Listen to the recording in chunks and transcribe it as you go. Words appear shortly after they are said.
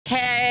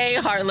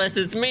Heartless,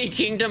 it's me,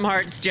 Kingdom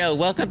Hearts Joe.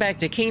 Welcome back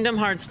to Kingdom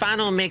Hearts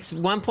Final Mix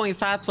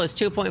 1.5 plus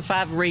 2.5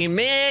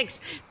 Remix.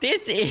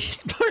 This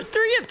is part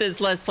 3 of this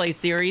Let's Play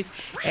series,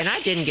 and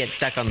I didn't get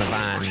stuck on the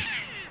vines.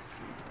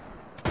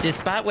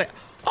 Despite what...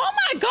 Oh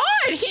my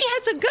god, he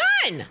has a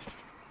gun!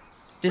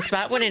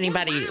 Despite what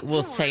anybody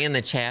will say in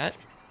the chat,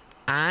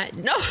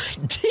 No, I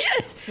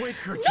did! Wait,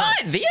 not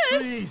this!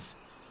 Please.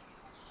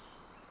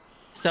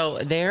 So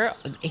there,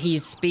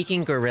 he's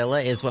speaking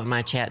gorilla is what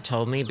my chat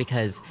told me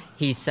because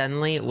he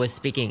suddenly was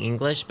speaking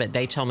English, but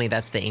they told me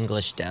that's the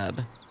English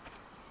dub.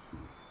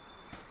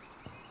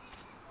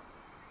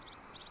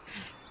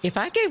 If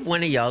I gave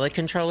one of y'all a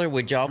controller,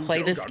 would y'all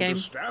play this game?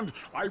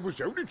 I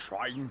was only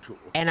trying to.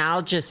 And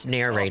I'll just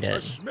narrate it.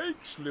 A snake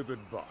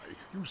slithered by.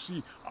 You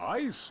see,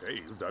 I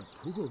saved that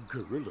poor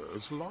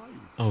gorilla's life.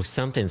 Oh,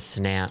 something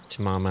snapped,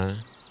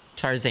 Mama.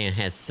 Tarzan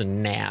has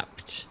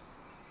snapped.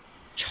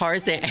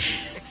 Tarzan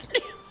has snapped.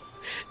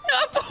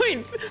 Not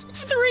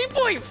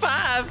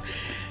 3.5.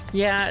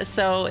 Yeah,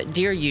 so,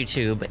 dear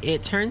YouTube,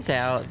 it turns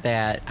out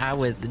that I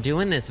was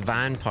doing this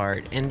Vine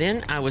part, and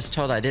then I was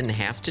told I didn't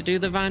have to do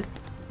the Vine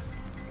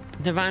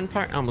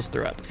part. I almost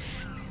threw up.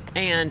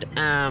 And,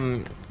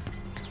 I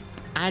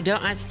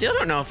still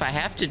don't know if I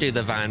have to do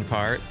the Vine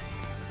part,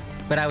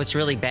 but I was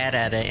really bad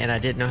at it, and I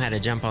didn't know how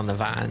to jump on the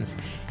vines.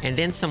 And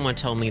then someone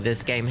told me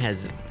this game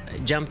has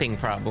jumping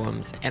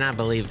problems, and I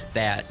believed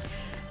that.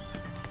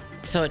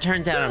 So it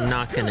turns out I'm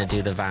not gonna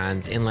do the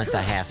vines unless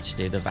I have to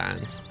do the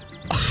vines.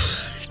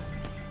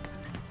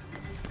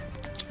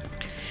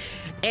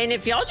 And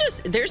if y'all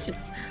just,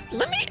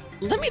 let me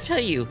tell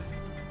you,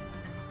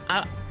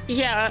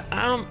 yeah,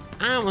 I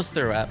almost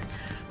threw up.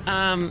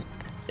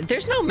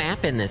 There's no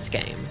map in this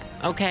game,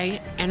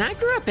 okay? And I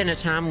grew up in a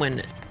time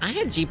when I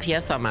had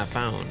GPS on my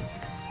phone,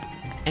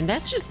 and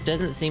that just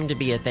doesn't seem to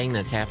be a thing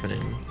that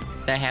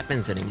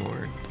happens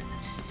anymore.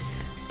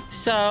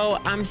 So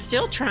I'm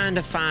still trying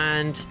to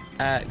find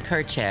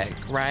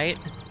Kerchak, right?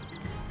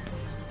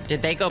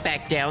 Did they go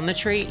back down the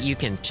tree? You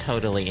can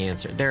totally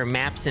answer. There are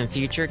maps in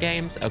future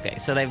games? Okay,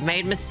 so they've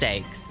made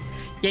mistakes.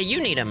 Yeah,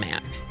 you need a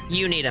map.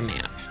 You need a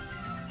map.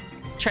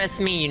 Trust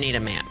me, you need a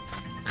map.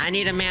 I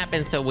need a map,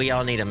 and so we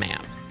all need a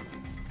map.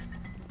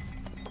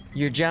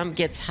 Your jump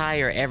gets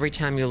higher every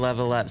time you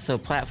level up, so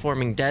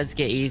platforming does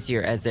get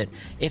easier as it...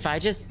 If I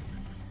just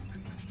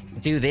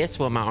do this,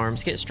 will my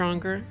arms get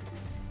stronger?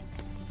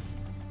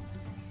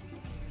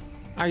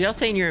 Are y'all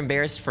saying you're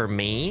embarrassed for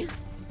me?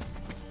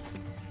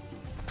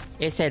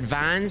 It said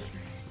vines.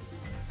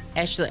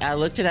 Actually, I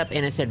looked it up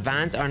and it said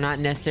vines are not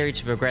necessary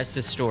to progress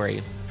the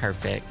story.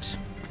 Perfect.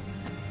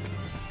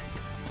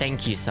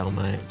 Thank you so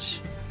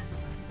much.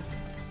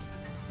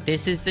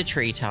 This is the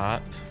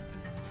treetop.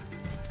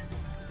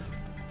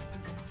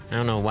 I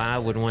don't know why I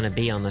would want to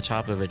be on the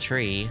top of a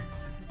tree.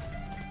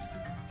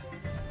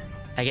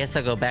 I guess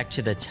I'll go back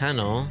to the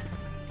tunnel.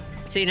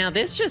 See, now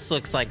this just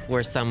looks like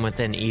where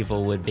something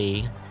evil would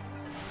be.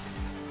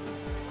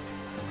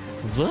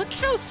 Look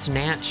how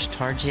snatched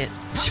Tarzan's...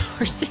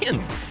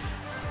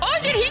 Oh,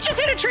 did he just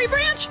hit a tree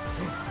branch?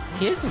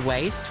 His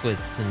waist was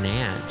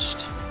snatched.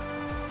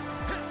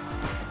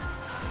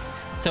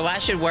 So I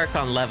should work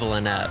on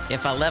leveling up.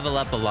 If I level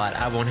up a lot,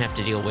 I won't have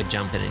to deal with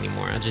jumping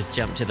anymore. I'll just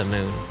jump to the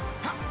moon.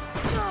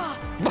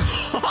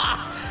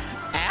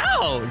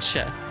 Ouch!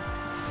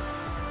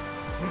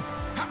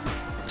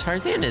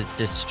 Tarzan is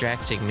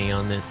distracting me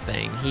on this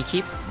thing. He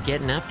keeps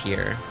getting up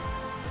here.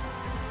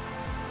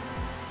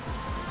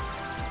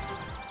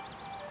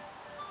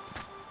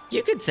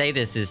 You could say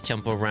this is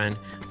Temple Run.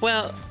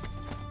 Well,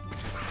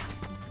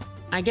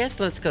 I guess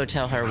let's go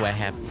tell her what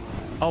happened.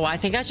 Oh, I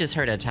think I just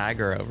heard a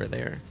tiger over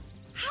there.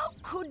 How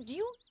could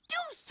you do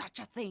such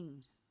a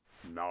thing?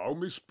 Now,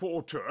 Miss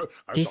Porter...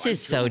 This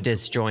is so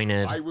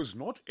disjointed. I was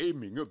not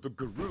aiming at the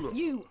gorilla.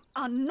 You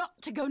are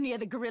not to go near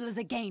the gorillas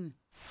again.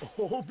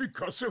 Oh,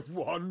 because of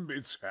one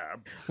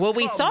mishap. Well,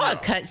 we saw a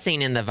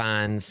cutscene in the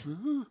vines.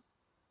 Huh?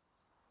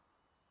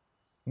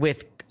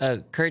 With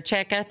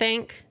Kerchak, I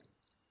think.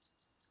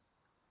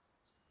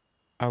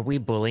 Are we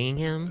bullying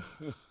him?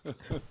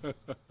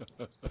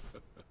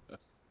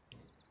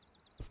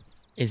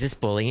 Is this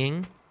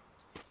bullying?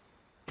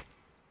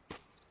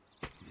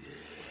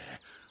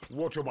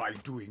 What am I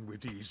doing with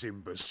these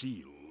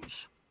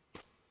imbeciles?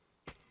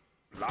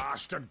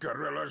 Blasted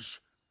gorillas!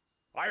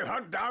 I'll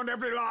hunt down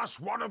every last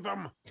one of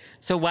them.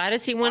 So why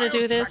does he want to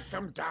do this?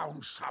 Track them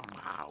down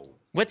somehow.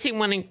 What's he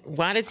wanting?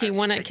 Why does he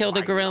want to kill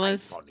the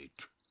gorillas?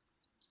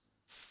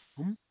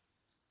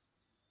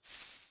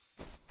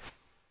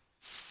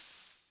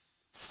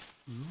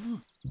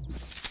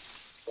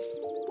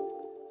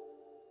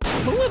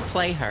 Who would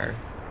play her?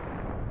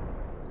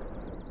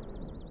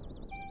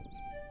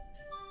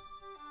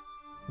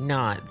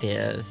 Not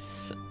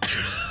this.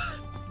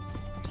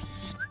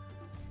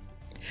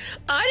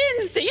 I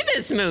didn't see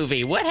this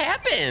movie. What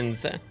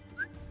happens?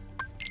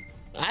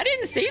 I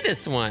didn't see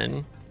this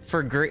one.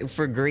 For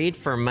greed,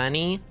 for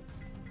money.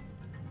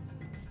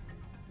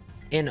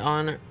 In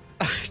honor.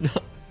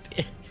 Not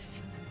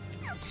this.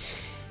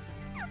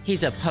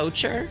 He's a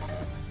poacher?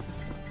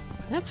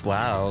 That's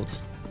wild.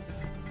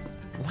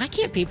 Why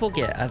can't people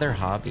get other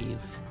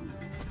hobbies?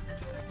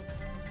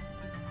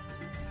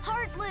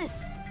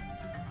 Heartless.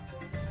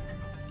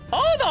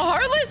 Oh, the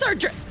Heartless are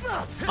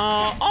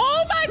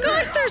oh my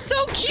gosh, they're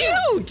so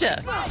cute!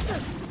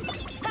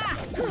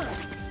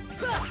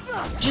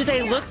 Do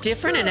they look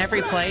different in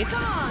every place?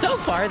 So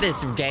far,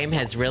 this game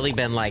has really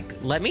been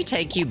like, let me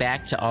take you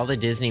back to all the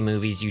Disney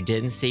movies you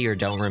didn't see or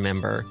don't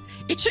remember.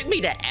 It took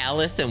me to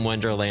Alice in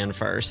Wonderland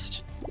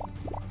first.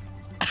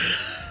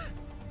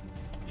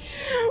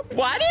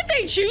 Why did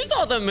they choose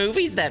all the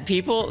movies that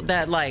people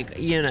that like,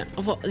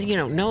 well,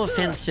 no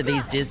offense to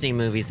these Disney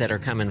movies that are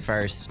coming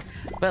first,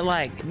 but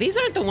like, these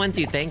aren't the ones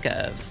you think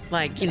of.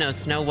 Like,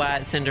 Snow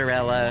White,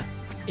 Cinderella.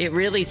 It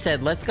really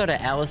said, let's go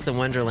to Alice in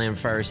Wonderland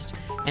first,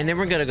 and then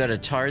we're gonna go to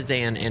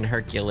Tarzan and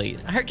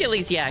Hercules.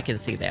 Hercules, yeah, I can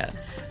see that.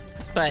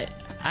 But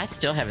I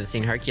still haven't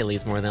seen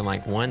Hercules more than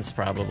like once,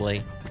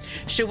 probably.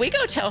 Should we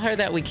go tell her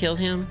that we killed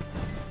him?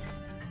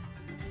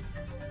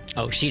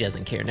 Oh, she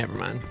doesn't care, never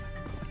mind.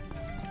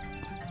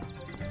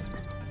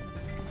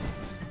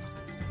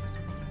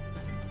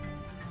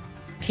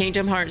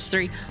 Kingdom Hearts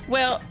 3.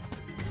 Well,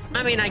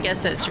 I mean, I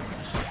guess that's...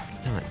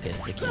 Not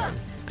this again.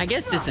 I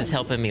guess this is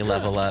helping me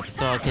level up,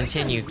 so I'll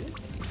continue.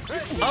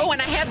 Oh,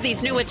 and I have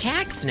these new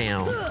attacks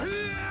now.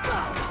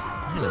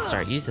 I'm gonna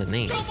start using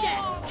these.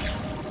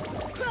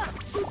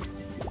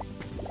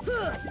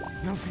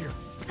 No fear.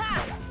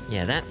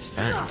 Yeah, that's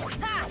fun.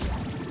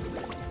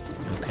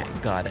 Okay,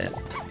 got it.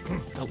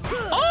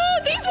 Oh,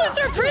 these ones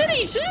are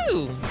pretty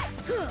too!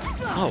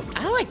 Oh,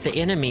 I like the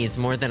enemies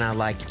more than I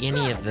like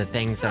any of the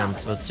things that I'm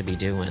supposed to be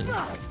doing.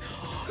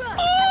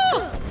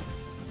 Oh!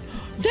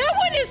 That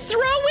one is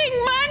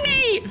throwing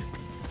money!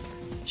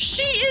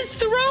 She is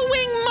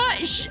throwing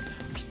money!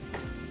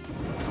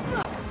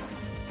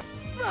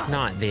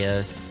 Not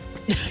this.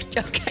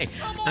 Okay,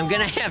 I'm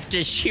gonna have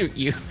to shoot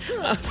you.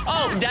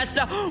 Oh, that's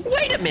not...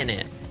 Wait a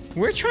minute!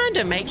 We're trying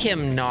to make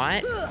him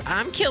not...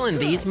 I'm killing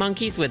these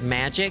monkeys with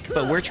magic,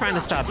 but we're trying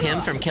to stop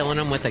him from killing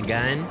them with a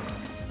gun.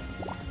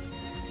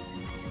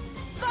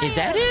 Is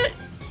that it?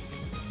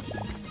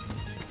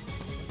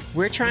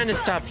 We're trying to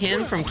stop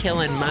him from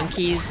killing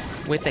monkeys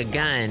with a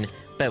gun,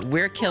 but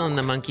we're killing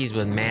the monkeys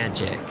with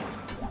magic.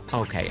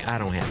 Okay, I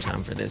don't have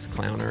time for this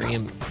clownery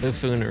and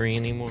buffoonery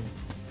anymore.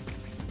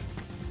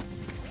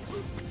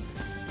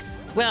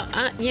 Well,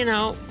 I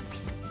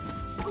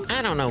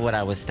don't know what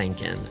I was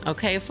thinking.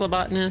 Okay,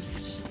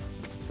 phlebotomist?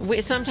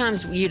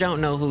 Sometimes you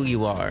don't know who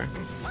you are.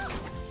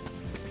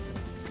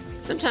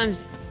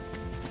 Sometimes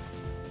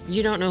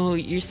you don't know who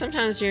you...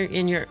 Sometimes you're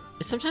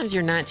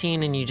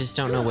 19 and you just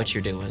don't know what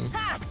you're doing.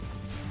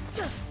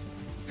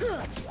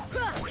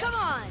 Come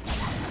on.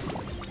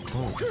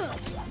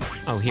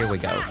 Oh, here we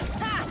go.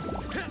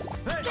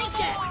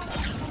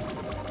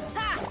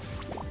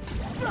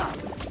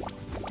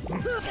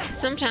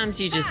 Sometimes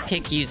you just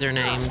pick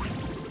usernames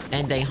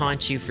and they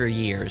haunt you for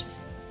years.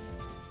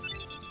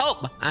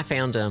 Oh, I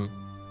found him.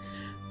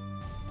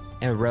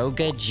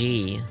 Eroga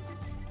G.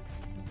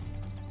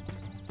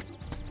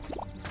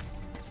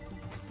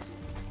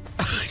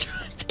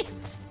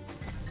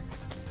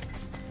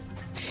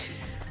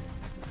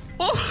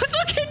 Oh,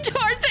 look at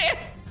Tarzan!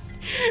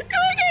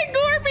 Look at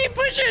Gorby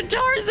pushing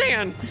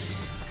Tarzan!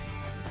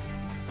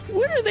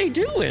 What are they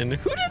doing?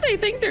 Who do they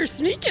think they're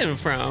sneaking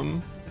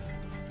from?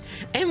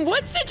 And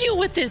what's the deal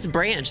with this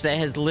branch that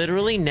has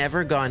literally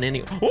never gone any...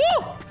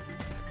 Whoa!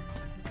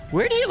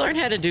 Where did he learn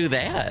how to do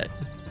that?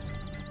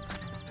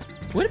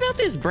 What about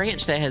this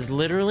branch that has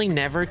literally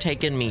never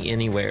taken me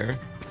anywhere?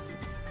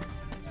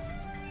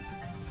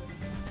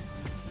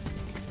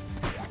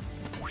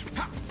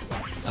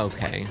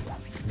 Okay.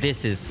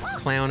 This is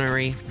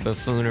clownery,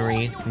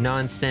 buffoonery,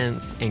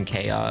 nonsense, and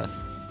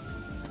chaos.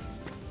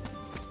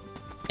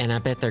 And I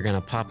bet they're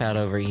gonna pop out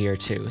over here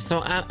too.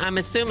 So I'm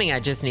assuming I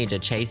just need to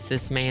chase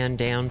this man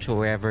down to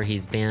wherever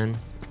he's been.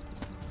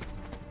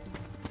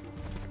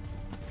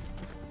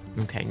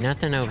 Okay,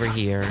 nothing over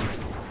here.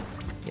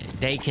 Yeah,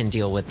 they can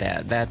deal with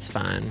that. That's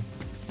fine.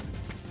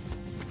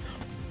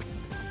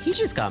 He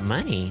just got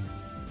money.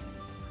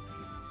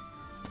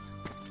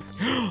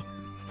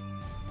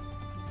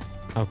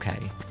 Okay.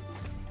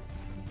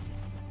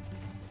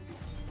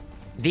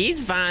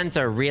 These vines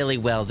are really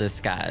well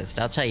disguised,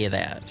 I'll tell you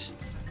that.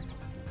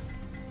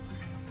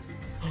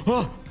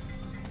 Oh!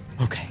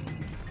 Okay.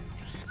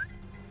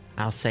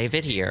 I'll save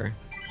it here.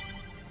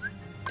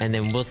 And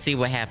then we'll see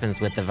what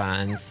happens with the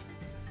vines.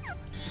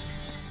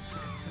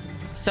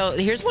 So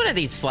here's one of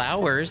these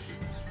flowers.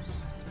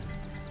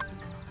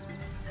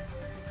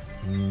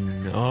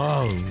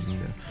 No.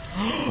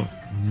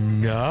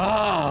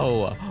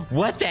 No!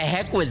 What the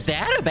heck was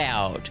that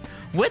about?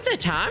 What's a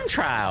time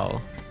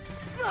trial?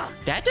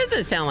 That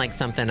doesn't sound like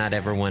something I'd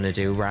ever want to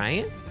do,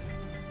 right?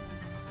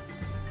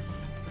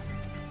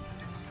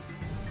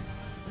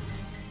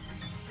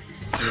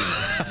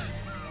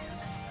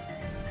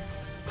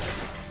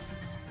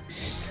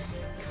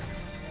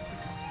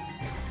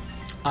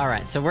 All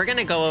right, so we're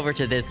gonna go over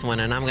to this one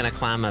and I'm gonna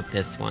climb up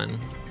this one.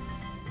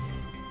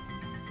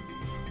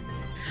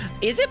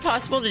 Is it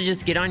possible to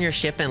just get on your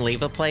ship and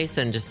leave a place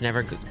and just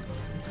never go?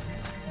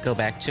 go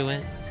back to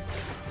it?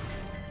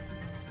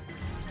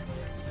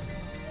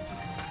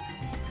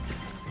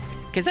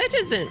 Because that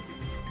doesn't...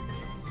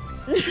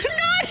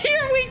 Not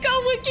here we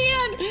go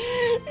again!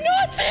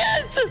 Not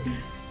this!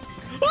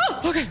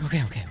 Oh, okay.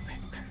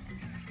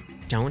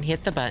 Don't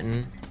hit the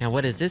button. Now,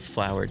 what does this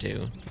flower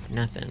do?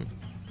 Nothing.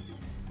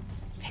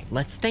 Okay,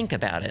 let's think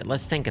about it.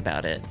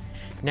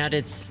 Now,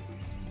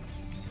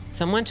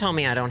 someone told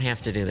me I don't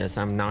have to do this.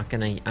 I'm not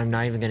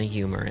even gonna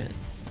humor it.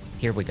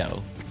 Here we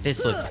go.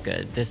 This looks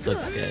good.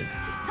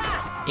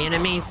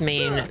 Enemies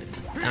mean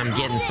I'm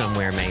getting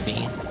somewhere,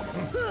 maybe.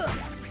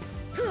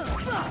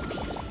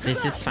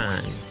 This is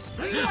fine.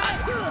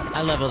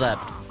 I leveled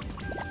up.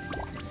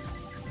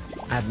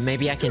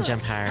 Maybe I can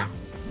jump higher.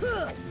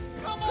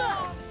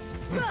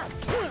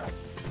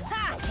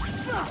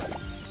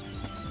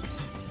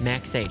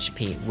 Max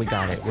HP. We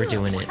got it. We're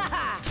doing it.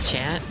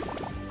 Chat.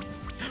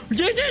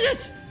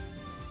 Yes!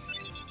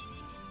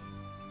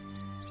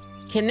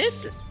 Can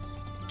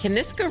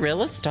this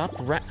gorilla stop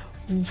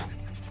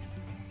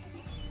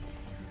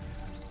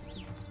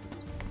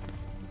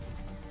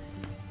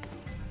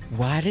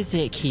Why does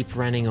it keep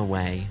running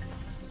away?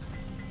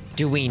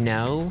 Do we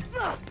know?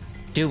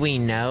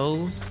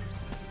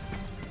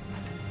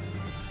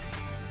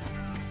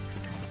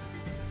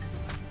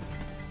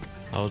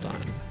 Hold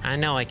on. I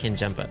know I can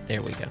jump up.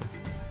 There we go.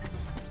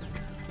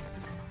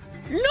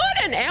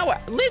 Not an hour!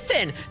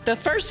 Listen, the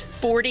first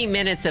 40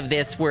 minutes of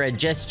this were a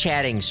just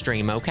chatting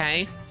stream,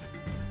 okay?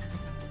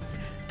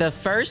 The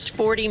first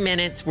 40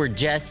 minutes were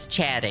just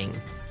chatting.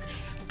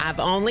 I've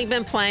only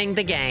been playing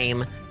the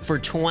game for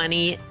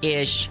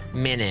 20-ish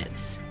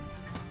minutes.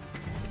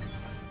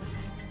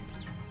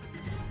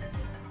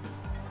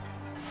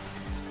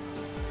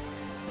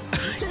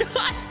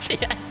 Not this.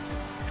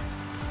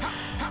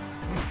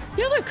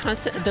 You know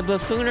the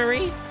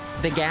buffoonery,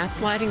 the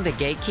gaslighting, the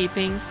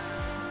gatekeeping,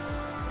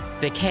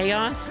 the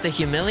chaos, the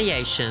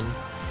humiliation,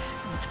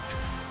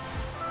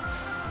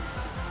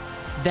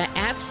 the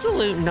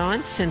absolute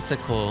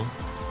nonsensical.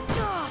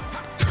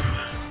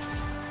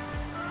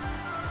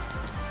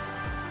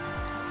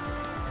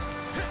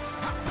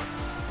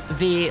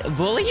 The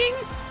bullying,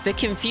 the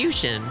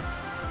confusion.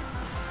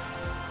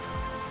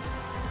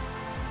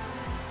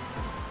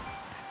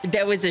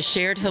 That was a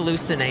shared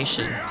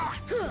hallucination,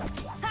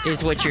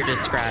 is what you're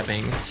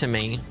describing to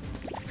me.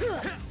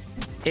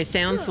 It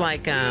sounds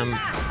like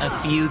a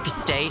fugue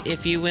state,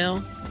 if you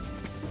will.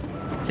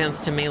 Sounds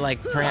to me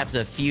like perhaps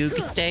a fugue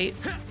state.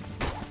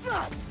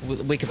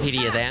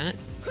 Wikipedia that.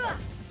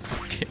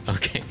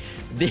 Okay.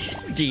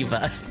 This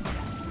diva.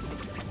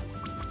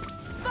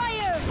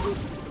 Fire!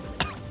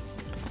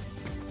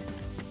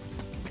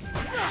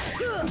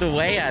 The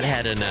way I'd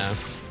had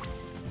enough.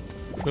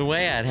 The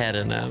way I'd had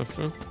enough.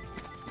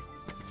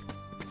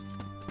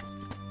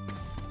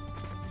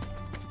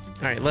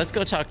 Alright, let's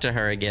go talk to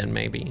her again,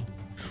 maybe.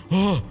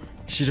 Oh,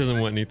 she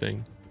doesn't want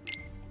anything.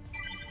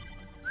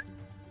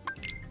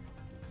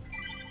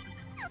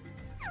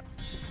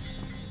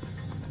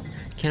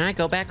 Can I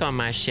go back on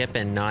my ship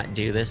and not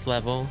do this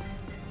level?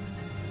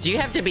 Do you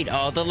have to beat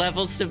all the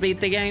levels to beat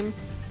the game?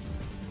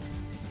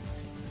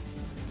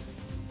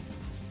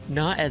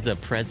 Not as a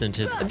present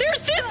as...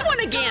 There's this one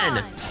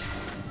again!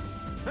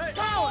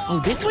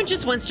 Oh, this one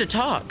just wants to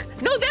talk.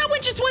 No, that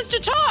one just wants to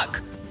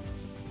talk!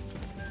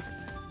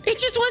 It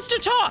just wants to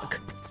talk!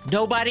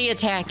 Nobody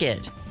attack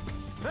it.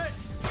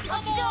 Let's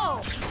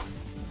go!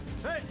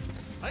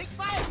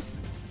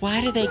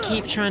 Why do they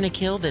keep trying to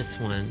kill this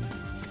one?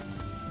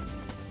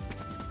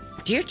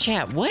 Dear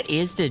chat, what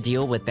is the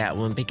deal with that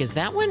one? Because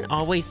that one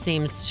always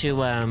seems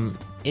to,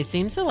 it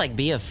seems to, like,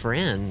 be a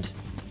friend.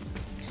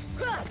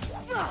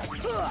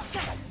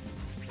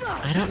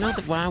 I don't know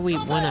why we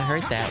want to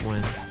hurt that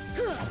one.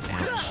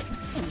 Ouch.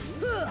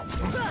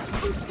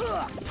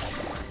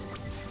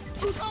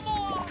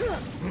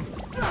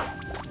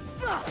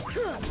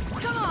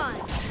 Come on!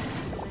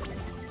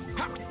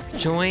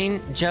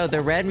 Join Joe.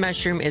 The red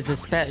mushroom is a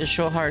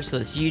special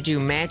heartless. You do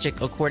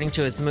magic according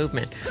to its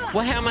movement.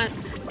 Well, how much?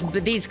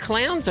 These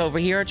clowns over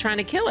here are trying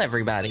to kill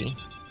everybody.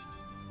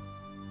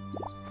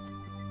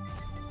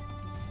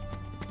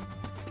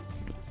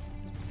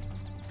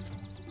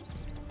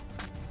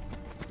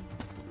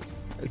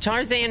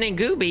 Tarzan and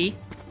Gooby.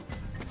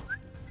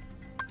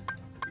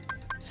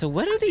 So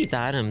what are these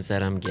items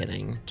that I'm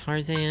getting?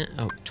 Tarzan.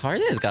 Oh,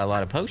 Tarzan's got a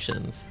lot of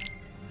potions.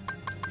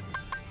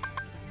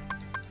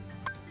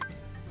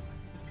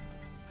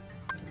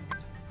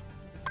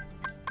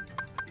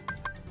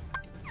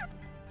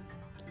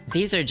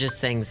 These are just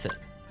things that...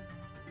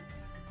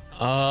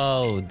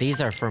 Oh,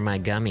 these are for my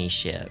gummy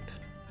ship.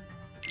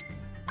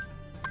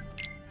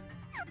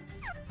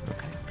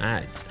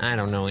 Okay, I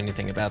don't know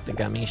anything about the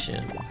gummy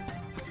ship.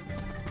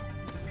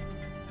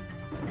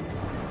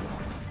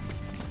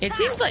 It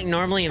seems like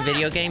normally in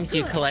video games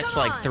you collect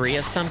like 3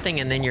 of something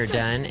and then you're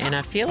done, and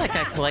I feel like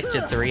I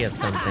collected 3 of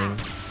something.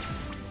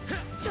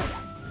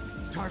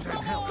 Tarzan,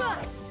 help!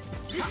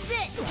 This is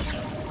it!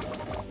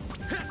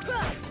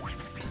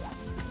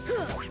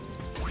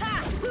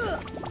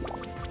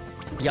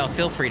 Y'all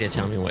feel free to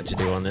tell me what to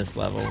do on this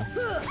level.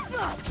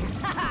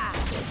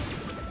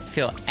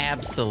 Feel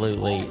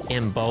absolutely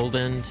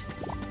emboldened.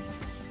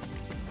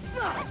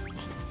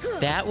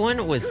 That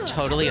one was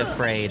totally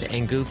afraid,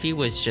 and Goofy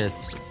was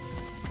just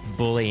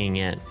bullying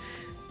it.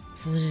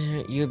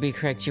 You would be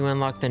correct. You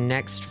unlock the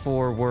next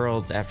 4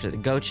 worlds after.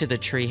 Go to the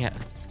tree.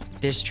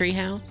 This tree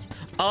house?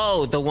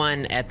 Oh, the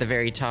one at the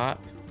very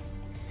top.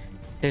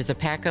 There's a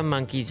pack of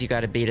monkeys you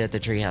got to beat at the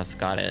treehouse.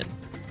 Got it.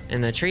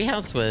 And the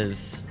treehouse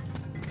was,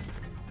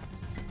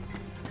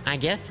 I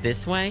guess,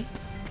 this way.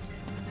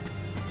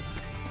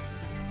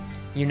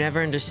 You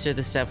never understood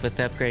the stuff with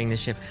upgrading the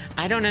ship.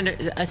 I don't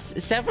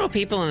several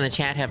people in the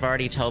chat have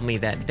already told me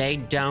that they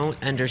don't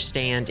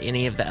understand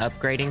any of the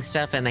upgrading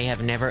stuff and they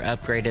have never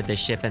upgraded the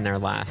ship in their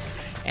life.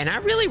 And I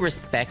really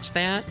respect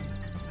that.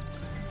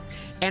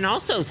 And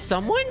also,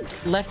 someone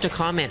left a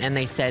comment and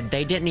they said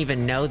they didn't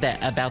even know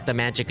that about the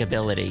magic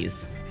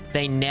abilities.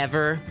 They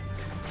never...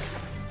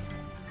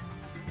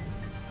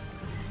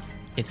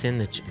 It's in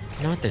the...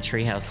 Not the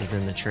treehouse is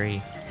in the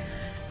tree.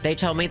 They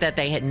told me that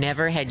they had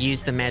never had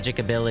used the magic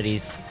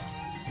abilities.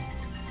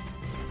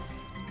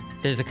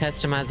 There's a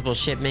customizable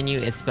ship menu.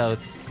 It's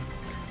both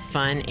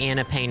fun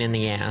and a pain in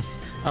the ass.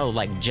 Oh,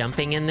 like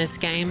jumping in this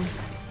game?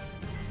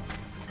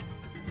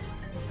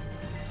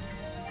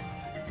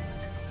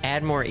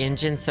 Add more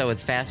engines so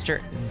it's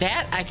faster.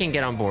 That I can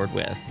get on board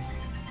with.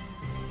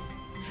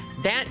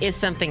 That is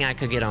something I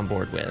could get on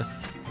board with.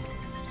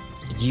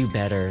 You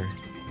better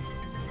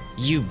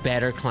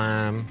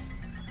climb.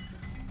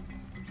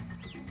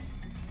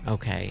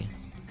 Okay,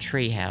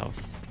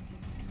 treehouse.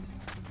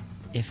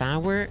 If I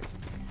were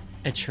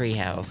a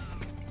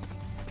treehouse,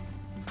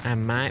 I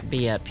might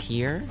be up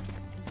here.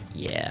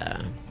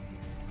 Yeah.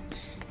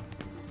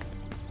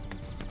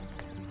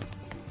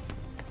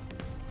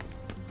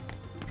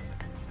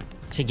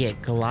 To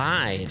get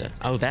glide.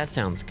 Oh, that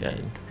sounds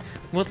good.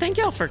 Well, thank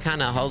y'all for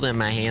kind of holding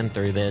my hand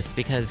through this,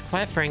 because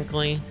quite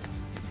frankly,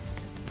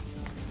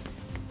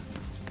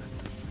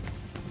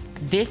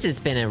 this has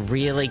been a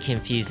really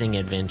confusing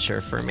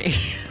adventure for me.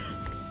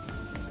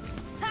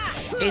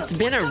 It's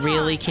been a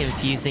really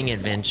confusing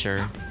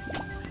adventure.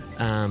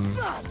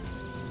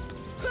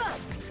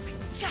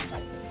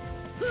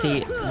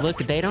 See, look,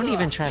 they don't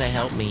even try to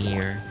help me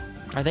here.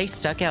 Are they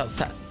stuck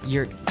outside?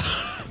 You're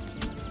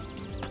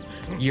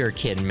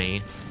kidding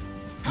me.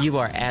 You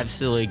are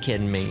absolutely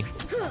kidding me.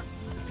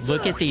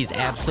 Look at these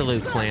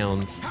absolute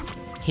clowns.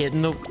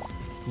 Hitting the...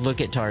 Look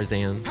at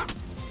Tarzan.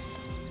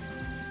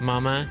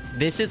 Mama,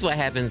 this is what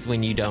happens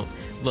when you don't...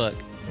 Look.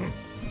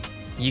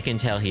 You can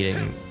tell he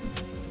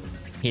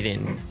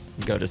didn't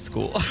go to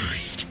school.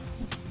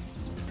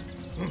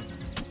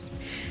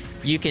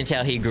 You can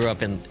tell he grew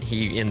up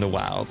in the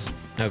wild.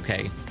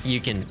 Okay.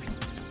 You can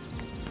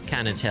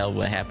kind of tell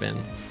what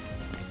happened.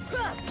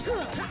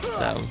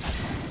 So...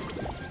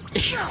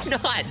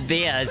 Not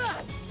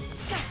this.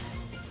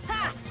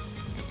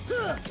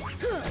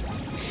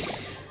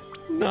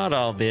 Not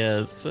all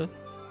this.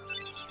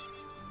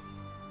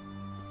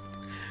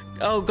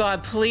 Oh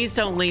God, please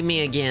don't leave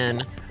me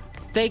again.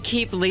 They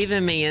keep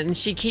leaving me and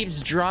she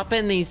keeps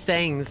dropping these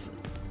things.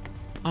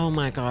 Oh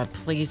my God,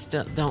 please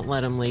don't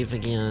let them leave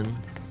again.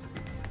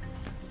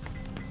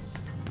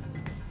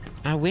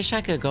 I wish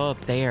I could go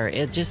up there.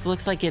 It just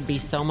looks like it'd be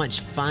so much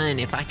fun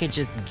if I could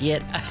just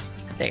get up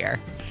there.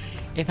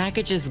 If I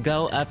could just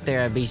go up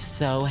there, I'd be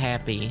so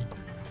happy.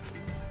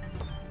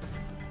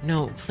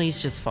 No,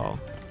 please just fall.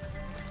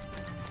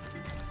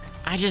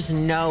 I just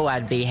know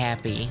I'd be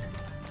happy.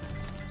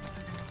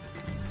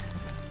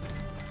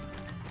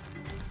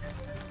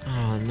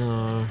 Oh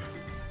no.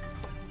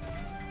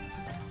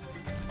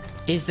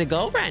 Is the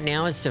goal right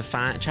now is to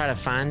try to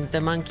find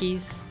the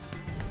monkeys?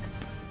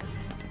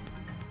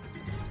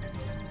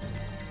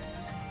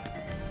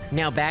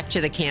 Now back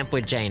to the camp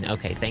with Jane.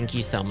 Okay, thank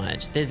you so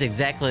much. This is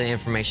exactly the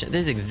information.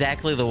 This is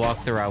exactly the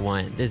walkthrough I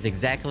want. This is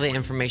exactly the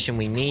information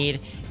we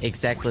need.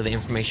 Exactly the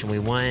information we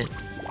want.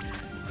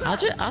 I'll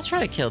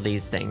try to kill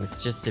these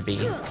things just to be...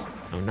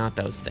 Oh, not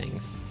those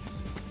things.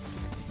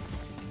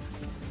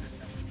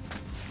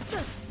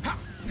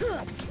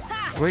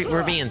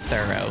 We're being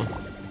thorough.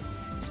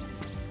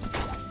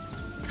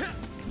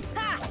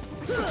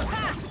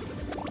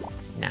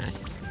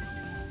 Nice.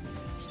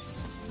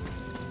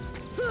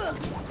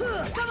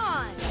 Come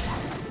on.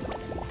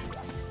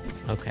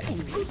 Okay.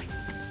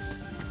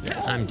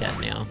 Yeah, I'm dead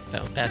now,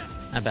 so that's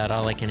about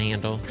all I can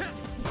handle.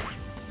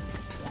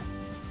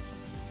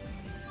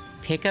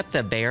 Pick up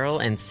the barrel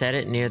and set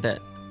it near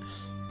the...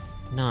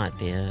 Not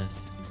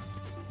this.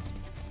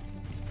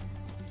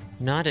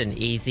 Not an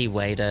easy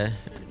way to...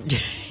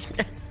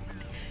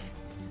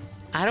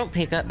 I don't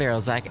pick up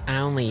barrels, I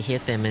only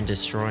hit them and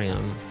destroy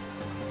them.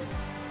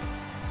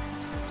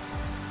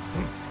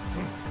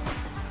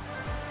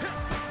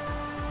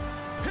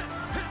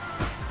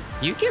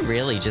 You can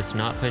really just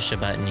not push a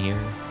button here.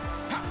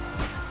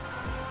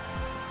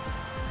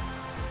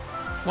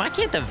 Why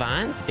can't the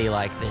vines be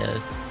like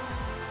this?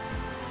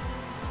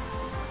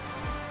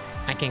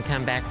 I can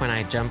come back when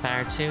I jump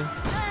R2.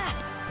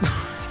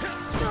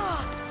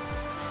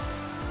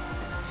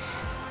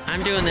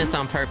 I'm doing this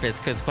on purpose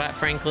because, quite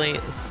frankly,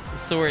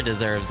 Sora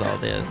deserves all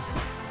this.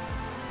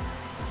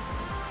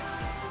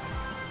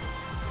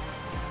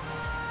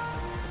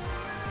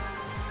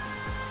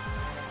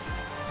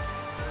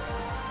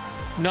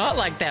 Not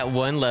like that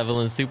one level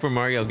in Super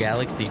Mario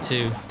Galaxy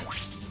 2.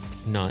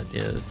 Not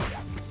this.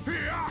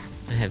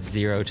 I have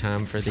zero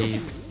time for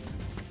these.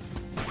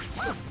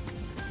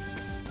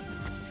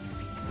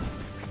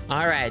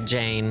 All right,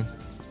 Jane.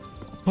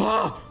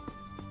 Oh!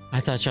 I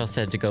thought y'all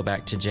said to go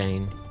back to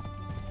Jane.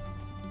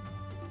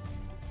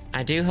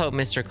 I do hope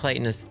Mr.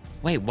 Clayton is...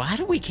 Wait, why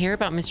do we care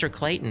about Mr.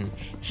 Clayton?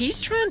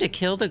 He's trying to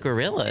kill the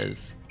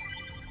gorillas.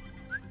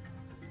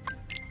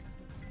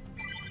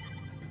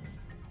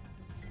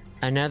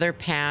 Another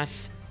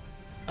path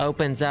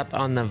opens up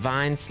on the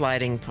vine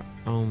sliding...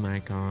 Oh my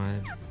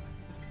god.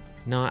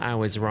 No, I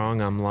was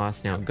wrong. I'm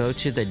lost now. Go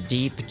to the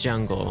deep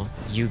jungle.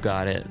 You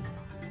got it.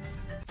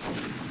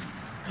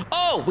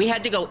 Oh, we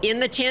had to go in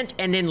the tent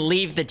and then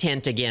leave the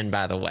tent again,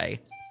 by the way.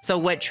 So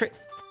what trick...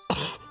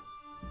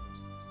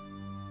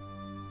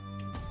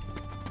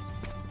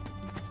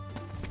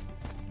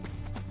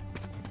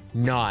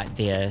 Not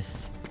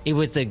this. It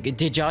was a...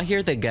 Did y'all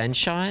hear the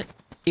gunshot?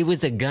 It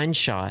was a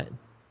gunshot.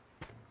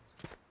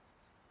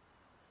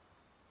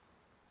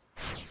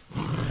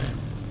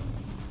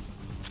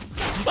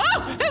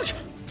 Oh! Ouch!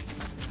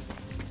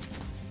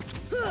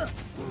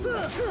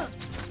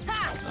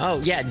 Oh,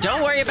 yeah,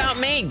 don't worry about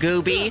me,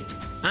 Gooby.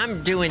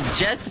 I'm doing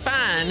just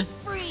fine.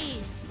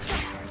 Freeze.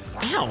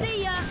 Ow.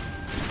 See ya.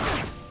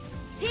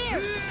 Here.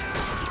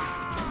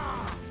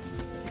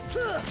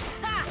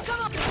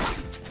 Come on.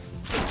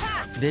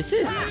 This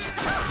is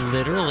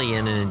literally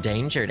an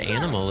endangered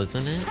animal,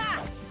 isn't it?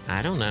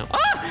 I don't know.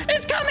 Oh,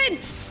 it's coming!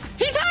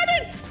 He's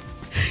hiding!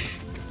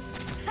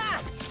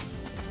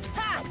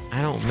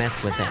 I don't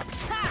mess with that.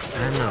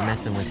 I'm not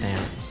messing with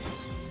that.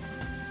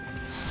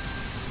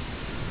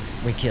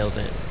 We killed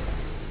it.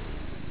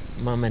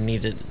 Mama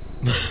needed...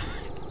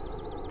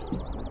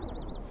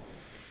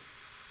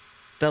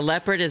 The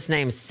leopard is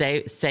named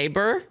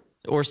Saber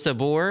or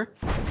Sabor.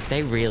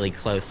 They really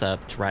close up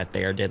right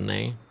there, didn't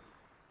they?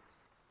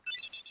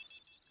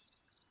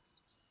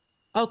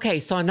 Okay,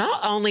 so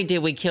not only did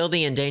we kill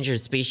the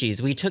endangered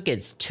species, we took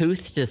its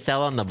tooth to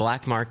sell on the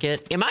black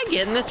market. Am I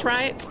getting this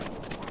right?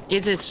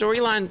 Is this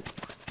storyline...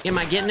 Am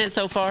I getting it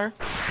so far?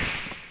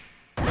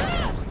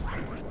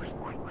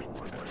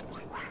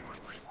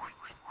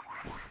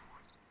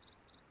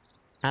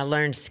 I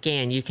learned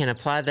scan. You can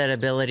apply that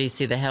ability to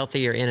see the health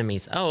of your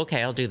enemies. Oh,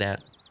 okay, I'll do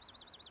that.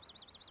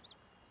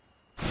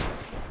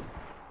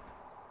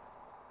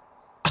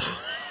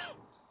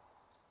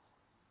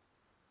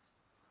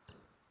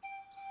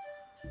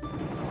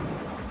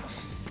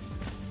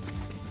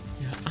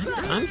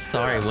 I'm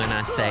sorry when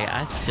I say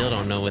I still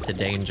don't know what the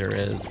danger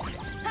is.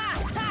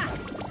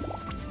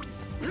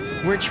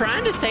 We're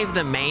trying to save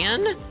the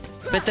man,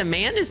 but the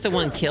man is the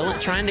one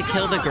trying to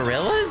kill the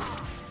gorillas?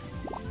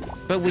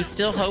 But we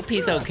still hope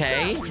he's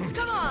okay?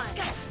 Come on.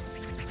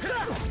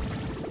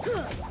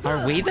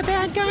 Are we the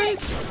bad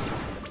guys?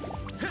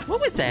 What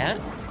was that?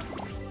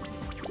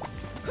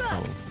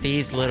 Oh,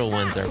 these little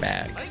ones are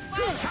back.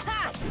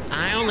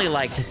 I only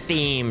liked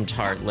themed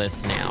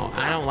Heartless now.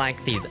 I don't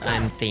like these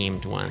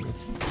unthemed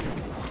ones.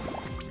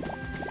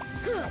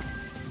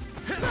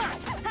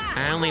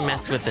 I only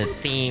mess with the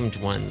themed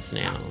ones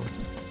now.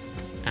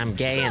 I'm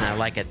gay and I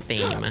like a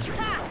theme.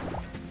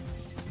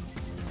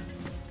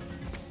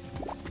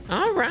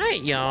 All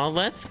right, y'all,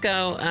 let's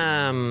go,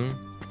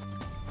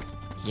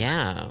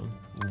 yeah,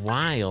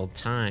 wild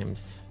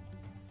times.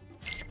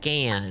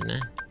 Scan,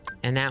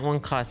 and that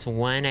one costs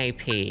 1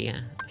 AP.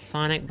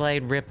 Sonic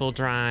Blade, Ripple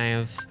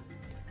Drive.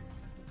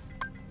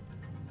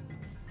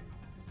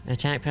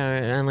 Attack power,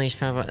 unleash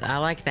power. I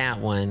like that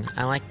one.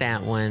 I like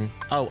that one.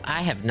 Oh,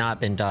 I have not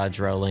been dodge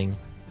rolling.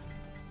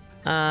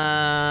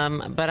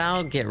 But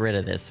I'll get rid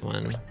of this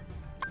one.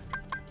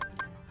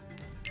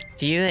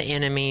 View the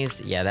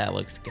enemies. Yeah, that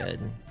looks good.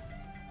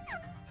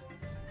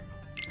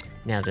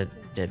 Now, do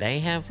they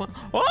have one?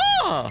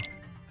 Oh!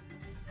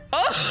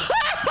 Oh!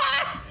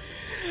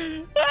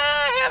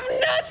 I have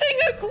nothing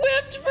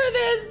equipped for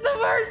this, the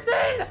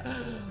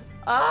person!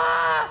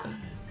 Ah!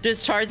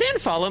 Does Tarzan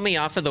follow me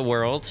off of the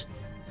world?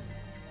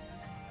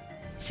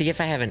 See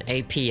if I have an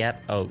AP up.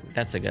 Oh,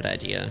 that's a good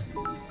idea.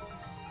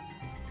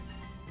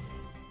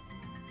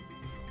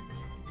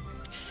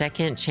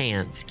 Second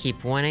chance.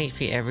 Keep 1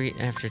 HP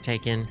after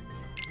taking...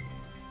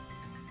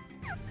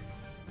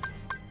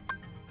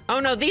 Oh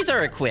no, these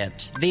are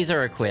equipped. These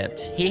are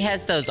equipped. He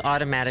has those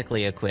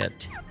automatically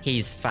equipped.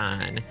 He's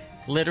fine.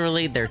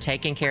 Literally, they're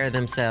taking care of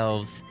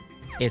themselves.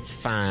 It's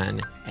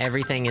fine.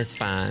 Everything is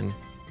fine.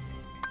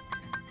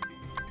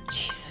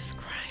 Jesus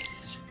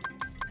Christ.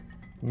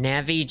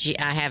 Navi G,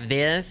 I have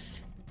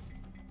this.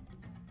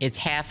 It's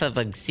half of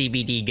a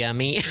CBD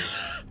gummy.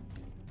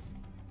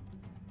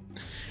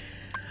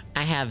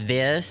 I have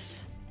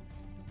this.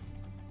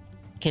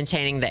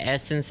 Containing the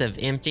essence of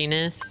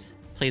emptiness.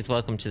 Please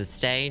welcome to the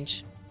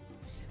stage.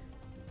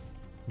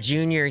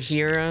 Junior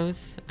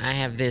Heroes. I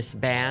have this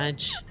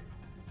badge.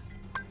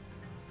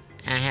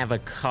 I have a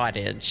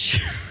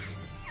cottage.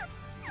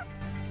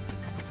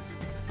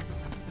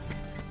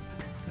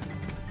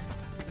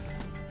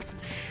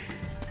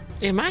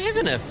 Am I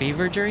having a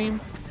fever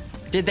dream?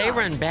 Did they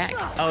run back?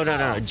 Oh,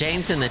 no.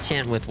 Jane's in the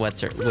tent with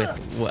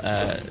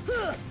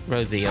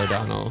Rosie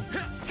O'Donnell.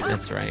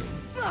 That's right.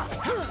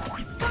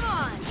 Come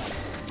on.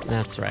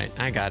 That's right.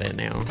 I got it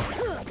now.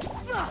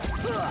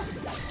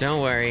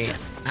 Don't worry.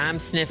 I'm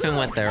sniffing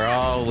what they're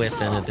all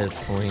whiffing at this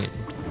point.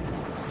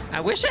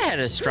 I wish I had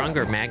a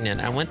stronger magnet.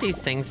 I want these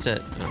things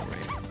to... Oh,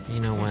 right. You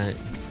know what?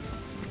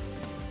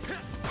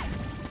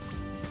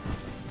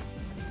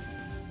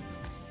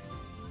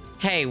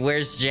 Hey,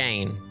 where's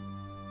Jane?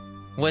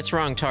 What's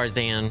wrong,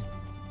 Tarzan?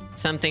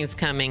 Something's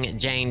coming.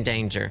 Jane,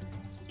 danger.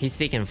 He's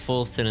speaking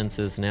full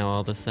sentences now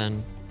all of a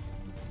sudden.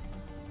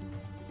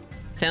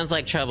 Sounds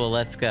like trouble.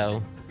 Let's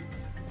go.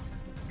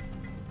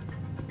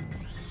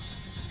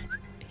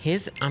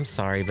 I'm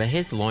sorry, but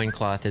his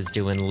loincloth is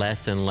doing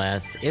less and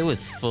less. It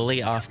was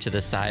fully off to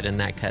the side in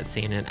that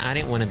cutscene, and I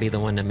didn't want to be the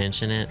one to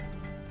mention it.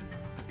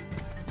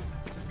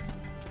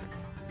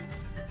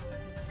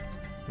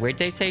 Where'd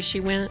they say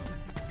she went?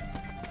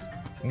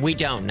 We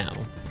don't know.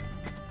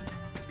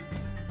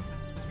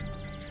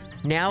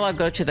 Now I'll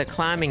go to the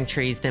climbing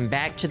trees, then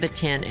back to the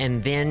tent,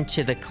 and then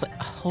to the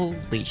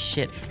holy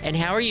shit. And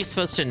how are you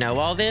supposed to know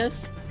all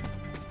this?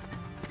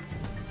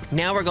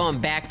 Now we're going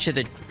back to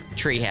the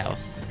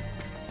treehouse.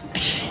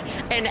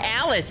 And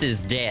Alice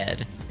is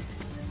dead.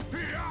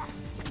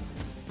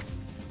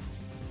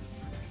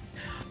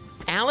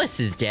 Alice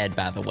is dead,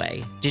 by the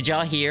way. Did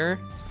y'all hear?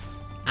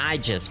 I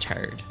just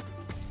heard.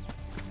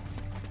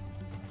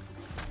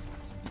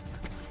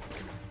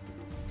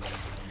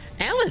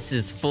 Alice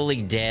is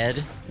fully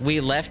dead. We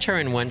left her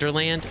in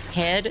Wonderland.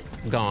 Head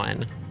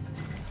gone.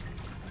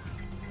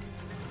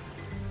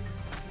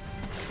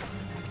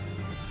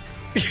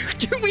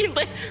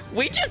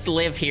 We just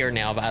live here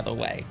now, by the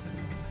way.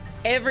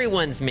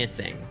 Everyone's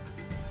missing.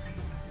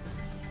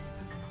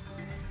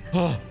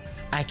 Oh,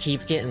 I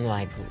keep getting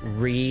like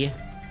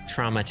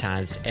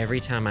re-traumatized every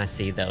time I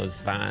see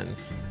those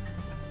vines.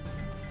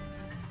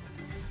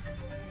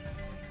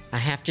 I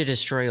have to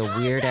destroy a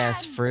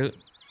weird-ass fruit.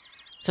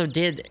 So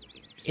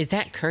is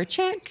that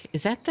Kerchak?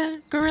 Is that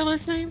the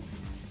gorilla's name?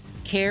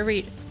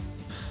 Carried...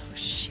 Oh,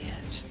 shit.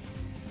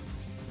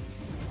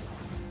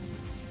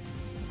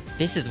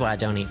 This is why I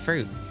don't eat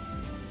fruit.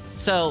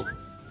 So...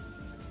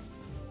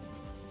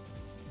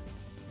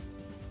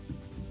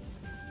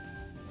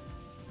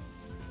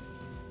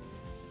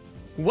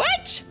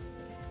 What?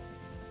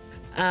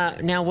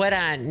 Now what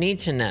I need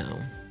to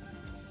know...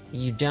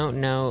 You don't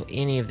know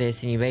any of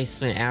this, and you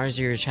basically spent hours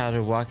of your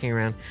childhood walking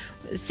around.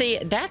 See,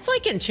 that's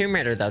like in Tomb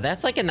Raider, though.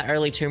 That's like in the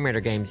early Tomb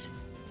Raider games.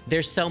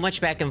 There's so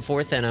much back and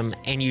forth in them,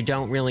 and you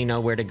don't really know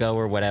where to go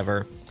or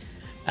whatever.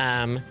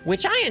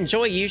 Which I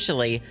enjoy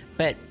usually,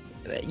 but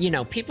you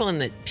know, people in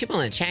the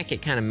chat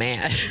get kind of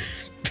mad.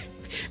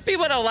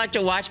 People don't like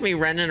to watch me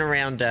running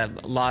around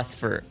lost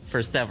for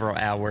several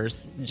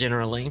hours,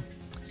 generally.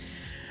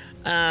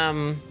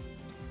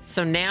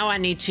 So now I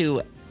need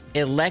to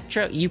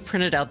you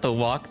printed out the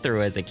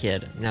walkthrough as a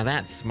kid. Now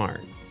that's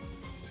smart.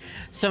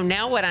 So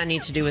now what I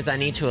need to do is I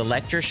need to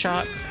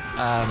electroshock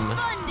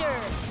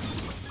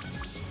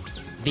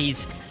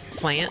these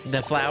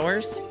the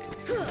flowers.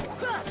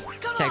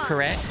 Is that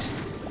correct?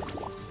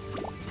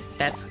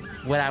 That's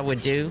what I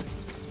would do.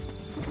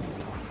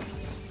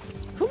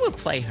 Who would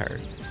play her?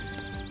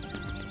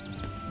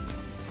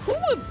 Who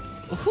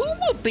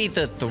would be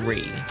the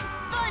three?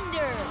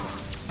 Thunder!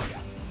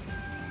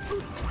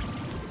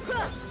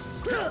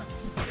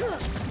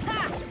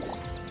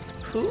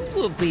 Who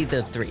will be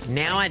the three?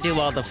 Now I do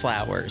all the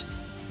flowers.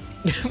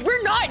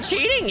 We're not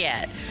cheating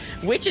yet,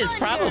 which is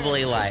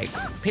probably like,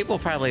 people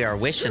probably are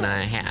wishing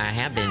I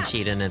have been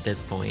cheating at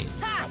this point.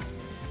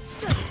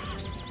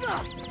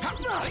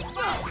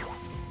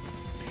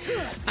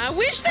 I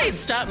wish they'd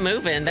stop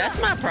moving. That's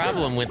my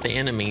problem with the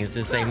enemies,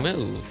 is they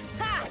move.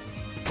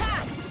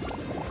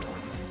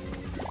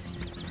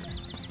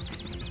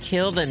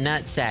 Kill the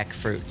nutsack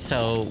fruit.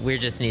 So we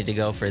just need to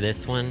go for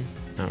this one.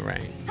 All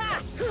right.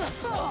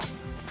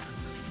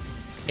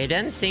 It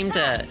doesn't seem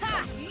to...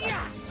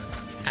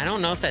 I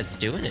don't know if that's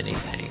doing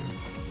anything.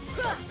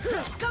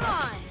 Come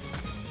on.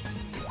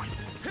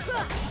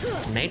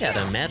 It's made out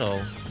of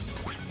metal.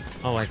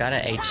 Oh, I got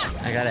an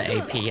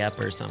AP up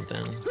or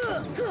something.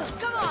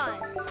 Come on.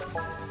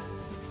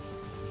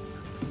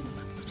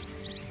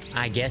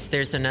 I guess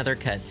there's another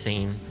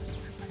cutscene.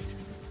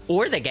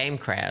 Or the game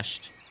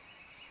crashed.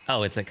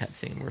 Oh, it's a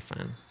cutscene. We're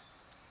fine.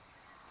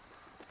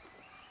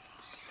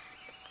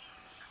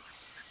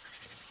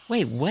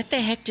 Wait, what the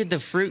heck did the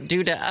fruit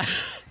do to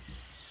us?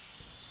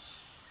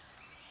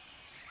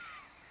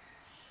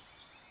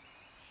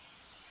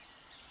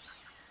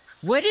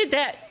 What did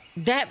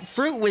that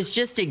fruit was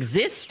just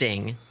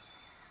existing?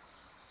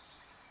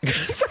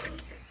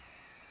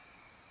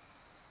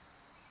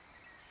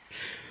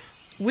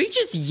 We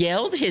just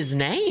yelled his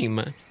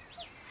name.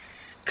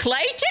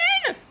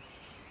 Clayton?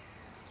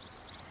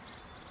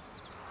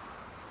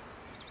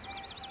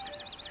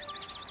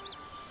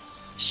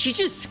 She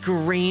just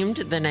screamed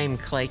the name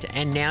Clayton,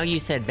 and now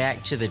you said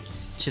back to the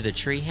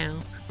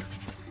treehouse.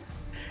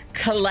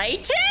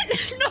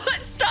 Clayton? No,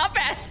 stop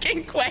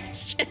asking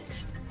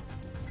questions.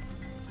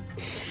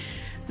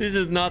 This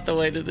is not the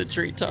way to the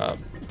treetop.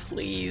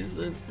 Please,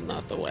 it's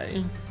not the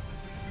way.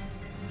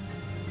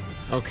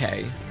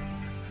 Okay.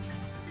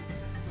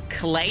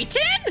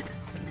 Clayton?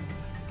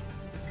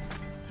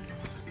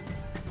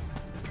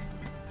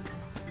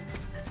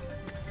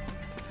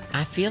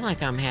 I feel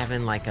like I'm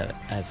having like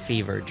a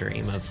fever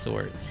dream of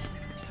sorts.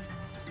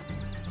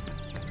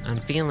 I'm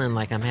feeling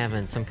like I'm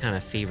having some kind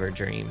of fever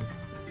dream.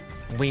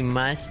 We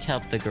must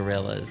help the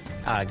gorillas.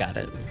 Oh, I got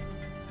it.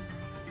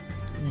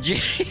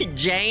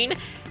 Jane,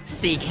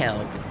 seek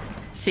help.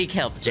 Seek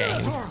help,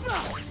 Jane.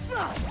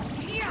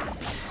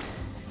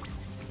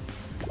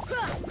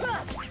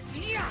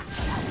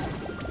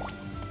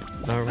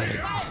 All right.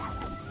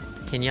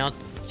 Can y'all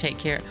take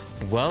care?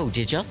 Whoa,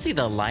 did y'all see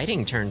the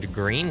lighting turned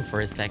green for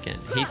a second?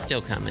 He's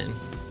still coming.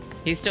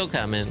 He's still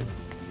coming.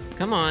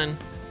 Come on.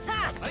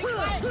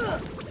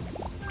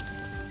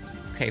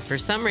 Okay, for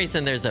some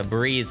reason there's a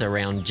breeze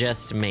around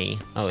just me.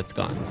 Oh, it's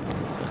gone. It's gone.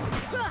 It's fine.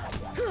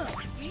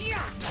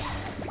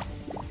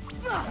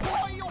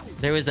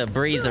 There was a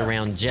breeze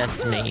around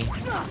just me.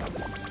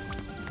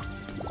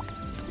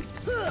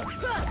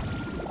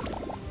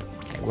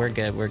 Okay, we're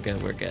good. We're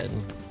good. We're good.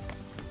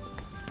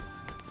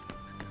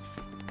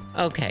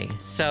 Okay,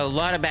 so a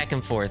lot of back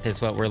and forth is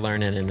what we're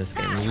learning in this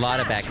game. A lot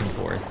of back and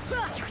forth.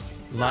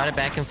 A lot of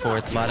back and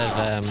forth. A lot of,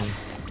 I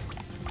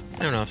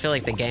don't know, I feel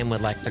like the game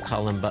would like to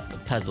call them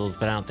puzzles,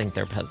 but I don't think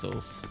they're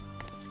puzzles.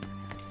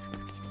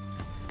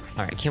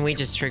 Alright, can we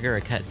just trigger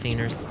a cutscene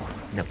or...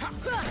 Nope.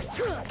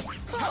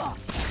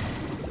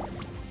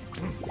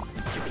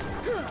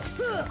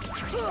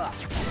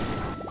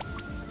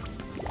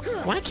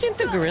 Why can't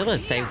the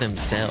gorillas save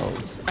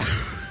themselves?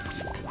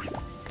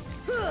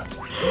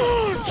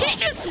 He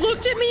just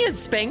looked at me and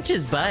spanked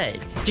his butt.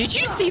 Did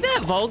you see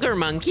that vulgar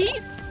monkey?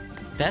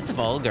 That's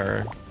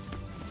vulgar.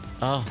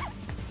 Oh,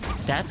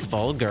 that's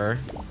vulgar.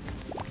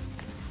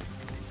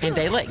 And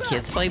they let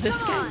kids play this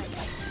game?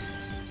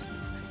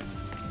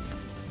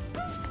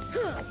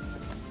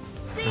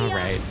 All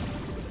right.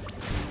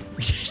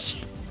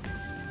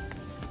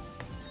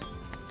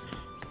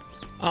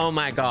 Oh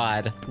my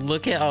God,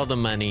 look at all the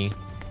money.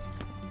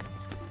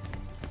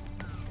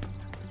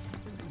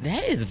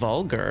 That is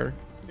vulgar.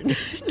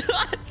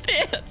 Not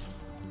this.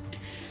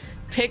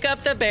 Pick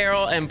up the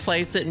barrel and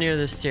place it near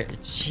the stair.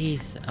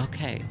 Jeez,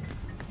 okay.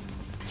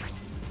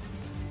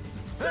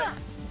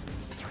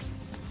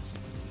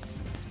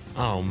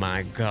 Oh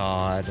my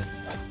God.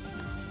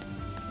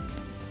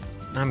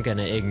 I'm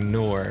gonna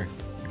ignore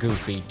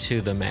Goofy to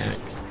the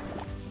max.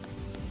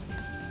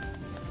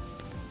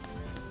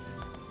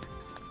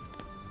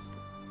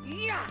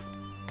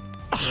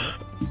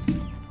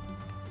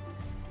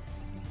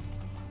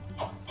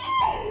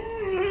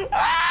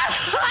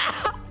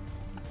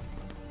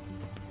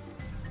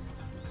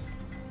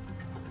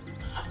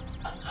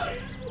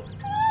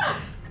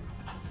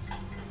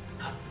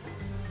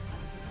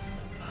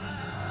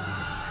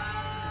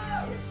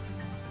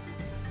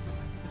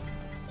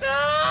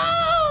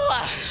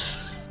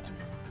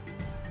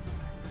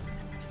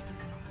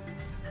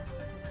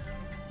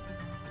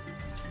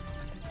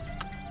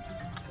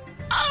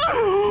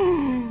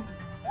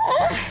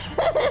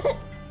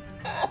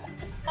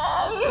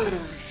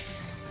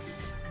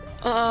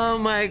 Oh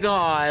my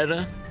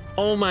God.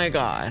 Oh my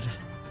God.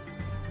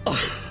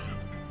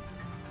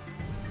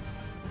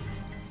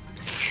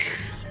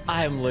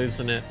 I'm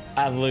losing it.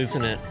 I'm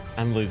losing it.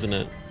 I'm losing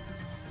it.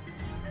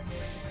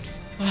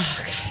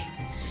 Okay.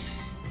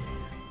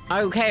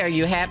 Okay, are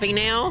you happy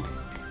now?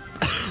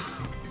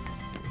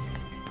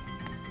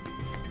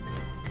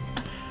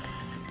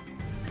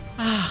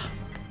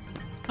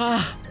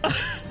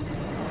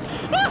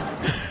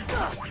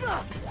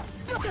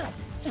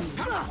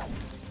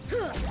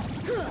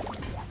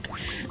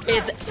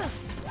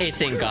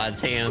 It's in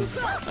God's hands,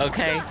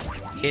 okay?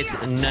 It's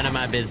none of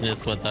my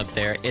business what's up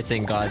there. It's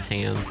in God's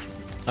hands,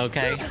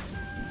 okay?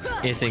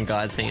 It's in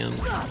God's hands.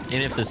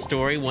 And if the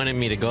story wanted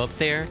me to go up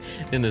there,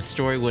 then the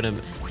story would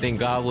have, then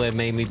God would have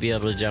made me be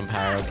able to jump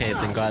higher, okay?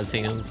 It's in God's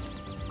hands.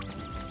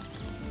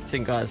 It's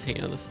in God's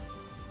hands.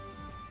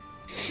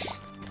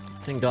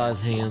 It's in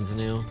God's hands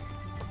now.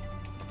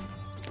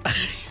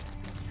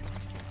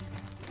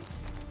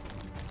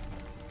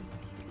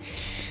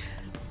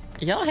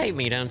 Y'all hate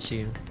me, don't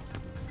you?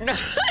 Not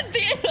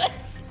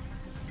this!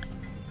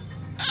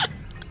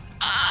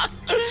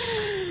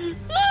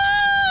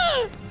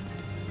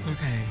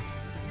 Okay.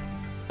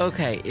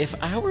 Okay, if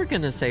I were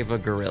gonna save a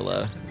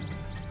gorilla...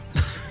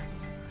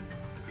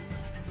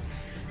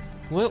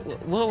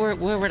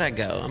 where would I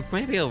go?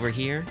 Maybe over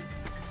here?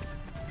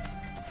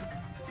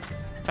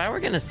 If I were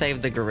gonna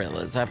save the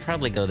gorillas, I'd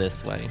probably go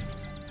this way.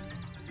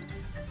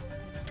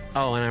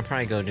 Oh, and I'd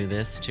probably go do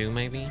this too,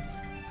 maybe?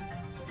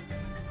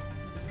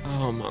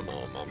 Oh, mama,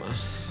 oh, mama.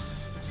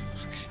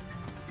 Okay.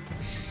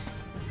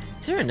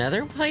 Is there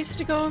another place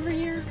to go over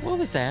here? What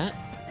was that?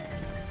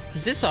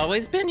 Has this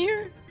always been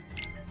here?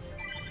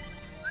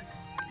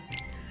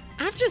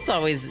 just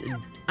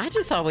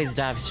always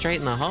dive straight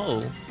in the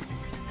hole.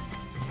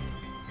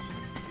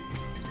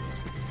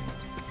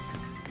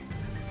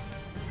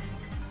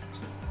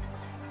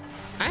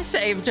 I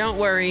saved, don't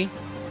worry.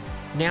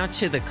 Now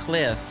to the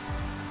cliff.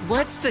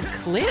 What's the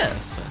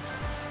cliff?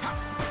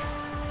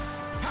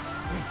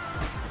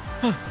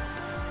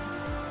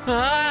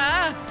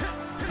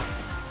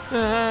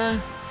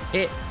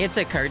 It's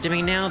occurred to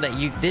me now that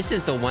this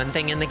is the one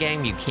thing in the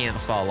game you can't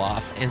fall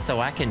off, and so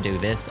I can do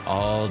this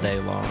all day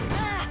long.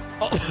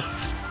 Oh.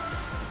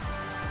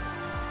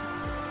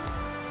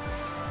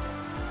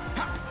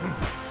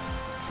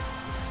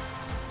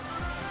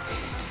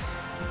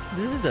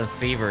 This is a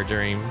fever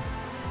dream.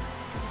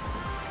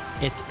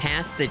 It's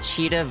past the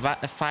cheetah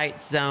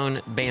fight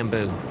zone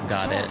bamboo.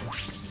 Got it.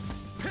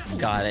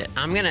 Got it.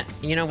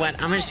 You know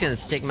what? I'm just gonna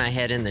stick my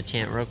head in the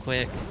tent real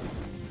quick.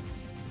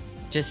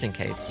 Just in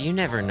case. You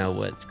never know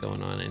what's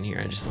going on in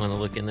here. I just want to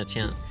look in the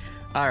tent.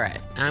 Alright,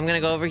 I'm gonna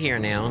go over here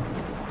now.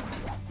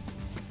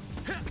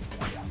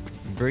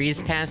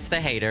 Breeze past the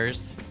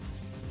haters.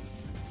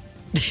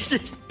 This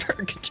is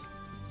purgatory.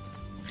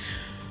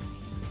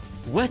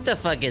 What the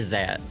fuck is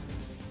that?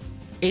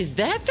 Is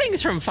that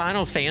things from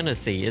Final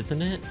Fantasy,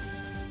 isn't it?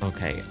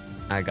 Okay,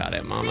 I got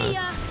it, mama. See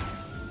ya.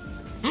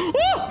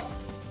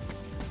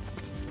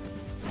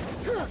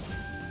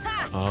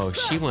 Oh,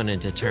 she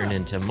wanted to turn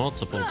into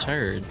multiple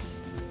turds.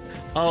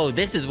 Oh,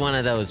 this is one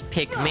of those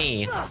pick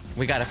me.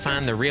 We gotta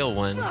find the real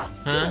one.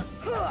 Huh?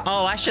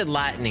 Oh, I should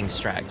lightning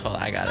strike. Hold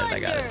on, I got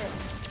it.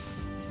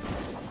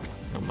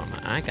 Oh, mama,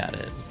 I got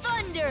it.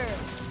 Thunder.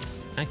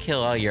 I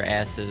kill all your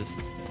asses.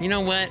 You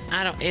know what?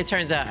 It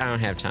turns out I don't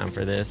have time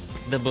for this.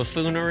 The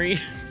buffoonery.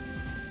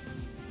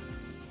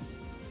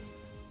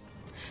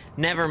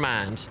 Never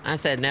mind. I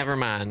said never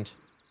mind.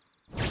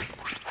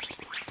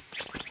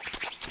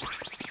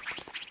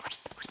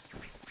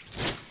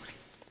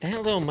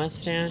 That little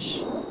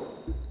mustache.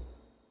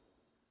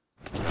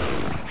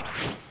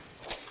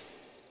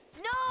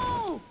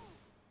 No!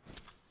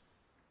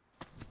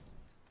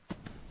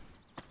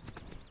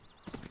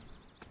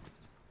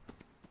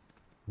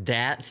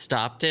 That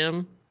stopped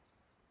him?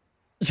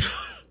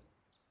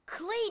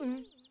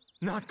 Clayton?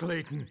 Not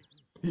Clayton.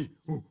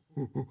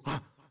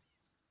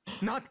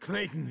 Not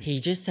Clayton. He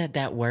just said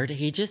that word.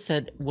 He just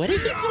said, what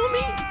did he call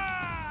me?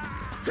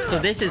 So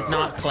this is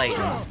not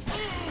Clayton.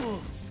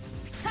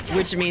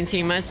 Which means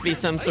he must be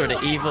some sort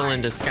of evil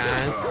in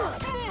disguise.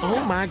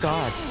 Oh my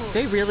god.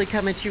 They really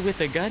come at you with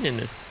a gun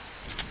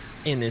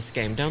in this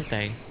game, don't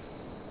they?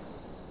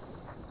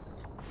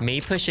 Me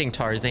pushing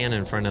Tarzan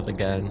in front of the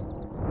gun.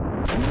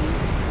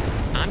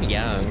 I'm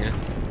young.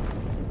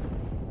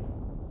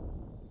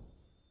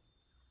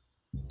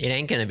 It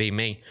ain't gonna be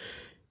me.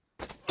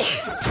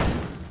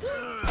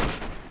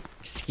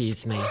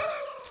 Excuse me.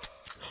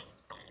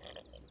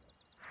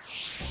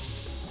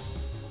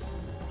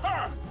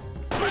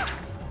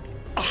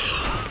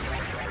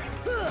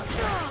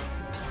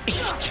 He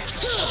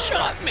just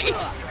shot me.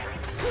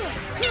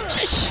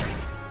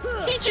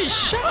 He just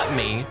shot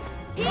me.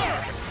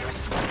 Here!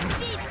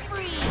 Deep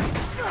freeze!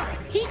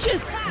 He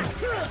just...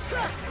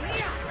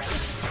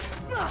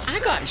 I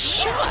got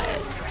shot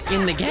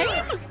in the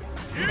game?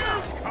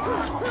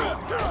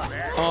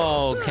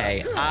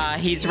 Okay,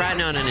 he's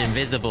riding on an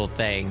invisible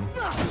thing.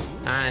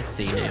 I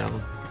see now.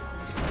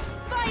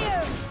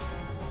 Fire!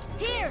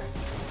 Here!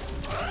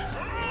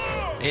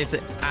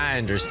 I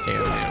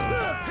understand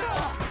now.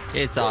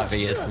 It's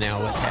obvious now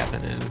what's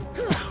happening.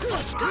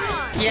 Come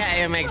on! Yeah,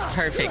 it makes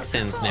perfect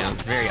sense now.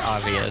 It's very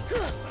obvious.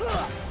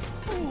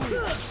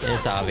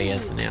 It's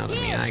obvious now to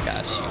me. I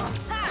got you.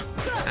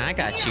 I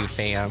got you,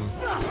 fam.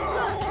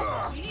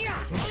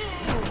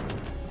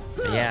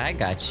 Yeah, I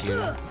got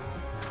you.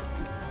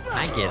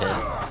 I get it.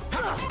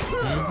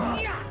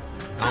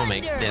 Mm-hmm. All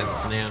makes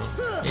sense now.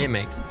 It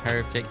makes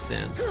perfect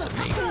sense to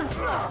me.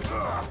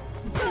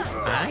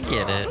 I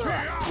get it.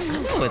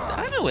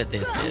 I know what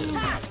this is.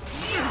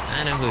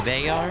 I know who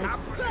they are.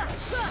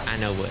 I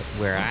know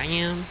where I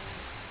am.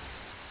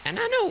 And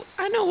I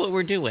know what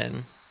we're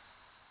doing.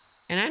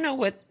 And I know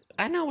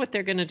what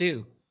they're gonna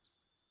do.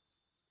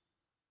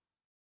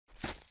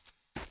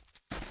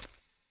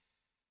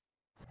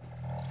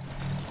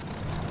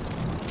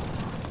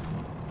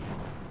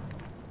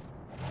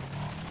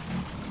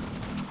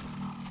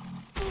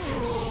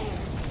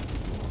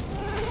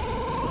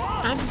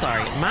 I'm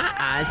sorry, my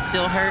eyes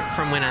still hurt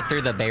from when I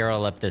threw the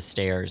barrel up the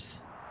stairs.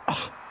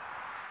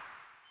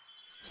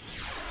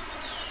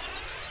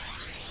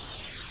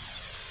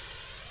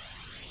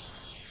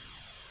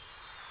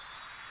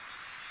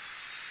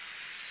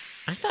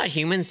 I thought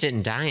humans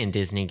didn't die in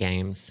Disney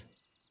games.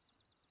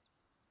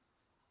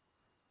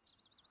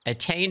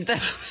 Attained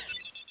the...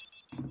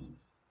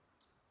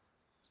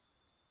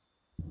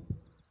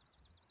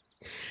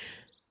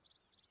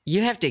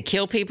 You have to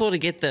kill people to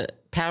get the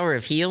power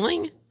of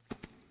healing?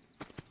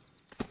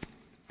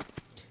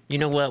 You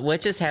know what?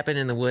 What just happened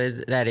in the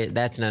woods?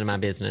 That's none of my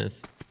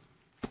business.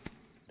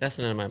 That's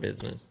none of my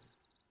business.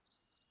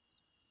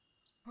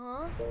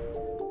 Huh?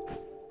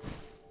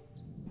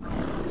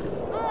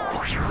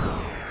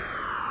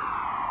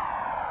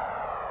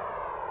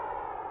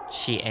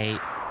 She ate.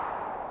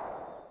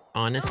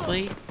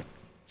 Honestly,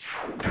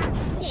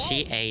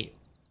 she ate.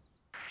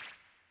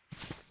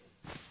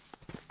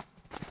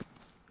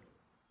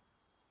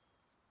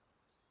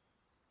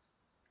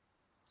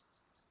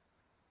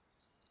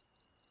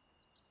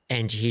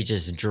 And he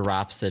just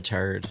drops a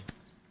turd.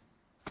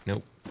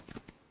 Nope.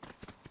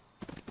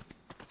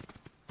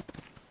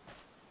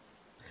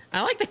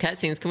 I like the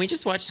cutscenes. Can we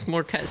just watch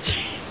more cutscenes?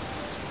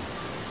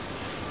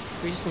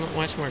 Can we just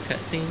watch more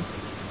cutscenes?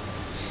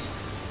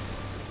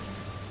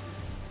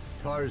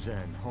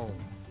 Tarzan home.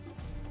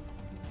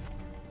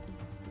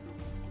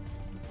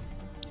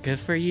 Good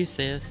for you,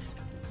 sis.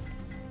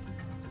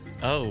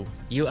 Oh,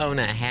 you own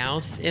a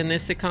house in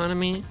this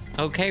economy?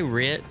 Okay,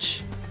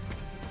 rich.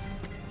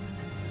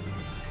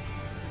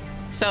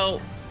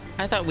 So,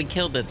 I thought we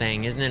killed the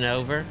thing. Isn't it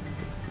over?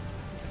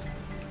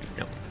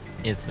 Nope,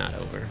 it's not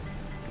over.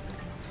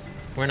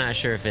 We're not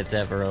sure if it's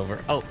ever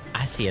over. Oh,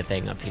 I see a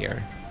thing up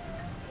here.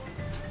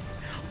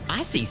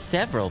 I see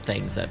several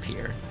things up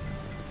here.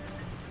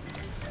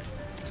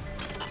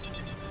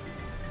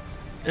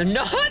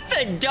 Not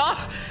the dog!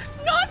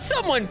 Not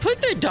someone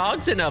put the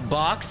dogs in a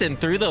box and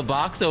threw the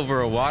box over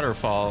a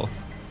waterfall.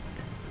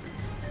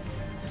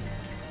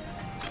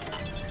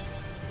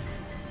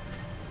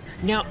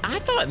 Now, I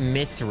thought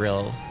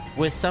Mithril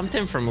was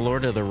something from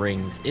Lord of the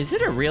Rings. Is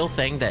it a real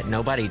thing that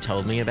nobody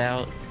told me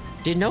about?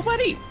 Did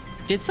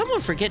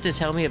someone forget to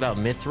tell me about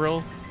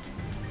Mithril?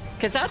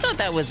 Because I thought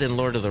that was in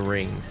Lord of the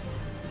Rings.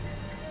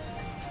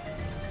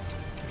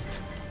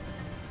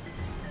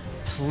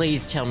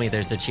 Please tell me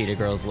there's a Cheetah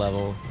Girls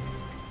level.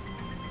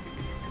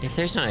 If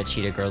there's not a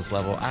Cheetah Girls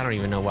level, I don't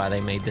even know why they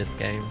made this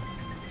game.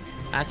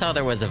 I saw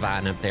there was a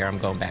vine up there. I'm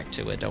going back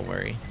to it, don't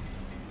worry.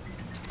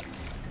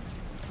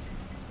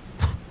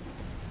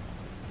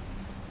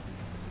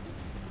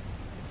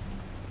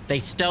 They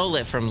stole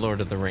it from Lord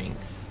of the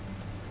Rings.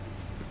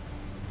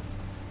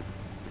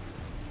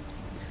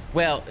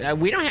 Well,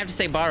 we don't have to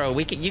say borrow.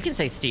 You can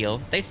say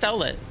steal. They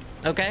stole it.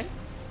 Okay?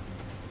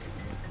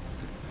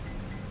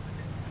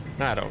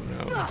 I don't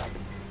know.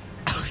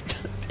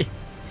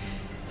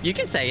 You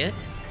can say it.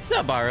 It's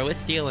not borrow, it's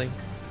stealing.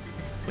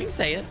 We can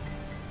say it.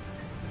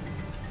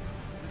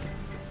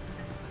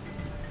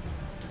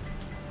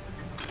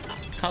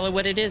 Call it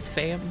what it is,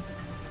 fam.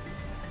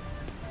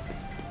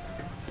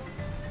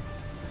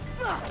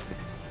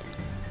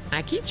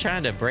 I keep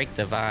trying to break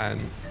the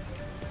vines.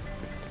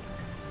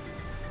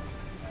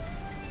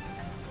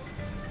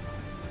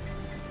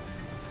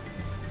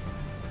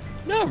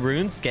 No,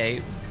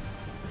 RuneScape.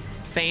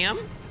 Fam?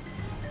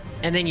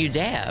 And then you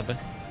dab.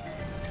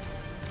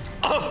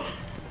 Oh!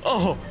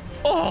 Oh!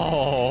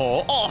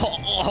 Oh!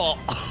 Oh!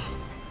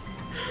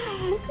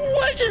 Oh!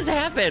 What just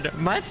happened?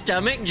 My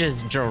stomach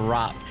just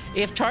dropped.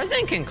 If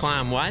Tarzan can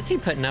climb, why is he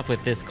putting up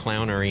with this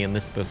clownery and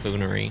this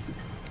buffoonery?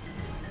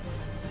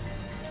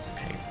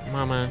 Okay,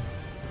 Mama.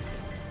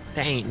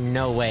 There ain't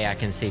no way I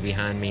can see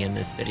behind me in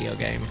this video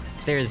game.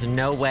 There's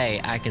no way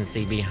I can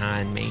see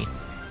behind me.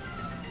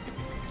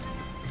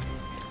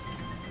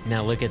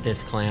 Now look at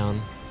this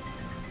clown.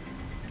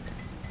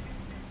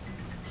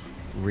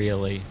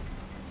 Really?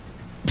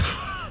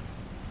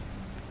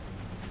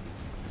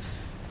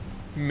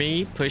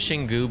 Me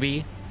pushing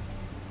Gooby?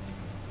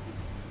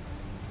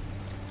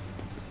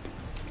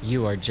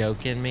 You are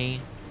joking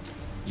me?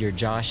 You're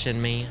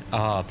joshing me?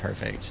 Oh,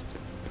 perfect.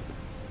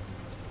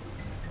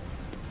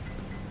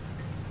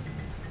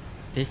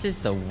 This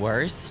is the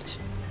worst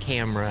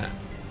camera.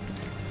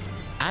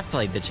 I've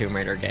played the Tomb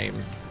Raider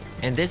games,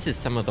 and this is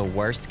some of the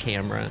worst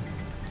camera.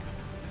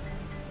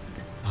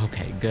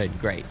 Okay, good,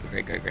 great,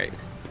 great, great, great.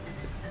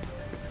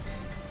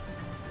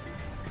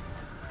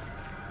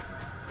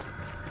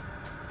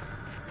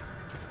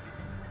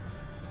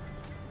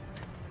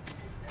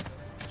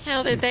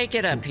 How did they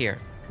get up here?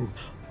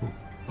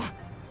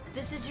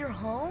 This is your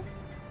home?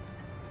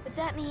 But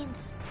that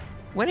means...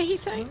 What did he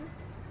say?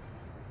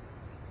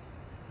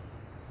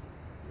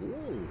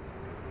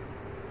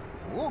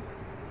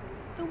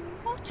 The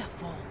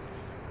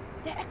waterfalls.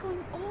 They're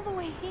echoing all the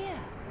way here.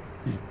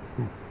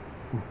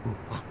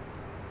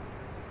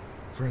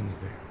 Friends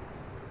there.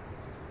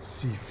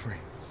 See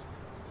friends.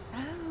 Oh,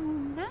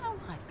 now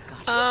I've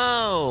got it.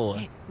 Oh!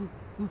 Eh,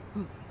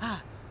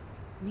 ah,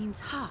 means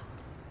heart.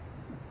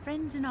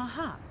 Friends in our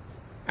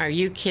hearts. Are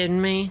you kidding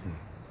me?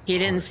 He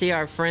didn't see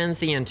our friends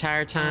the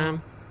entire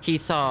time? He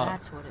saw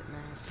That's what it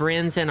meant.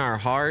 friends in our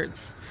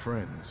hearts?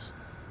 Friends.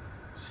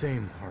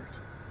 Same heart.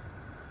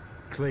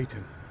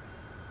 Clayton.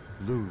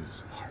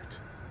 Lose heart.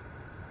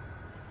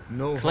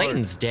 No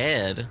Clayton's heart.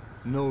 dead.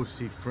 No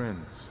see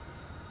friends.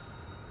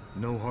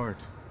 No heart.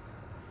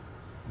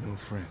 No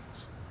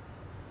friends.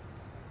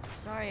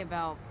 Sorry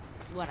about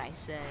what I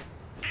said.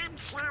 I'm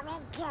sorry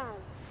too.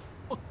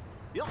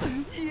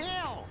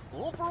 Yeah,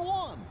 all for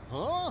one,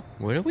 huh?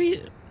 What are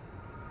we...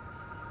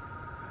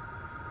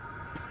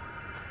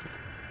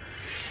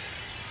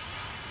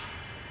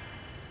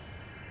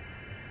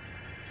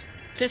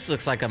 This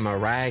looks like a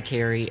Mariah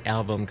Carey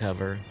album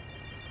cover.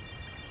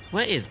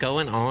 What is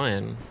going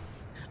on?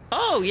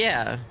 Oh,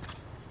 yeah.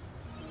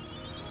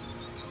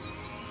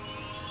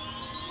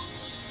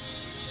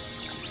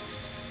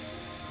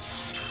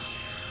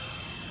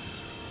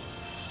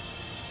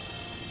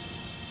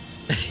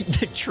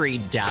 The tree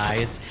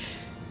dies.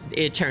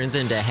 It turns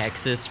into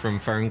Hexus from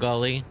Fern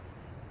Gully.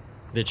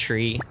 The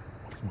tree,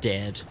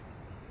 dead.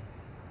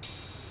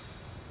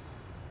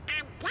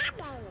 I'm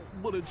coming.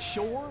 But it's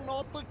sure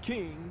not the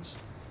king's.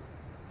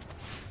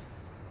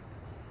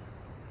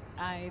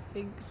 I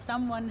think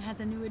someone has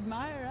a new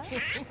admirer.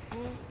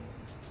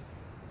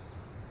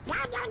 No,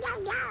 no, no,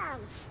 no.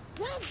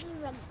 This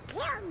would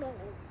kill me.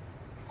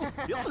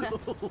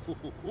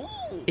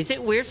 Is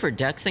it weird for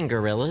ducks and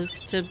gorillas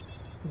to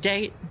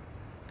date?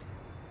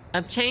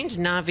 Obtained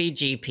Navi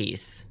G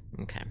piece.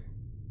 Okay.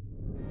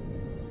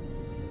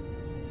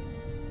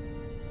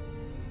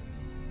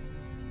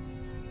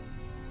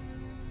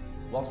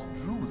 What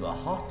drew the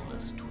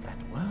Heartless to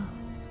that world?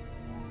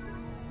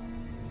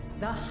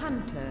 The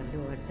hunter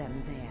lured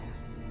them there.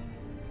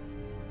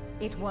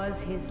 It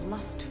was his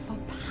lust for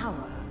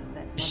power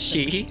that was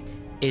She the bait.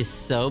 is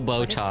so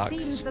But it Botoxed.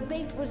 seems the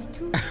bait was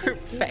too Her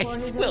tasty for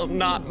face his will own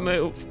not evil.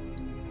 move.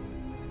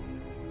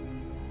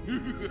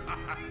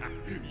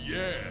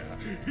 Yeah,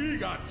 he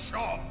got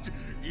chopped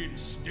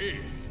instead.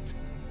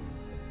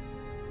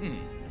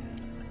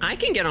 I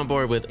can get on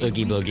board with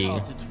Oogie A Boogie.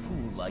 weak-hearted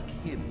fool like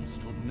him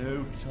stood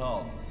no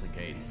chance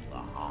against the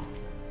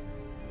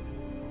Heartless.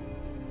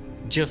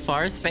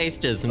 Jafar's face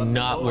does But the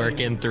not work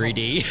boy's in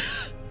 3D.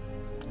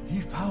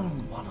 He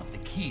found one of the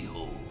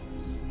keyholes.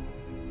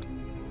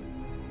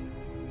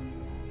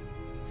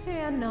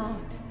 Fear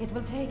not. It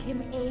will take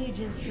him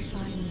ages to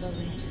find the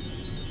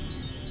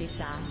rest.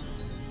 Besides,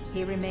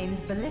 he remains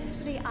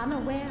blissfully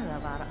unaware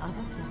of our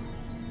other plan.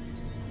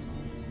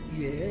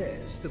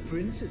 Yes, the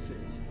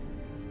princesses.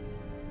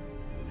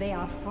 They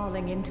are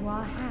falling into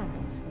our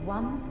hands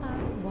one by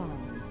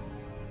one.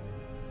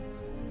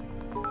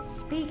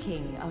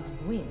 Speaking of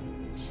which,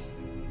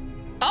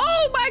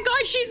 Oh my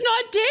god, she's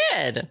not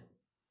dead!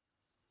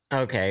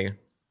 Okay.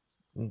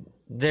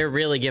 They're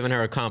really giving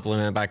her a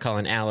compliment by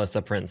calling Alice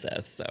a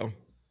princess, so.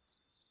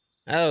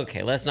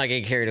 Okay, let's not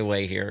get carried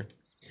away here.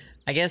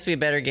 I guess we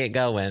better get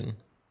going.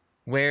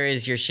 Where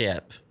is your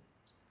ship?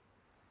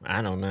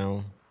 I don't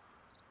know.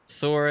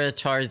 Sora,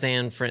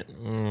 Tarzan,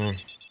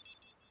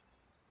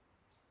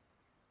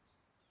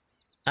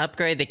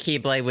 Upgrade the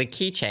Keyblade with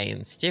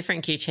keychains.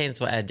 Different keychains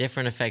will add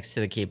different effects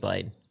to the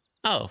Keyblade.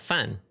 Oh,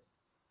 fun.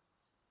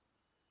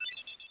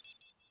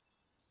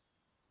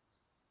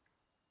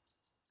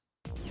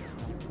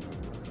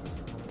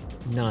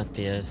 Not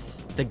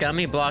this. The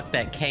gummy block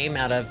that came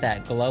out of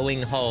that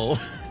glowing hole.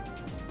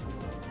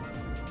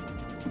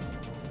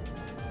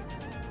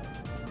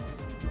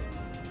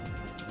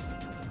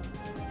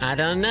 I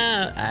don't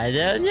know. I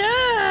don't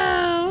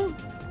know.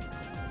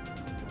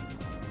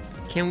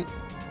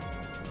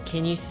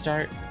 Can you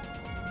start?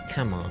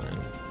 Come on.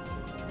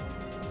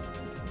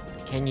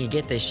 Can you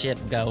get the ship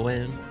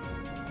going?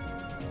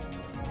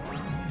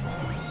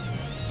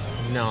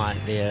 Not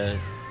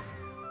this.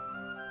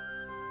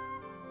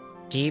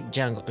 Deep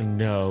jungle.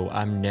 No,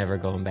 I'm never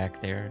going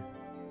back there.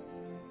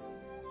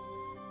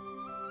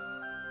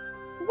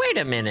 Wait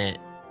a minute.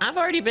 I've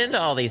already been to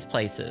all these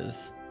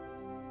places.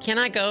 Can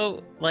I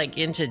go, like,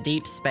 into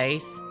deep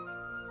space?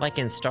 Like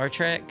in Star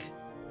Trek?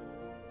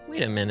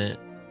 Wait a minute.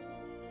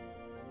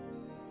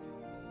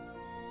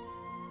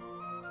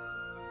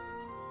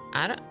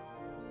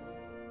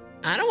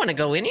 I don't want to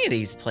go any of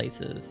these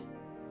places.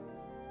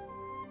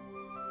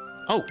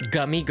 Oh,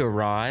 Gummy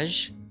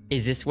Garage?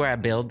 Is this where I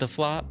build the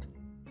flop?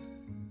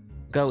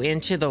 Go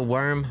into the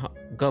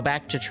go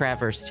back to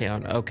Traverse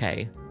Town.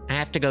 Okay. I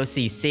have to go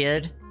see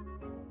Sid.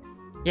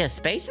 Yeah,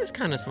 space is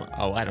kind of small.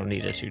 Oh, I don't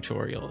need a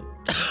tutorial.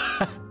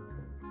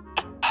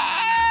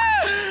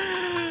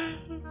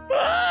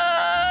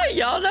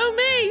 Y'all know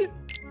me.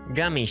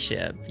 Gummy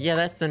Ship. Yeah,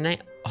 that's the name.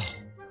 Oh,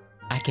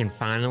 I can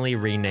finally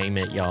rename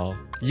it, y'all.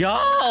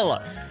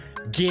 Y'all!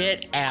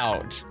 Get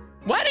out.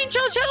 Why didn't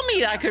y'all tell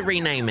me I could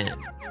rename it?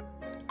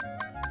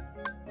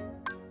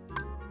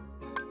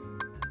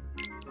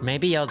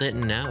 Maybe y'all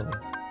didn't know.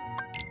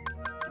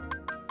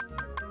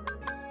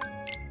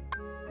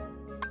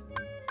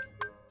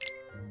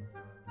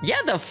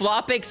 Yeah, the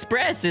Flop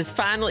Express is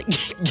finally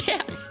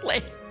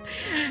gaslit.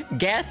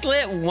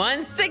 Gaslit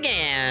once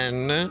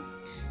again.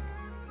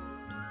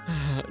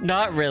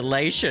 Not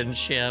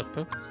relationship.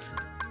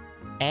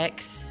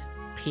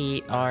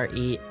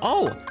 XPRE.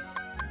 Oh!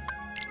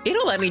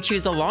 It'll let me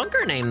choose a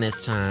longer name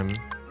this time.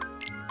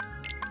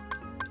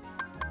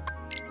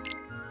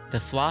 The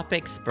Flop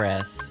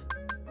Express.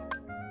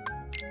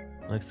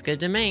 Looks good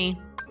to me.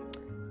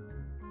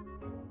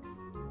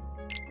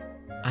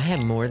 I have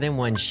more than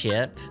one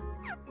ship.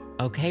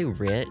 Okay,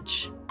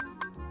 Rich.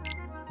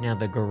 Now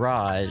the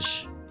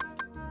garage.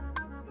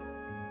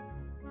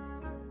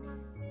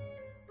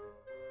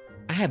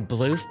 I have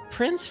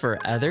blueprints for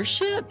other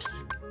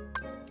ships?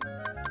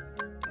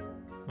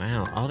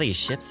 Wow, all these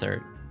ships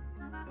are...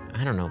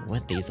 I don't know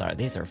what these are.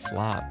 These are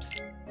flops.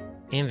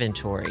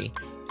 Inventory.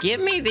 Give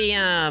me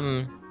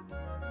the,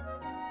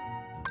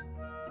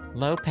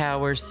 low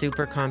power,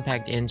 super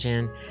compact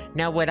engine.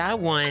 Now what I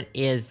want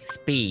is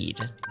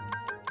speed.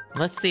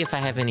 Let's see if I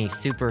have any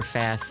super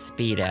fast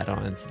speed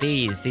add-ons.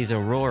 These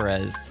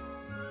Auroras.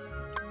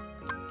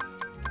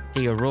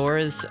 The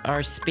Auroras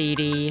are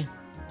speedy.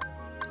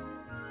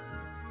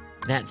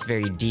 That's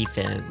very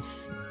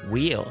defense.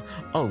 Wheel.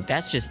 Oh,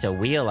 that's just a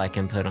wheel I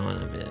can put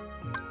on of it.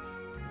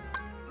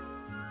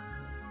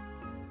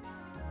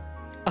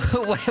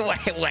 Oh,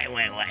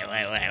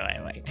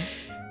 wait.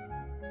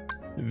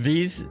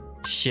 These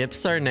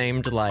ships are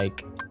named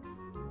like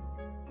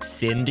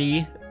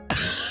Cindy.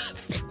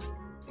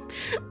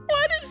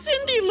 Why does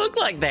Cindy look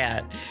like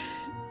that?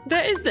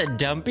 That is the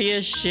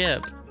dumpiest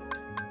ship.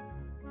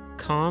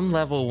 Calm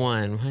level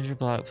 1, 100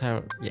 block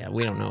power. Yeah,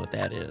 we don't know what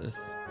that is.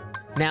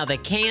 Now the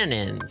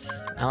cannons.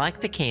 I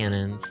like the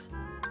cannons.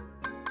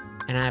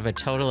 And I have a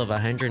total of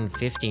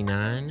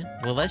 159.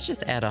 Well, let's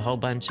just add a whole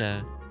bunch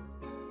of...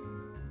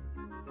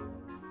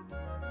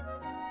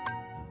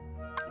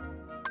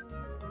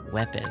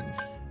 weapons.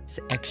 It's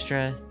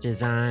extra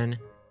design,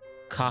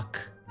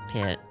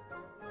 cockpit,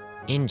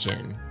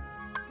 engine.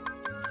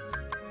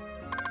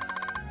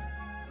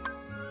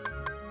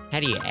 How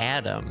do you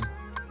add them?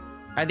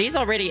 Are these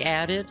already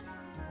added?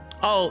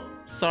 Oh,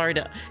 sorry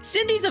to...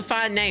 Cindy's a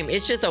fine name.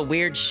 It's just a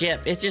weird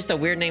ship. It's just a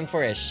weird name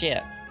for a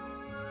ship.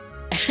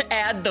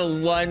 Add the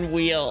one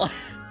wheel.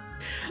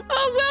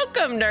 Oh,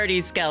 welcome,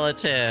 Nerdy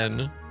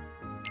Skeleton.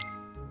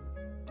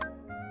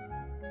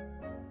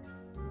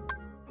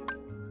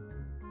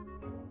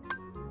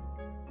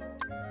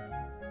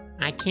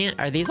 I can't...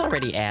 Are these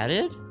already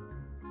added?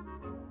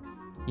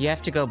 You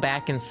have to go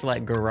back and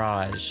select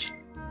garage.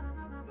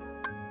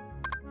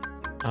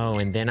 Oh,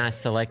 and then I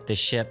select the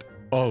ship.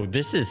 Oh,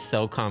 this is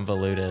so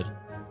convoluted.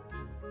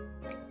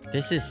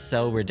 This is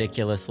so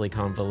ridiculously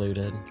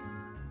convoluted.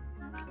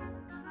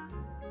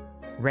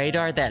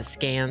 Radar that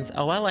scans.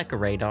 Oh, I like a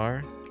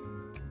radar.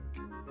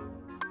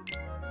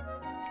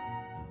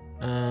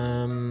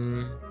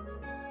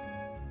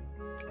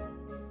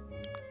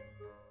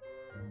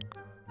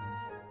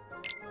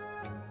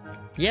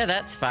 Yeah,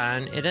 that's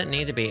fine. It doesn't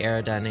need to be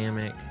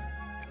aerodynamic.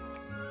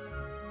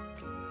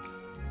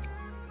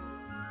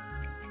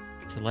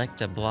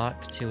 Select a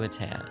block to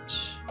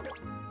attach.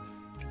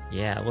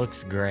 Yeah,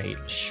 looks great.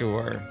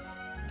 Sure.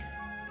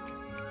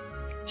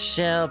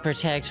 Shell,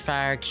 protect,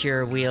 fire,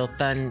 cure, wheel,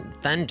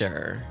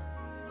 thunder.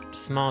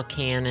 Small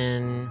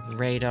cannon,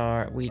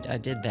 radar. I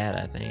did that,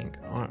 I think.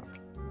 Oh.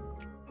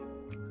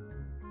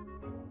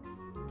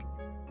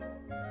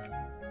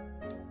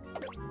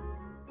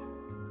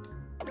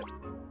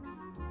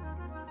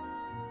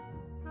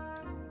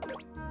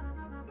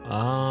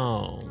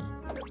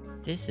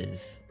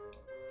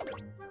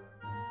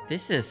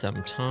 This is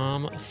some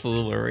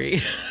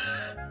tomfoolery.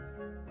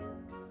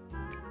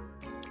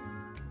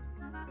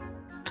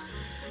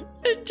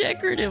 A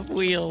decorative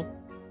wheel.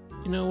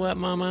 You know what,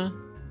 Mama?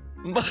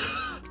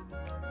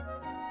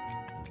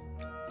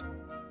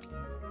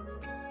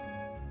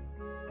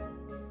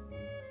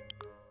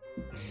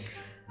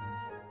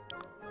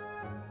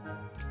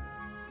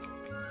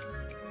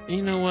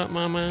 You know what,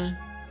 Mama?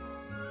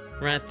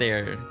 Right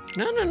there.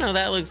 No,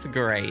 that looks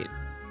great.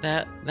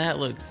 That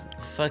looks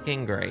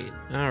fucking great.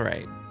 All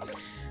right.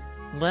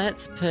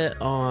 Let's put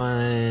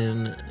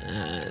on...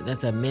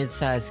 that's a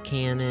mid-sized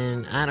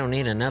cannon. I don't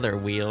need another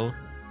wheel.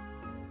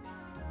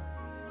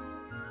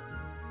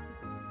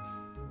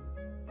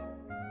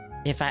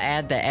 If I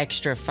add the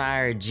extra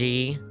fire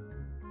G...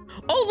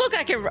 Oh, look,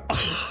 I can...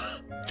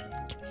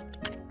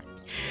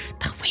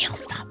 The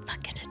wheel's not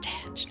fucking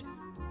attached.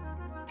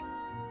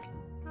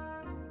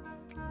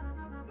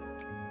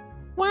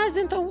 Why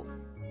isn't the...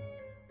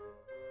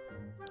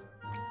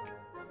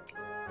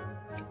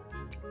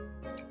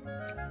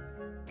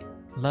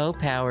 Low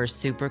power,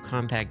 super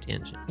compact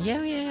engine.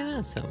 Yeah,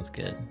 that sounds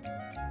good.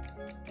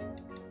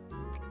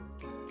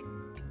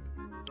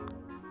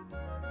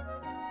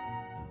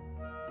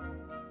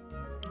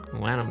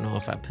 Well, I don't know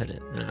if I put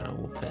it. No,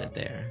 we'll put it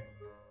there.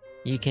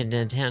 You can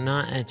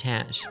not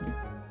attach.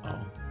 Oh.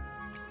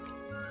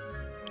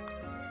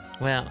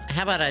 Well,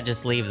 how about I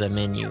just leave the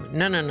menu?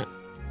 No.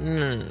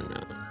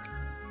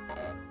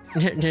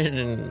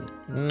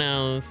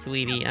 No,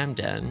 sweetie, I'm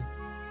done.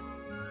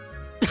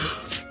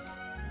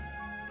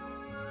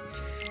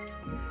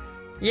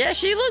 Yeah,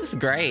 she looks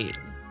great.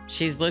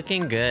 She's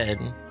looking good.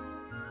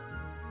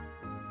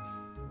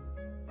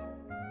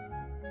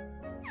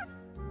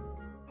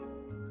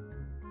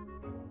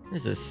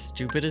 This is the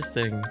stupidest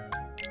thing.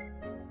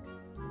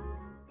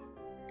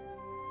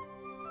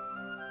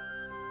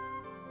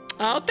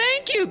 Oh,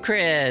 thank you,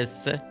 Chris.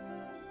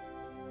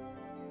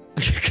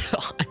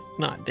 God,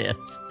 not this.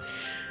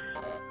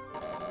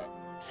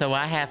 So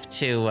I have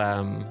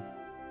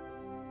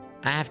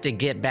to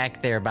get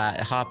back there by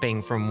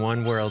hopping from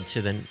one world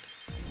to the...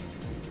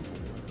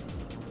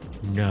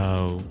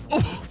 No.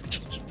 Oh.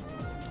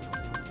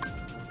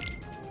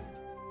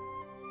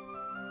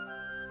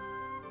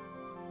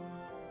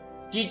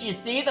 Did you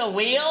see the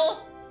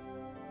wheel?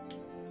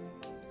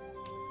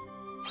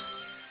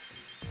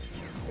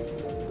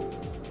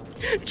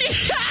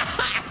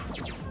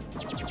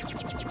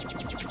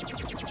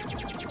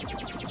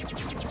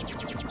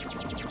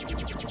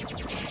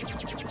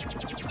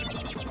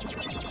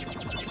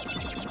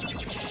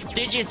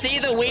 Did you see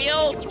the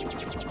wheel?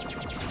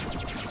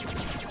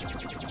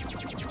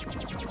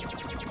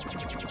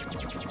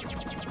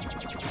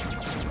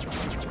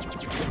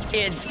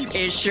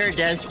 It sure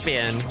does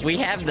spin. We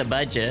have the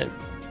budget.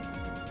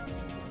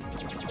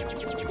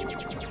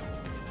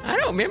 I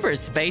don't remember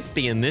space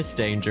being this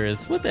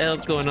dangerous. What the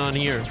hell's going on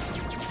here?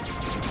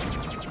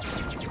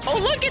 Oh,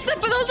 look, it's up.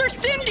 Those are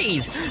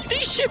Cindy's.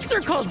 These ships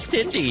are called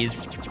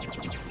Cindy's.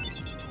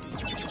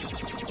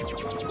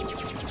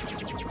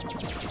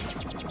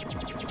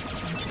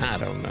 I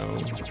don't know.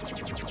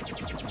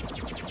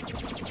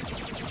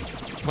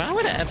 Why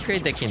would I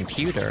upgrade the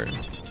computer?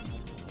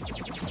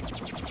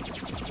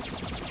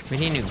 We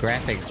need a new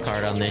graphics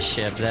card on this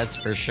ship, that's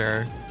for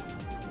sure.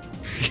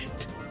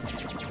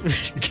 Look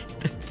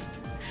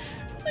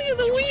at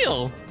the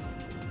wheel.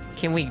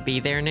 Can we be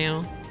there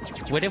now?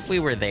 What if we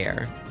were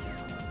there?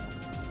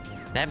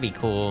 That'd be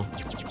cool.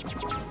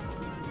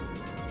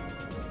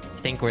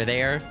 Think we're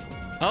there?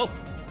 Oh,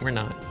 we're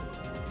not.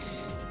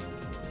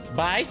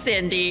 Bye,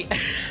 Cindy.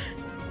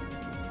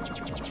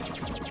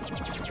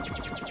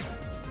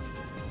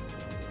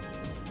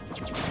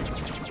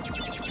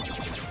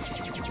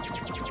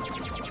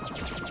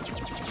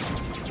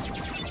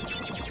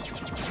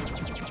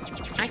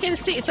 I can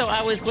see, so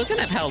I was looking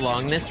up how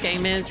long this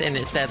game is, and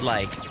it said,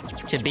 like,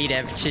 to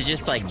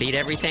just, like, beat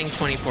everything,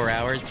 24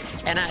 hours.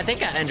 And I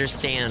think I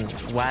understand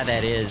why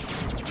that is,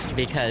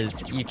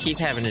 because you keep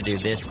having to do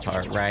this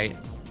part, right?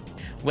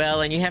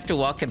 Well, and you have to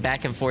walk it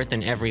back and forth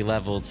in every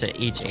level to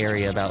each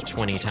area about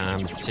 20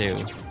 times, too.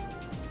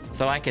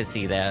 So I could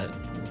see that.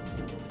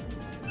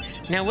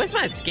 Now, what's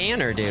my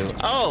scanner do?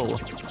 Oh!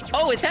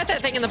 Oh, is that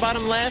thing in the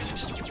bottom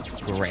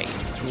left? Great.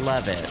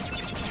 Love it.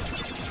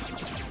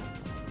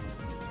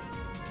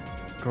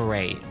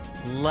 Great.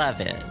 Love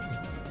it.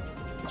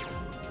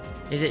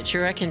 Is it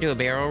true I can do a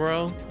barrel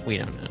roll? We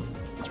don't know.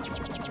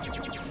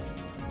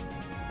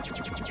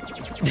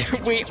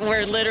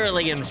 We're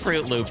literally in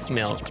Fruit Loops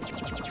milk.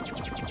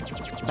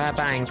 By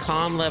buying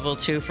Calm Level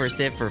 2 for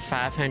Civ for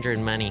 500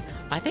 money.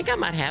 I think I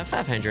might have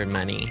 500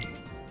 money.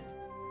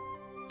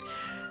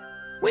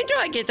 When do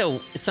I get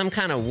some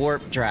kind of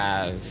warp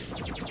drive?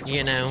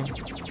 You know?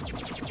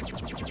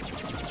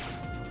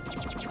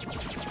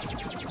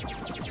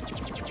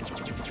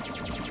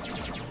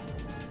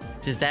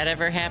 Does that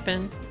ever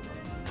happen?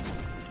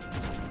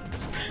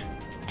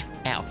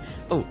 Ow.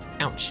 Oh,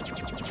 ouch.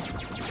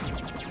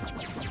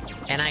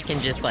 And I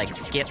can just, like,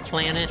 skip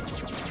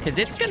planets? Because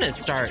it's gonna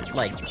start,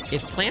 like,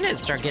 if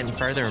planets start getting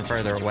further and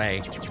further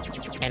away,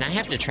 and I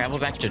have to travel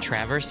back to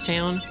Traverse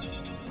Town,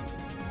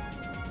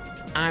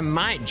 I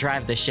might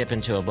drive the ship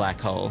into a black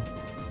hole.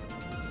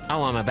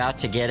 Oh, I'm about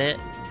to get it?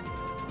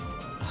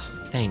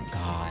 Oh, thank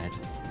God.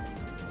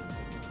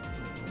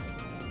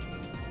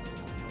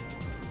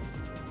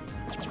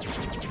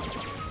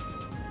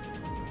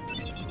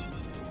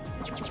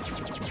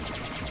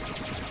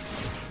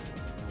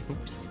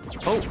 Oops.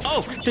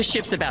 Oh, the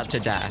ship's about to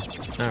die.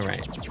 All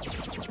right.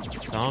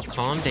 So I'll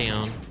calm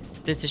down.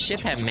 Does the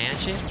ship have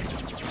magic?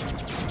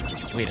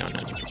 We don't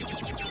know.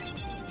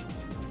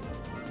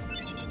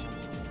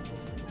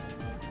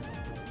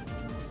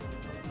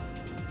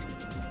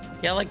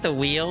 Yeah, like the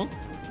wheel.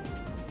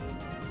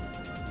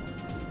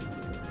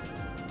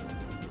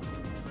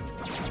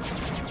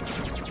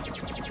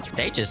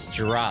 They just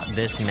dropped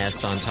this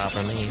mess on top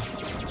of me.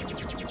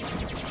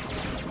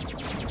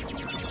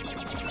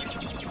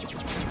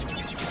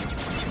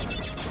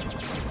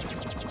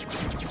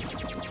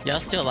 Y'all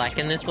still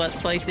liking this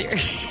Let's Play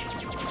series?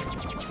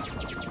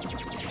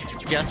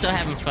 Y'all still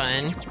having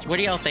fun? What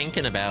are y'all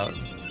thinking about?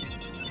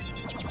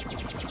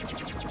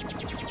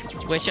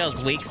 What's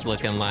y'all's weeks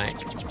looking like?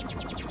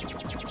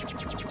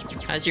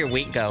 How's your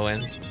week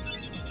going?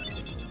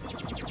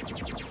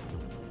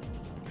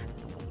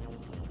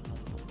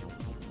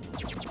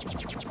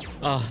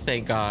 Oh,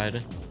 thank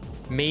God.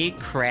 Me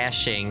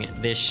crashing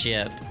this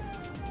ship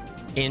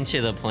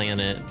into the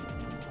planet.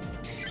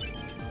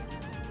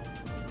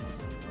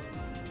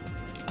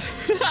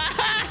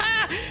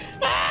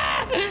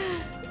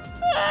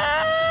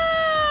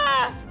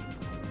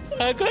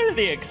 I'll go to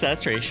the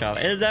accessory shop.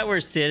 Is that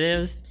where Sid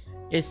is?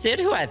 Is Sid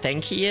who I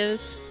think he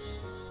is?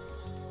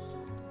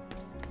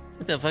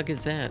 What the fuck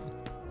is that?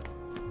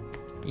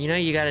 You know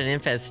you got an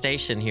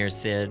infestation here,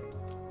 Sid.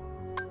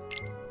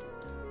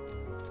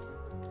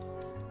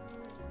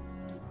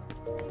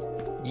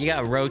 You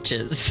got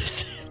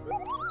roaches.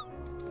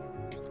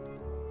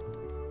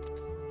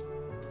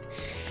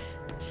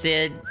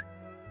 Sid,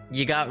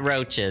 you got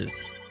roaches.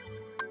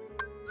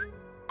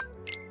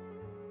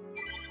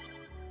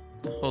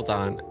 Hold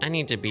on, I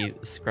need to be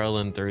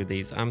scrolling through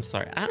these. I'm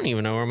sorry, I don't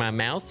even know where my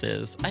mouse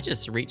is. I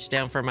just reached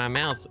down for my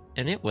mouse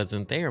and it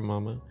wasn't there,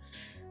 mama.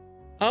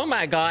 Oh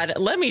my God,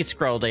 let me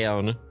scroll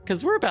down,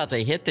 because we're about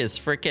to hit this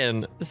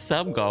freaking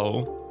sub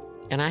goal.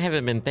 And I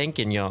haven't been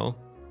thanking y'all.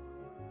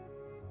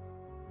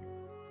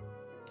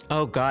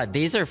 Oh God,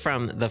 these are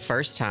from the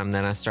first time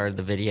that I started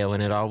the video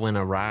and it all went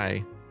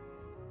awry.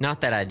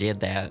 Not that I did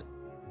that.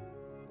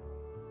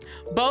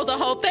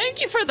 Boltahole, thank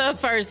you for the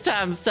first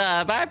time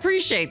sub. I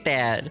appreciate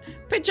that.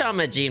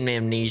 Pajama Gene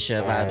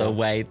Amnesia, by the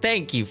way.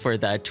 Thank you for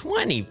the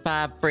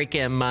 25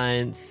 freaking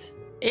months.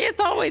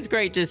 It's always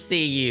great to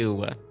see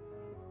you.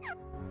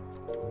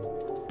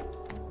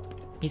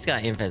 He's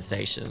got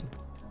infestation.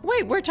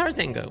 Wait, where'd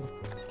Tarzan go?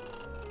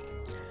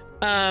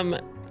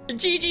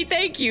 Gigi,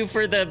 thank you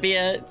for the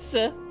bits.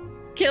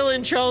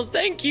 Killing Trolls,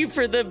 thank you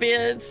for the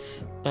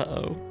bits.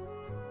 Uh-oh.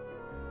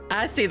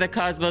 I see the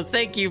Cosmos,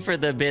 thank you for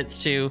the bits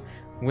too.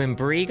 When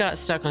Bree got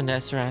stuck on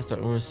Desperate or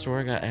when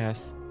Sora got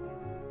ass.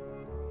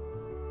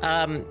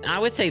 I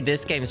would say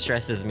this game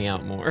stresses me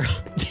out more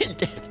than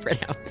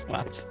Desperate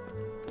Housewives.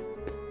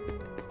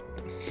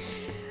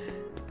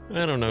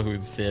 I don't know who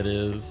Sid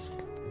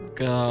is.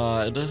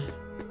 God.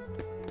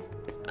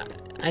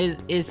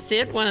 Is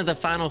Sid one of the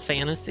Final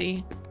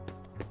Fantasy?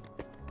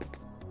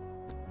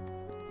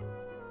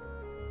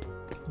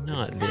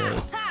 Not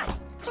this.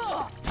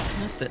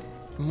 Not the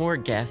more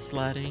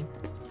gaslighting.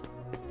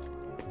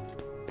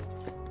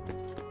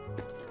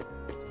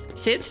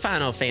 Sid's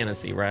Final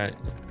Fantasy, right?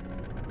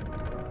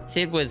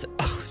 Sid was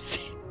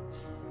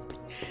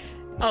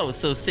oh,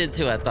 so Sid's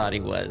who I thought he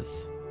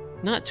was.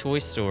 Not Toy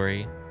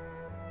Story.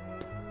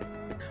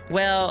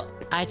 Well,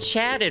 I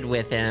chatted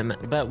with him,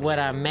 but what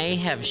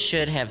I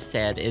should have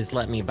said is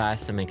let me buy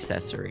some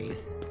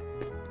accessories.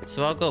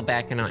 So I'll go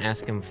back and I'll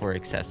ask him for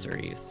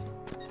accessories.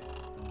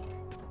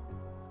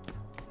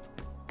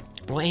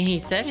 Well, and he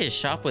said his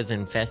shop was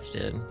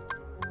infested.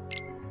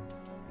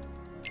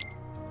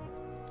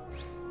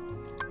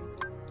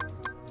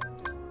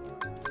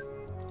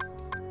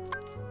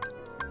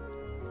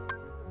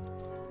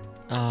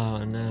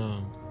 Oh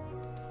no.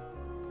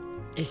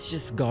 It's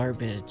just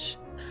garbage.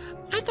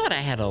 I thought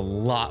I had a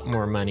lot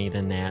more money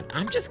than that.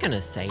 I'm just gonna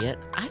say it.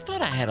 I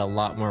thought I had a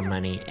lot more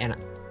money, and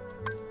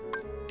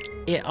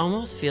it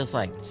almost feels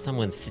like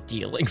someone's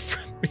stealing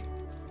from me.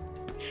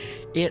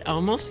 It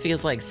almost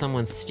feels like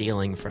someone's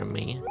stealing from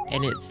me.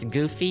 And it's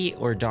Goofy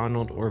or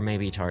Donald or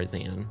maybe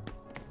Tarzan.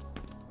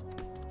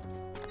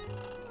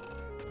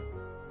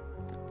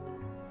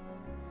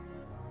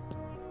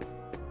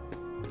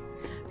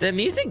 The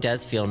music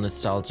does feel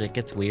nostalgic.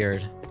 It's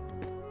weird.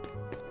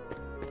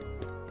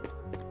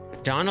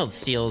 Donald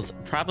steals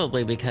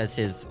probably because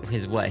his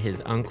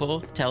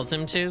uncle tells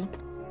him to.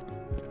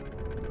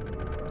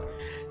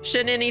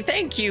 Shanini,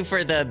 thank you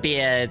for the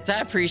bits.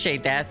 I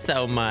appreciate that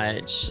so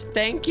much.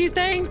 Thank you,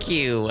 thank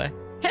you.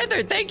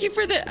 Heather, thank you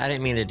for the... I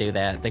didn't mean to do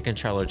that. The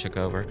controller took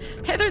over.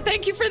 Heather,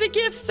 thank you for the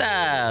gift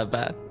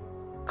sub.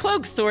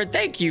 Cloak Sword,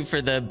 thank you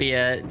for the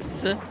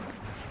bits.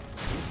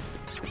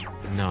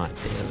 Not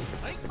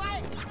this.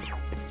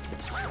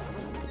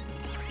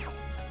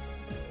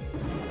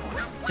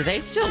 Do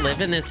they still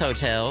live in this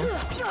hotel?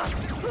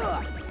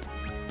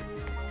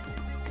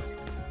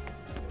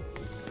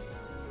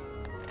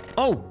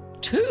 Oh,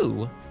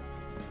 two.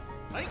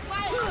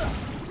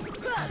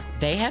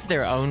 They have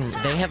their own,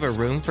 they have a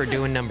room for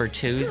doing number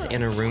 2s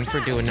and a room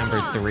for doing number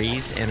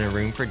 3s and a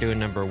room for doing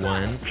number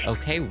 1s.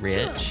 Okay,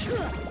 rich.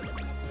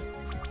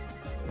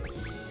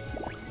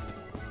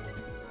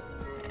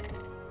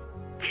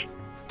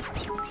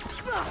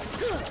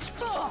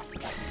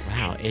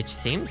 Wow, it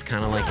seems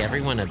kind of like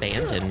everyone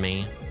abandoned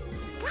me.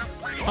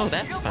 Oh,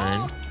 that's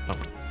fun. Oh.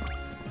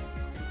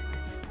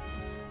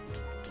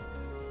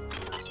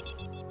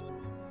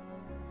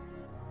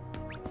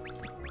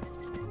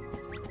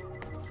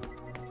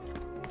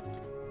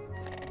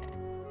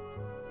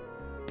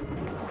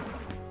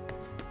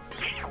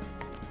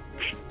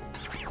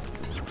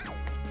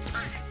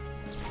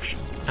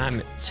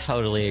 I'm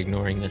totally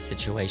ignoring this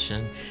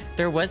situation.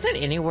 There wasn't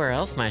anywhere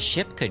else my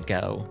ship could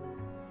go.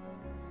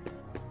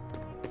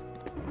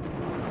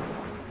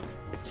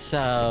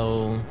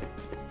 So...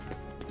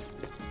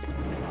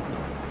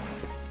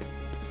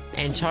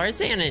 And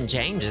Tarzan and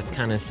Jane just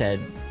kind of said,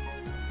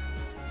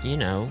 you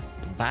know,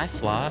 bye,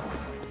 Flop.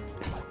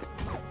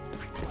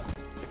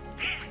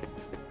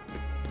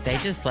 They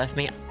just left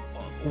me.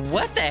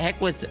 What the heck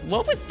was...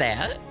 What was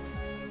that?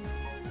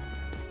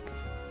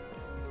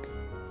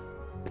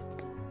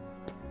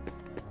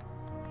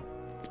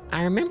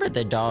 I remember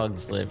the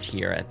dogs lived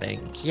here, I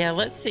think. Yeah,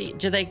 let's see.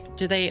 Do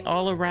they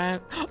all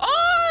arrive?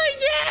 Oh,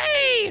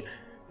 yay!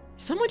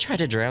 Someone tried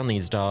to drown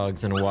these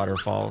dogs in a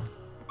waterfall.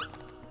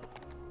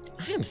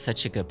 I am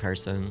such a good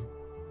person.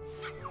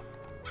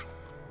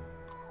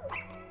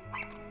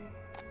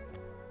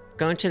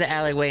 Go into the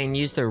alleyway and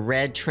use the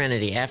red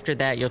Trinity. After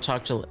that, you'll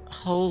talk to...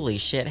 Holy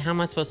shit, how am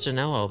I supposed to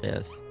know all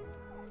this?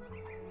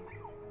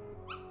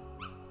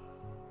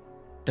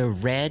 The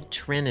red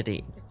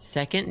Trinity.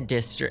 2nd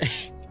District.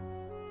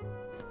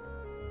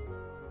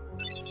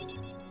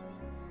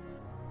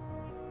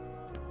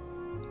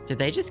 Did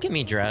they just give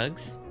me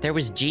drugs? There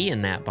was G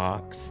in that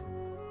box.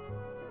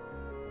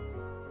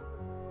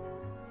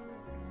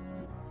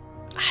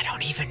 I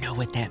don't even know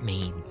what that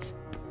means.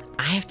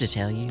 I have to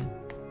tell you.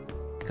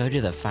 Go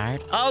to the fire...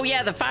 Oh,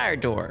 yeah, the fire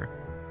door.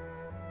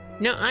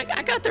 No,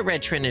 I got the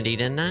red Trinity,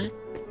 didn't I?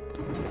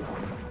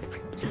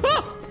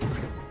 Oh!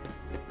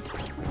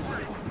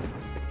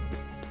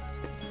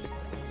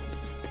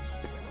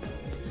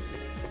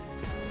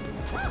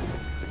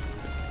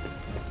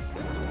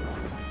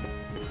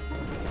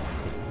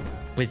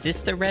 Was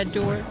this the red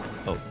door?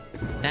 Oh,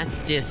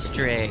 that's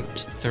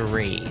District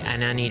 3,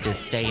 and I need to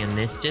stay in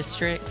this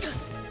district?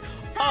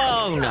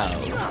 Oh no!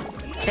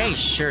 They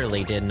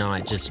surely did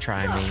not just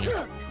try me.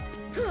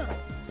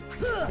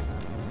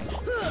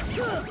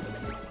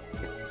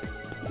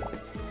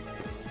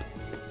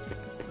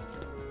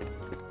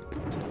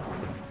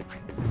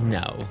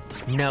 No.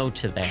 No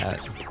to that.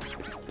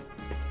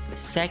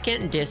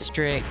 Second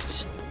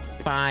district,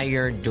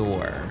 fire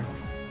door.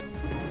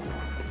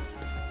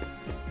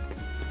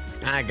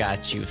 I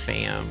got you,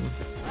 fam.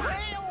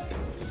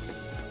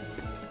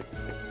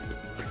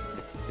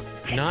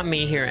 Not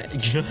me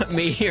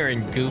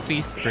hearing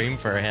Goofy scream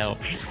for help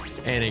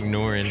and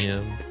ignoring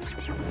him.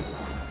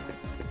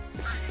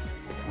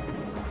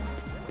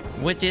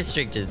 What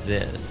district is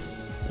this?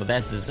 Well,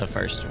 this is the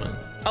first one.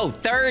 Oh,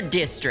 third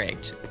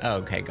district.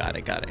 Okay, got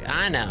it.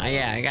 I know.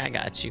 Yeah, I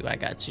got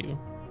you.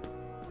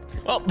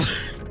 Oh.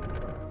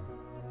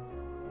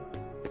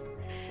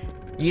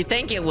 You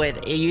think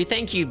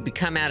you'd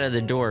come out of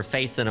the door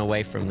facing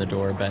away from the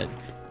door, but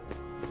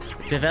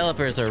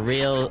developers are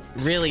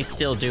really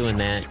still doing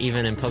that,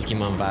 even in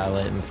Pokemon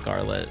Violet and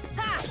Scarlet.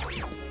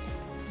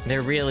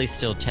 They're really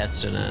still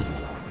testing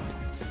us.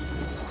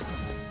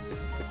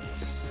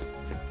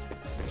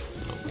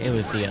 Oh, it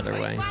was the other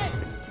way.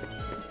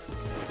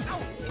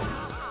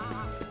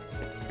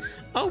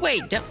 Oh,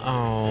 wait,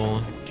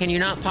 oh. Can you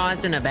not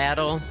pause in a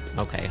battle?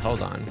 Okay,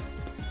 hold on.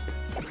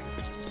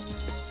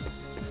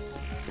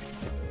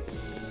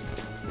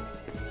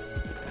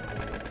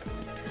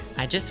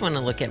 I just want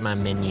to look at my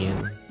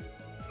menu.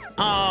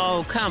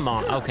 Oh, come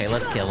on. Okay,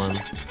 let's kill him.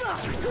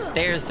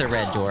 There's the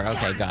red door.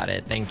 Okay, got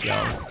it. Thank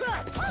y'all.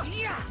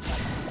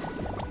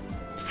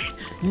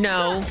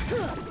 No.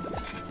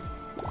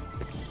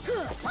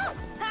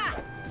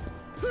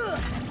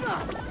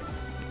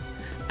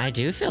 I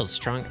do feel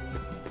strong.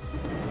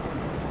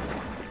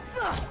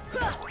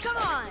 Come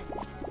on.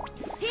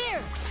 Here.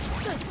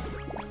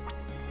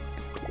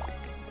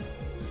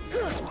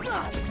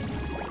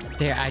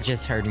 There, I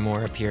just heard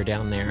more appear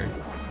down there.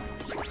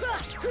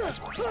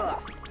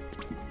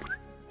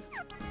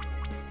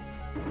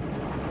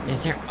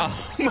 Is there?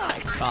 Oh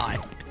my god.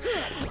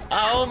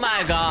 Oh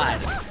my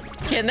god.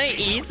 Can they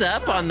ease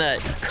up on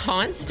the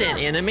constant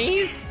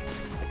enemies?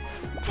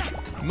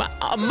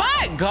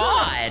 My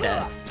god.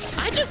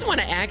 I just want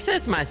to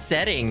access my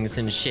settings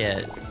and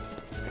shit.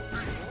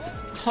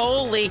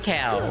 Holy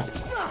cow.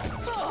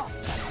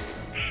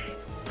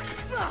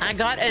 I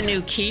got a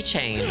new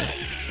keychain.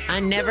 I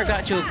never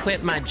got to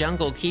equip my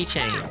jungle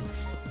keychain.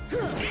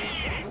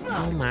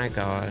 Oh my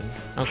god.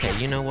 Okay,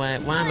 you know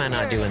what? Why am I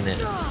not doing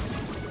this?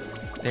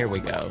 There we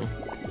go.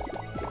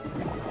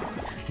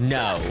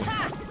 No.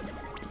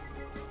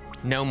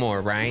 No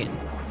more, right?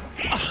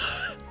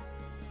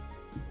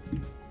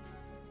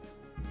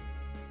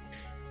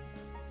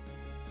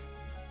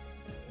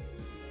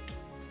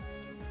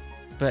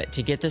 But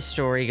to get the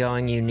story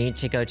going, you need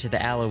to go to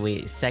the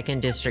Aloe,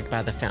 second district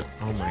by the fountain.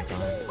 Oh my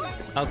god.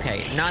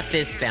 Okay, not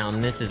this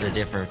fountain. This is a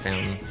different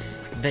fountain.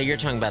 You're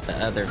talking about the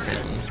other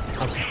fountain.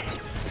 Okay.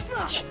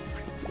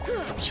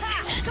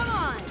 Jesus Come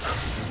on.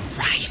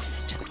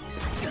 Christ.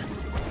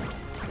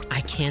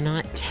 I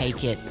cannot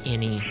take it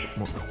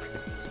anymore.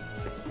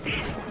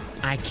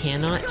 I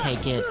cannot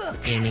take it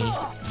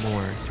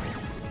anymore.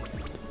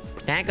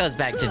 That goes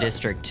back to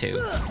District 2.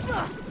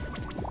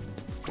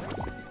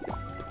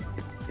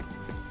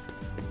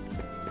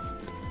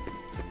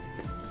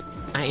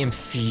 I am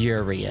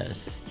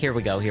furious. Here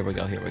we go.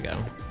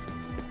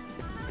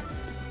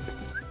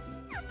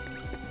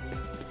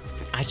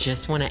 I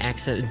just want to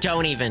exit.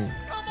 Don't even.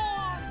 Come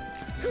on!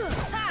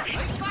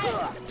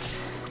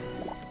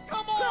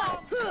 Come on!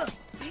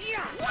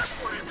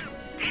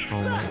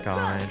 Oh my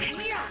god.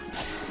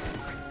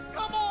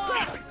 Come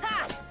on!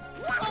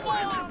 Come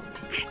on!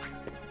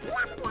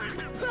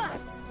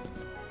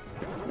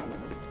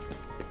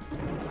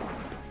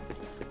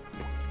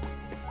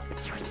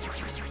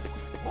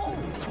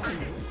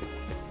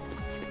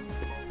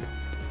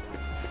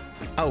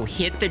 Oh,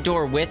 hit the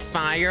door with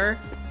fire?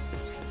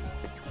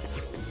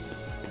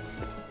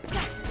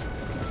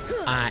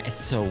 I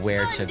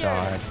swear to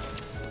God.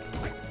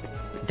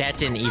 That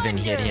didn't even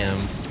hit him.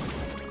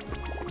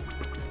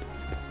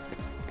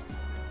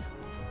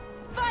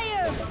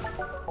 Fire!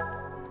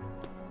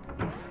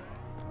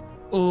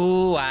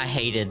 Ooh, I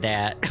hated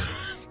that.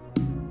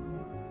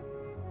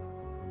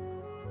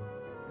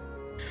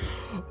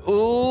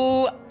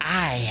 Ooh,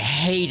 I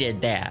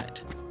hated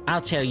that.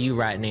 I'll tell you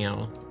right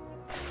now.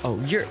 Oh,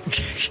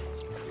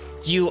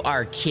 you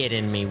are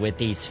kidding me with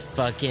these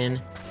fucking...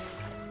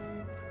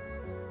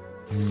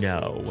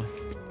 No.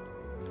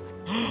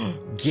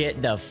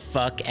 Get the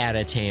fuck out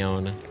of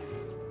town.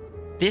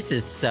 This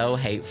is so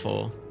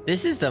hateful.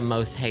 This is the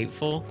most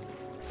hateful.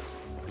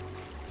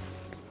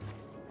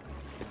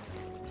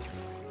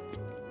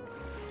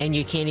 And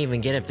you can't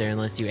even get up there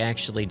unless you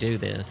actually do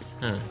this,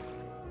 huh?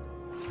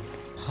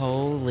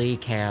 Holy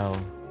cow.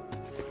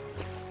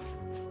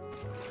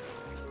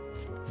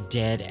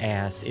 Dead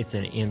ass. It's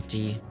an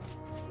empty...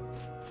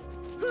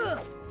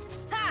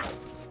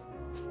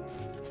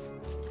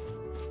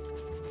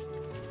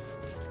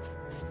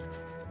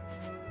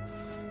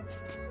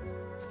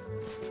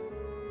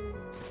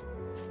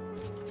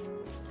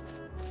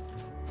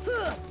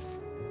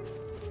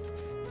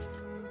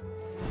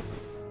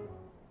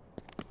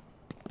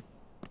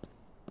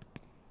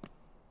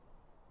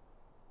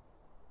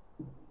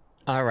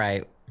 All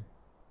right.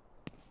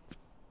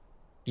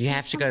 You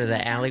have to go to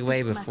the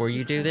alleyway before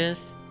you do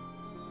this?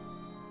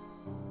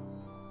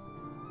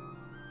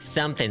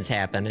 Something's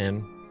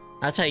happening.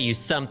 I'll tell you,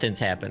 something's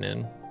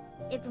happening.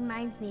 It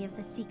reminds me of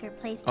the secret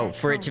place. Oh,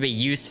 for it to be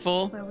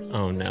useful? Where we used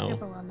Oh to no.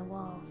 scribble on the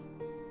walls.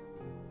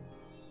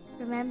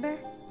 Remember?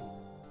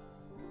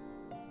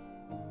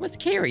 What's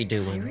Carrie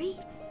doing? Carrie?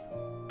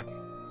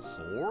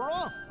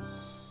 Sora?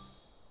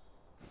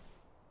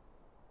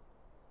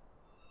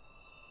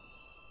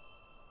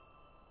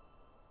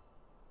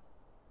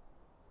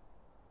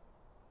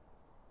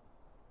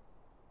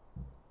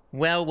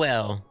 Well,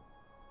 well.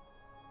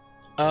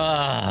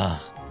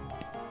 Ugh.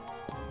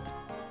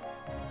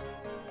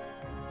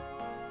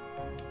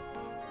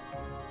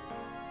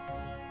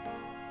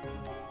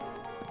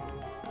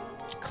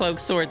 Cloak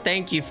Sword,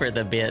 thank you for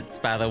the bits,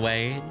 by the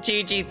way.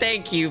 Gigi,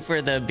 thank you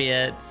for the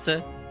bits.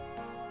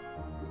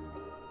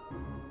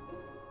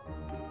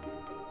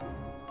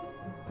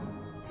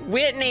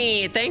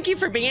 Whitney, thank you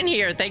for being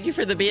here. Thank you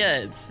for the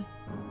bits.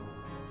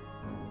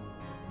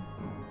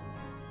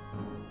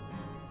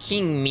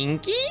 King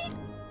Minky?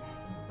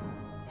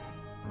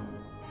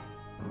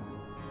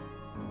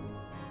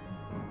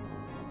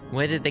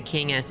 What did the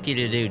king ask you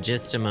to do?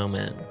 Just a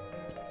moment.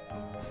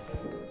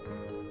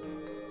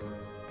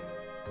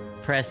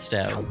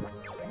 Presto.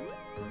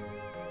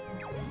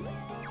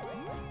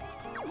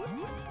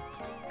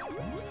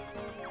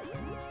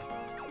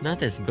 Not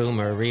this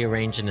boomer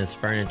rearranging his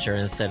furniture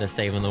instead of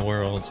saving the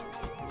world.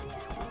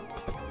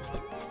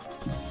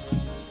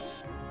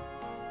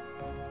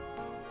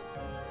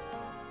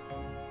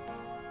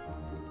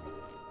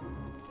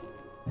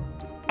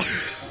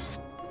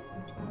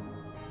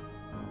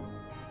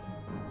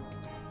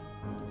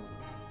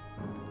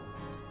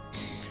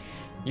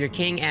 Your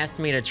king asked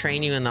me to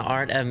train you in the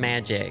art of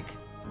magic.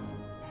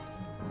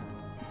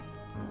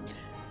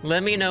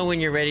 Let me know when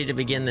you're ready to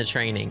begin the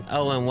training.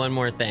 Oh, and one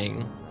more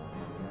thing.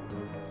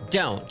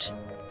 Don't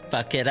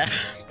fuck it up.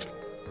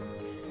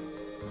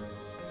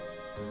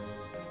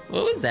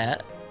 What was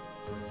that?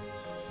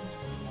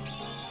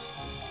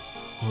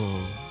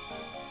 Oh.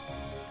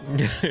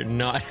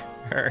 Not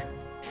her.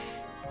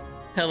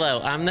 Hello,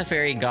 I'm the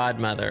fairy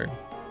godmother.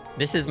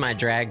 This is my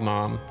drag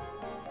mom.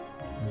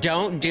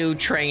 Don't do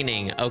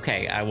training.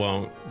 Okay, I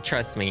won't.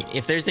 Trust me.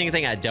 If there's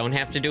anything I don't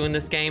have to do in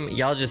this game,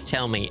 y'all just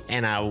tell me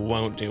and I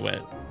won't do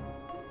it.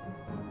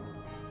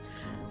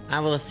 I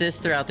will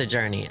assist throughout the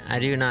journey. I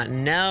do not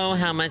know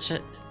how much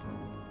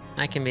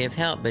I can be of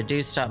help, but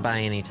do stop by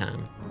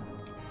anytime.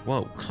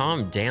 Whoa,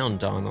 calm down,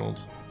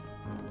 Donald.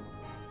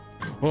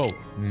 Whoa,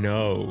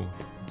 no.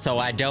 So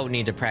I don't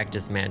need to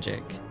practice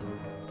magic.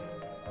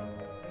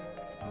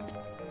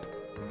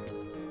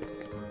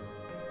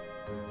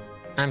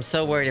 I'm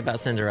so worried about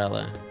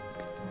Cinderella.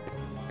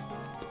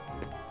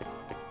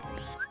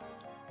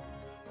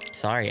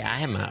 Sorry, I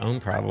have my own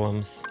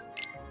problems.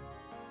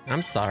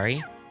 I'm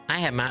sorry. I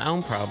have my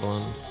own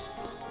problems.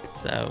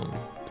 So.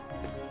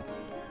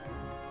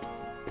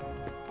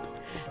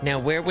 Now,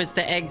 where was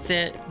the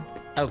exit?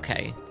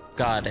 Okay,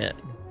 got it.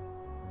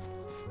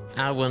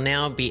 I will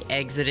now be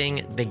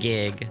exiting the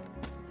gig.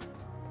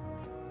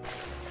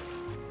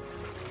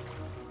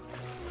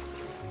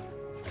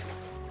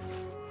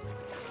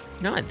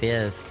 Not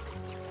this.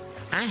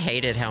 I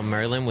hated how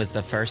Merlin was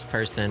the first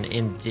person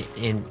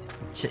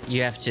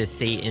you have to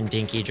see in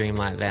Dinky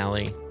Dreamlight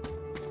Valley.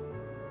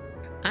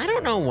 I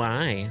don't know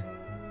why.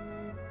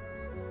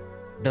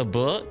 The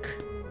book?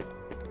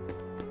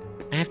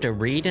 I have to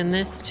read in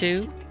this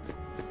too?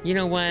 You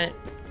know what?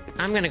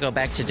 I'm gonna go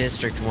back to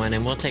District 1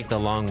 and we'll take the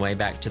long way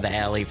back to the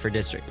alley for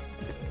District...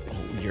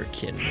 Oh, you're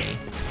kidding me.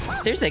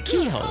 There's a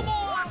keyhole.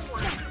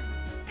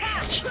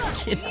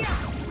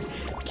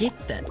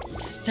 Get that.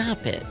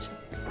 Stop it.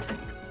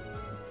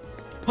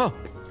 Oh,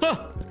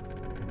 oh.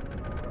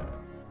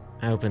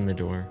 I opened the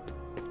door.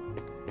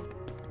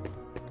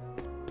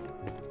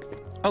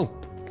 Oh.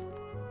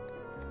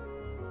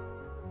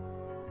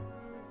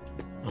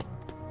 Oh.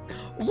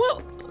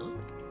 Whoa.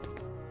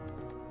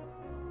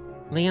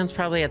 Leon's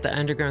probably at the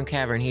underground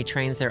cavern. He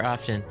trains there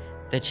often.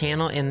 The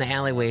channel in the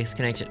alleyway is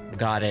connected.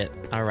 Got it.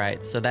 All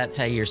right. So that's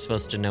how you're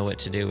supposed to know what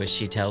to do, as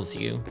she tells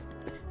you.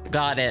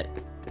 Got it.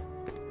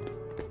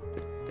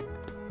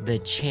 The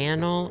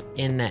channel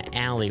in the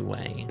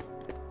alleyway.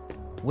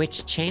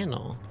 Which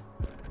channel?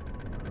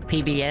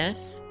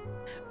 PBS?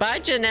 Bye,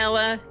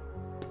 Janella.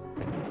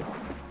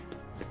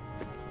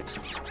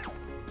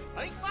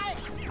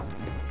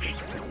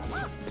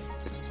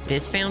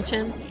 This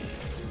fountain?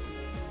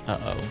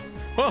 Uh-oh.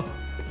 Oh!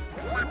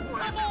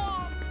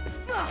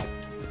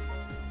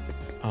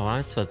 Oh,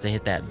 I'm supposed to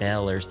hit that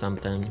bell or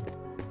something.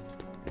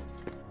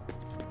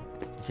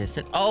 Is this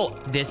it? Oh,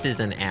 this is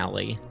an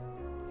alley.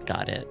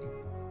 Got it.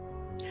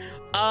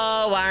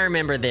 Oh, I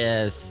remember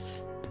this.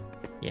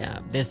 Yeah,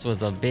 this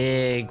was a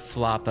big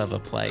flop of a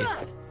place.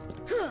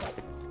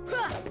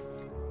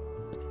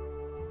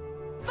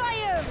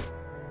 Fire!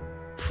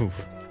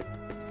 Poof.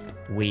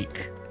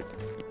 Weak.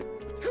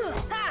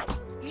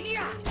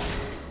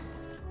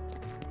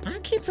 I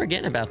keep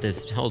forgetting about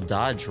this whole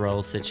dodge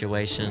roll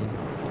situation.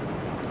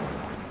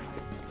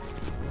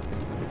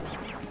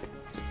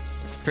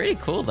 Pretty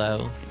cool,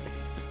 though.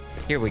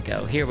 Here we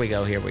go, here we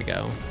go, here we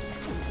go.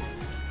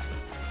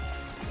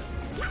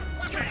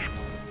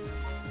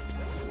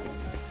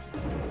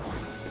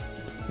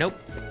 Nope.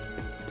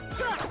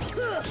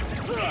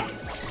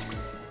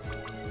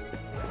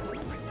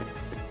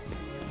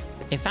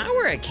 If I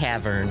were a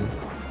cavern,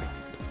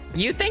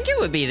 you'd think it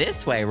would be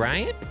this way,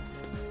 right?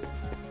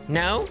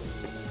 No?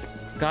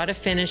 Gotta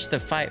finish the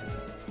fight.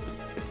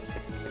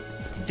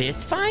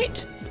 This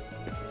fight?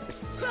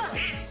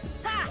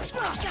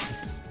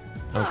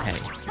 Okay.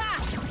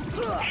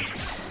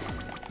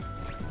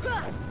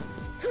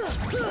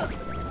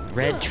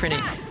 Red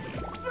Trinity.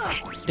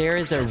 There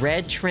is a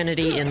red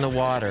Trinity in the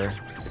water.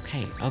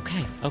 Okay,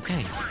 okay,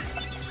 okay.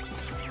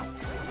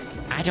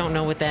 I don't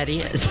know what that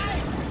is.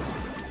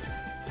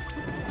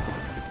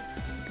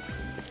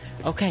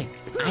 Okay,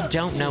 I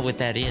don't know what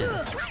that is.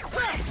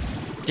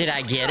 Did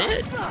I get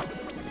it?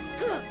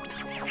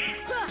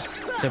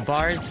 The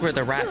bars were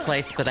the right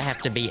place, but I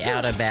have to be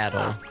out of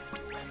battle.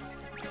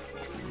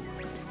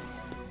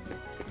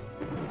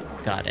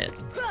 Got it.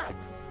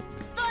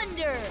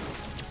 Thunder!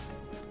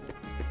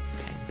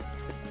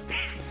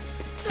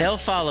 They'll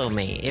follow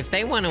me. If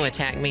they want to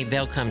attack me,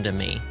 they'll come to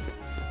me.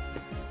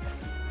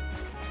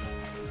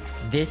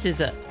 This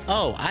is a...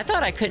 Oh, I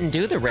thought I couldn't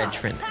do the red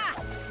Trinity.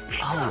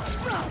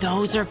 Oh,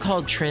 those are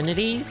called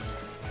Trinities?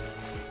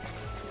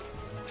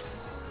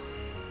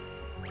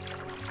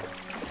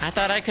 I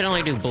thought I could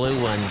only do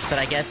blue ones, but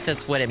I guess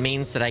that's what it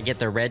means that I get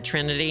the red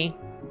Trinity.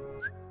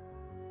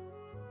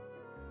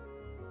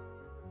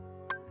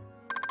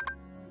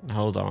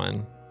 Hold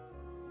on.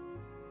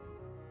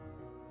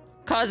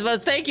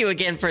 Cosmos, thank you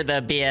again for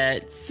the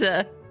bits.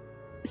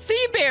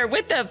 Sea Bear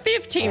with the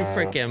 15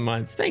 freaking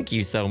months. Thank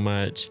you so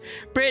much.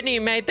 Brittany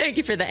May, thank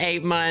you for the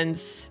 8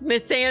 months.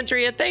 Miss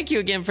Andrea, thank you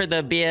again for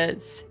the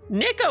bits.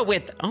 Nico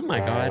with, oh my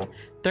god,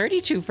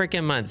 32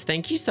 freaking months.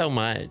 Thank you so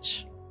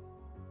much.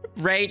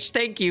 Rach,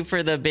 thank you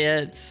for the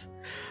bits.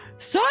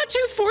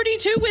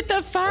 Saw242 with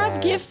the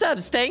 5 gift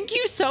subs. Thank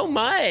you so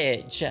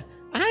much.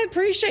 I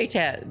appreciate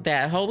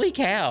that. Holy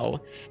cow.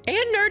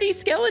 And Nerdy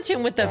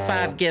Skeleton with the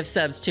 5 gift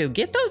subs too.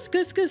 Get those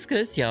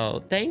goose,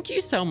 y'all. Thank you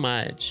so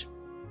much.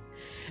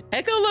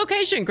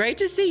 Echolocation, great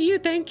to see you.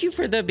 Thank you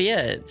for the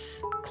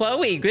bits.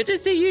 Chloe, good to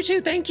see you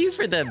too. Thank you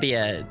for the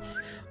bits.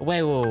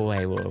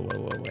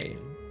 Wait.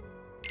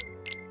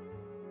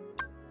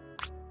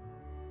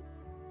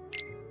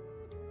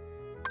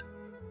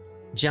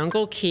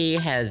 Jungle Key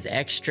has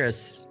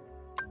extras.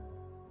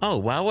 Oh,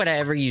 why would I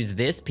ever use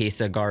this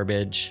piece of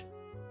garbage?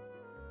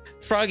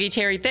 Froggy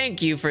Terry,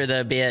 thank you for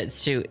the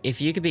bits too. If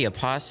you could be a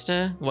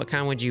pasta, what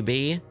kind would you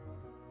be?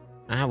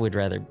 I would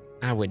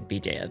be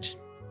dead.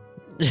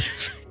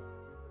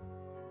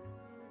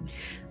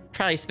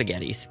 Probably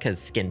spaghettis, because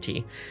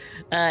skinty.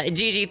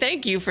 Gigi,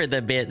 thank you for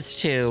the bits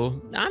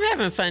too. I'm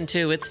having fun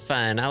too. It's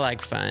fun. I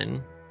like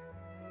fun.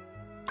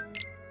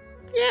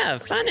 Yeah,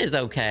 fun is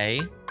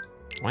okay.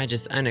 Well, I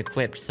just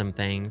unequipped some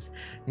things.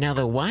 Now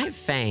the White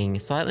Fang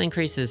slightly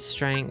increases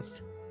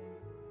strength.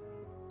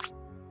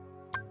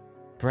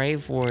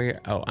 Brave Warrior.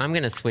 Oh, I'm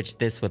gonna switch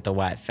this with the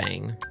White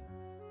Fang.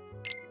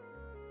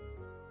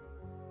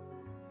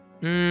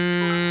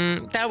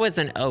 That was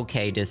an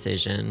okay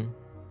decision.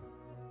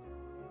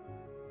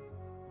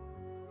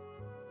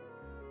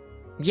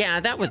 Yeah,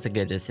 that was a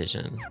good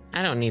decision.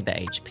 I don't need the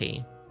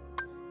HP.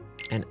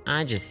 And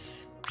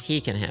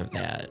he can have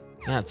that.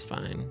 That's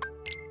fine.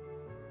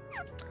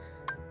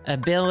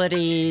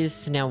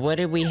 Abilities. Now, what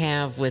did we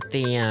have with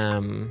the,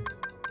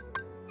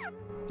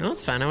 Oh,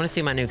 it's fine. I want to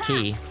see my new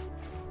key.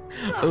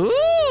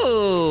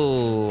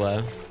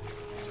 Ooh!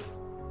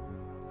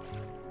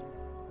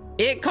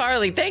 It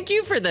Carly, thank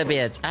you for the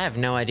bits. I have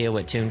no idea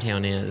what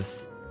Toontown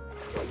is.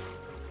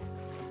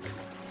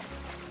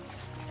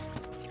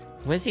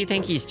 What does he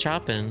think he's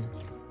chopping?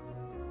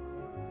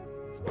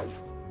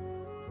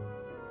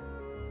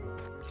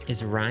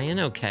 Is Ryan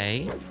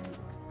okay?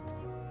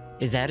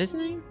 Is that his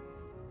name?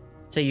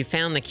 So you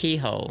found the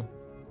keyhole.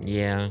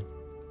 Yeah.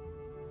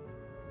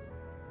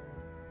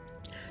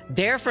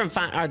 They're from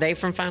are they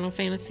from Final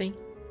Fantasy?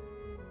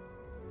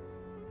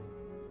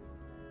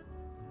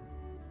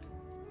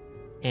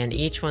 And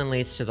each one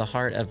leads to the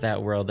heart of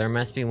that world. There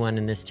must be one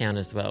in this town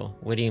as well.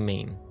 What do you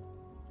mean?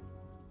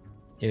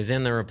 It was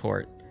in the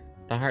report.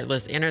 The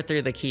Heartless enter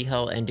through the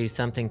keyhole and do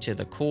something to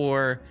the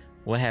core.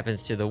 What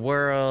happens to the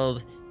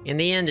world? In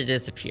the end, it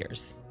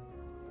disappears.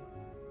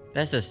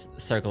 That's just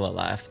Circle of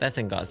Life. That's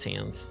in God's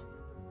hands.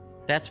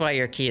 That's why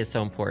your key is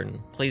so important.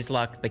 Please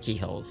lock the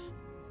keyholes.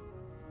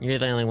 You're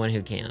the only one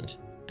who can.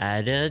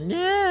 I don't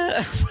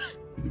know.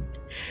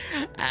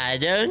 I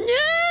don't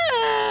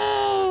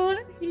know.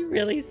 He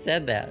really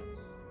said that.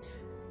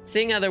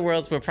 Seeing other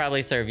worlds will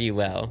probably serve you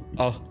well.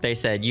 Oh, they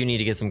said, you need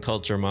to get some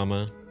culture,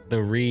 mama.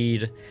 The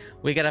read.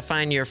 We gotta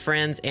find your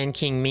friends and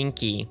King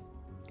Minky.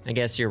 I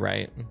guess you're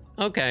right.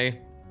 Okay.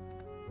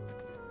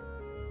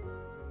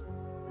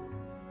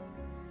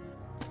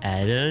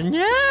 I don't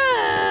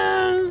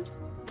know.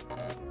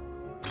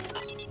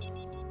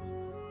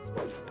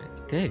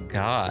 Good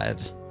God.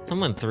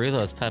 Someone threw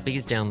those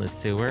puppies down the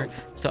sewer.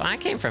 So I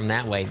came from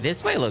that way.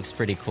 This way looks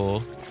pretty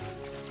cool.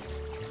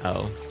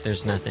 Oh,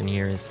 there's nothing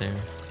here, is there?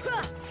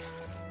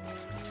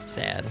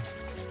 Sad.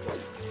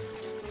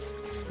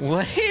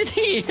 What is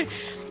he?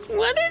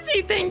 What does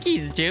he think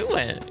he's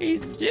doing?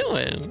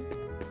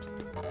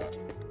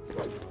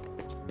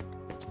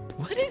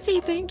 What does he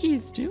think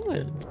he's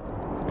doing?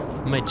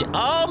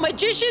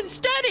 Magician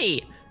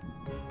study!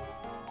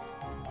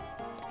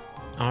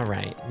 All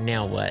right,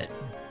 now what?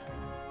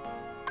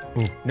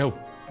 Oh, no.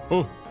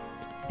 Oh.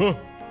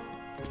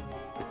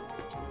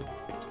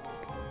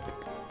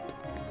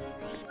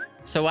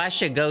 So I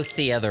should go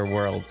see other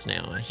worlds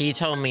now. He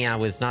told me I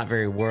was not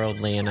very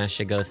worldly and I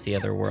should go see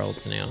other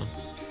worlds now.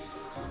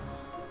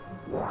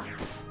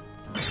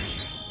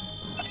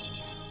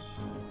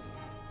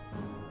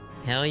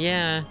 Hell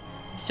yeah.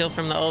 Still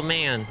from the old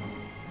man.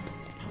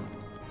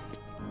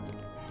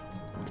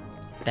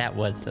 That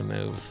was the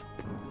move.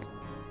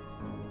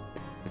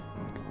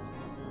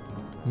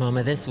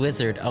 Mama, this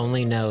wizard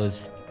only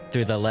knows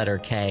through the letter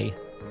K.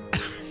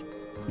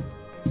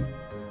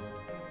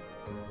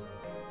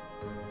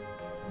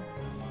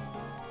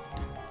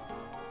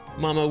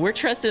 Mama, we're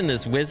trusting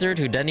this wizard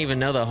who doesn't even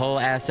know the whole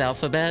ass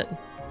alphabet?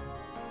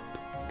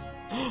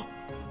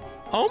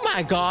 Oh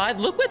my god,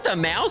 look what the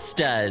mouse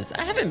does!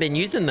 I haven't been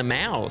using the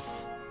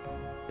mouse.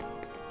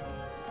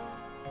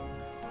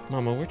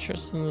 Mama, we're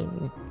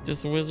trusting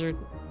this wizard.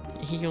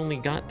 He only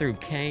got through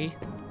K.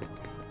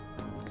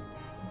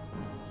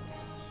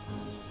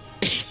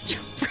 He's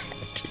still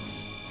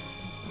practicing.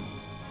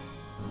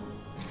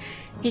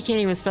 He can't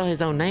even spell his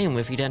own name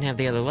if he doesn't have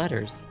the other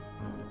letters.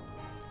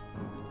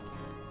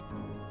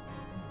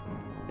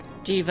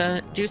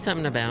 Diva, do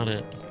something about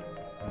it.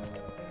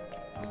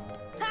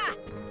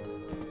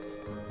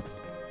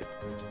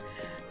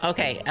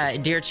 Okay,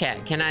 dear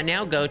chat, can I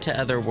now go to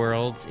other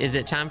worlds? Is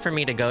it time for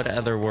me to go to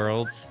other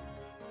worlds?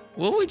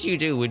 What would you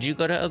do? Would you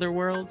go to other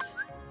worlds?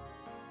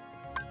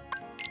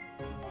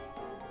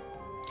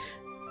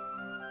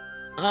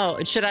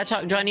 Oh, should I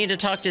talk? Do I need to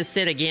talk to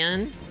Sid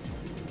again?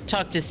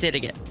 Talk to Sid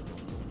again.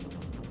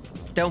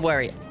 Don't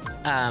worry.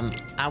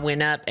 I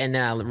went up and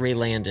then I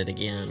re-landed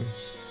again.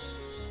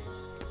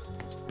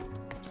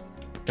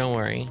 Don't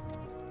worry.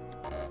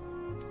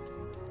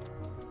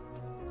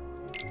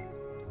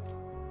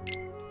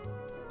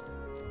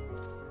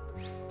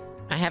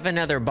 I have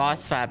another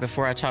boss fight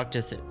before I talk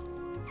to Sid.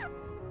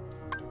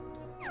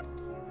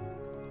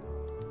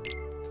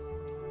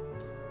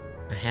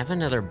 I have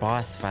another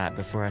boss fight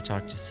before I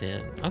talk to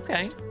Sid.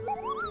 Okay.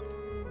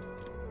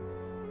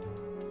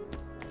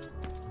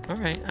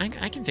 Alright,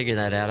 I can figure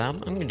that out. I'm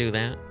gonna do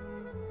that.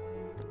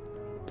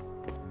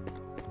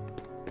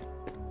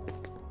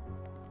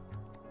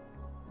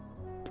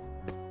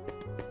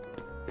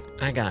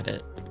 I got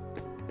it.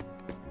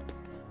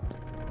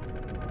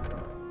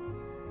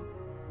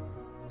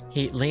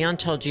 Leon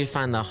told you to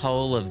find the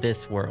whole of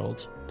this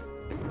world.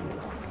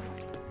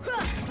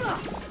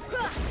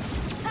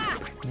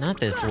 Not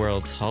this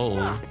world's whole.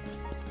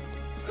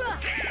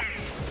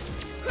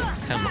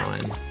 Come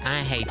on.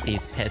 I hate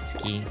these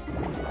pesky.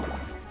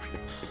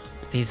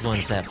 These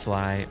ones that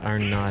fly are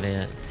not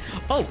it.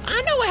 Oh,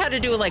 I know how to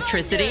do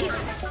electricity.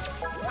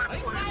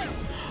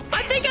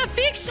 I think I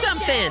fixed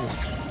something.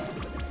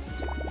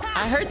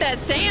 I heard that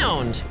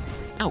sound.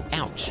 Oh,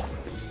 ouch.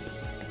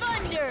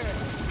 Thunder.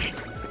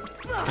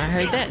 I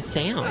heard that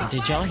sound.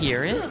 Did y'all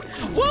hear it?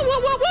 Whoa, whoa,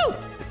 whoa, whoa!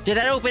 Did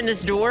that open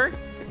this door?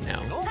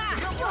 No.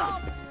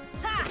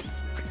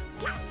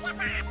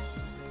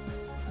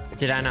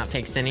 Did I not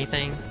fix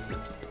anything?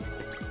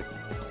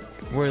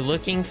 We're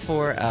looking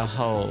for a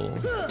hole.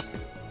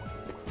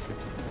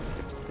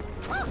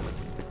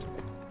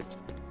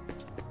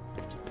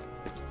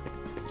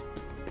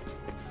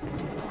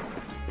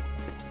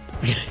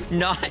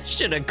 Not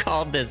should have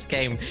called this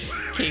game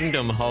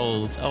Kingdom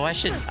Holes. Oh,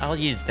 I'll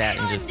use that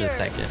in just a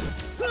second.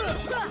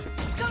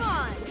 Come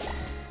on.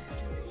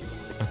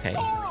 Okay,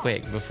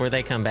 quick, before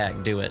they come back,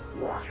 do it.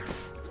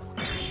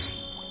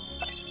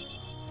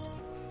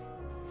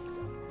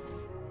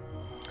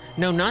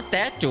 No, not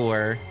that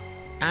door.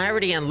 I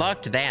already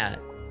unlocked that.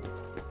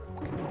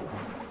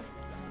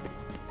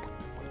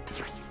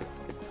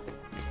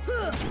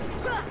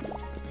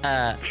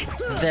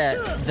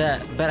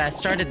 But I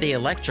started the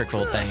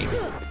electrical thing.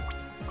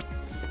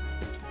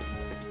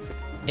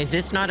 Is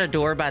this not a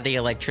door by the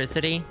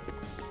electricity?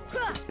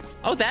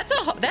 Oh, that's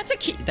a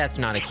key. That's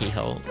not a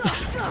keyhole.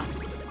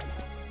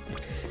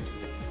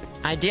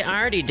 I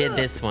already did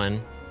this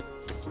one.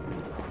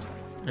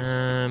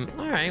 All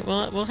right,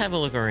 well, we'll have a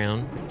look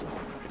around.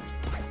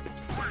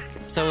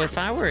 So if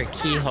I were a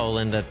keyhole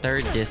in the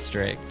 3rd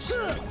district,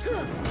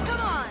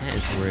 that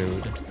is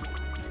rude.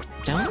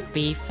 Don't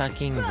be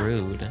fucking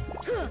rude.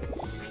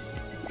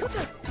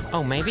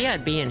 Oh, maybe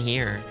I'd be in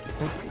here.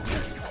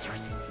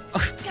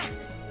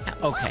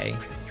 Okay.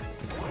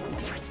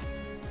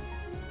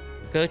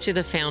 Go to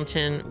the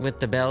fountain with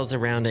the bells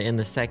around it in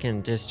the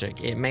 2nd district.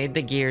 It made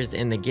the gears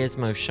in the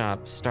gizmo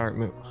shop start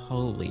moving.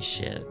 Holy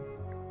shit.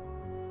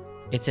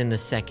 It's in the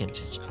 2nd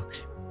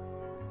district.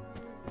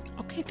 Okay.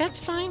 Okay, that's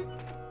fine.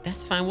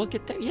 That's fine. We'll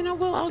get there. You know,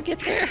 we'll all get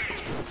there.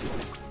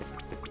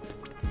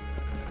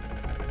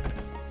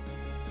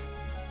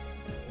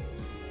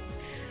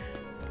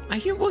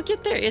 We'll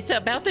get there. It's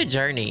about the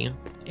journey.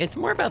 It's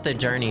more about the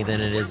journey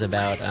than it is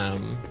about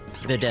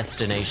the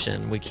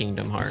destination with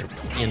Kingdom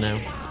Hearts, you know?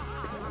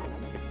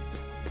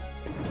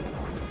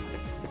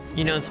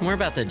 You know, it's more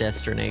about the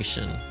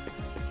destination.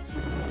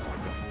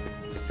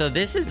 So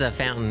this is the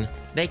fountain.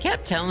 They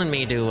kept telling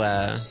me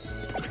to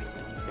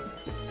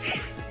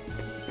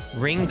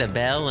ring the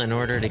bell in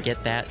order to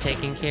get that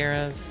taken care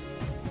of.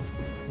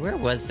 Where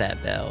was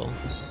that bell?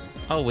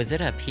 Oh, was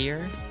it up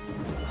here?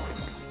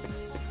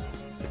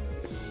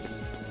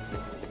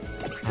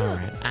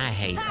 Alright, I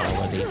hate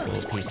all of these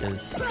little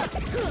pieces.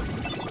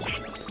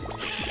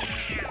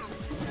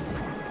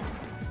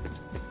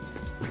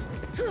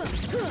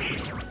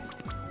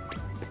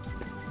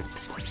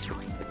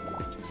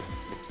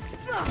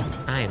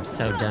 I am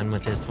so done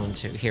with this one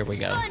too. Here we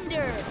go.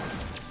 Thunder!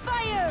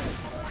 Fire!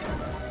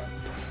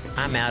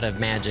 I'm out of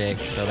magic,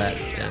 so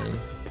that's done.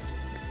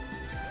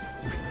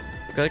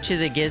 Go to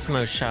the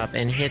gizmo shop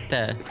and hit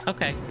the...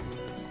 Okay.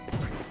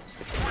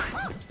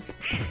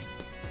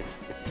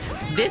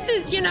 This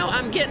is, you know,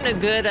 I'm getting a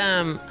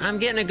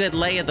good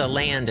lay of the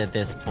land at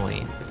this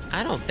point.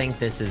 I don't think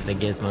this is the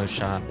gizmo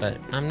shop, but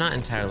I'm not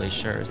entirely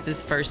sure. Is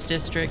this first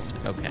district?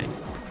 Okay.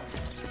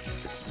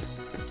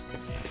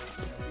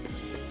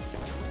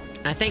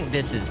 I think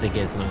this is the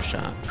gizmo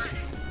shop.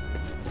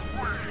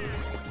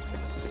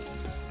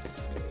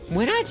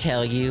 When I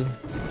tell you,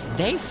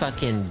 they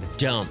fucking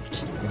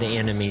dumped the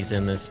enemies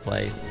in this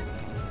place.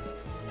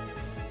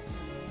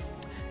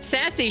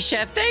 Sassy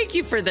Chef, thank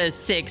you for the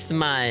 6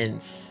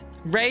 months.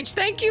 Rage,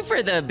 thank you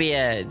for the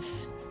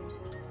bits.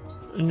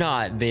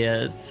 Not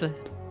this.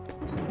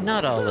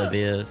 Not all of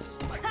this.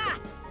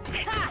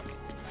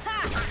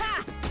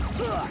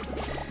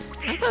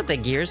 I thought the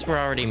gears were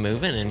already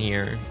moving in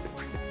here.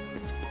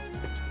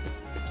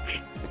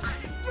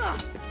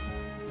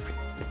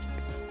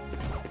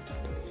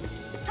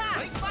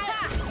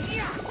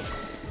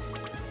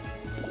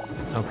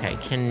 Okay,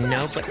 can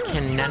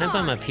none of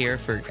them appear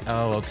for...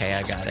 Oh, okay,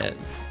 I got it.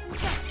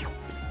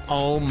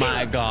 Oh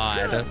my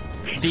god.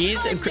 These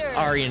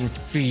are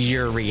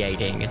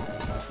infuriating.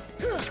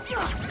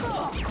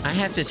 I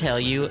have to tell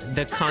you,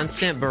 the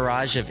constant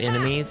barrage of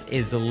enemies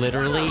is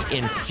literally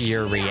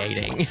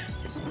infuriating.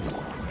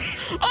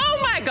 Oh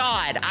my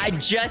god! I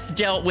just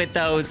dealt with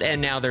those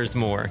and now there's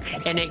more.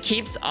 And it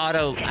keeps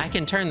auto... I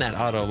can turn that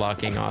auto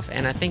locking off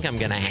and I think I'm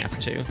gonna have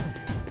to.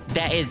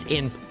 That is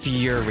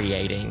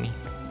infuriating.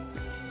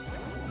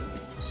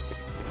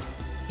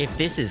 If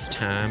this is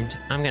timed,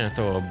 I'm gonna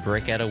throw a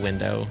brick at a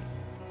window.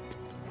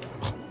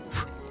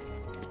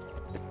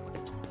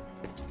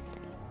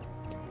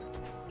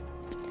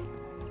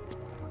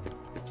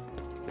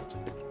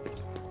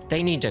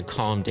 They need to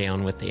calm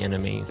down with the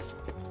enemies.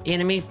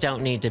 Enemies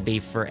don't need to be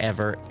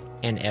forever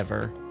and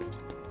ever.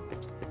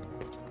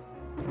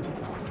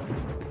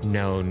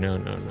 No, no,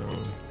 no,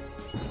 no.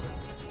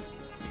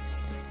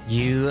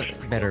 You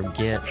better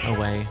get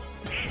away.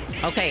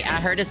 Okay,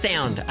 I heard a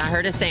sound. I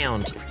heard a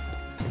sound.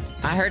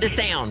 I heard a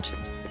sound.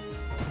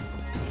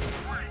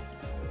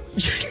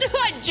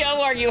 What,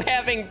 Joe, are you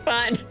having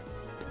fun?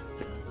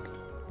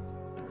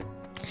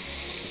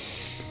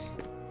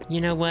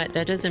 You know what?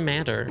 That doesn't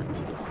matter.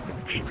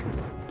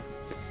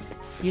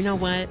 You know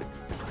what?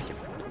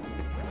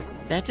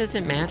 That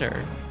doesn't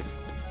matter.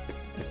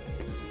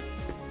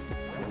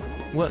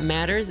 What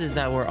matters is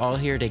that we're all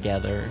here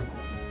together.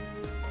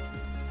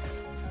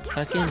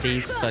 Fucking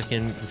these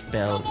fucking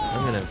bells.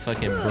 I'm gonna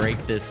fucking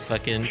break this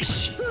fucking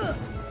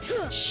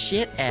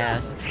shit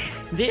ass.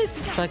 This.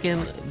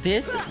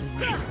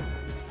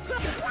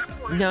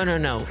 No, no,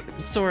 no.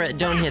 Sora,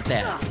 don't hit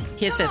that.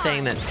 Hit the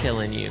thing that's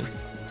killing you.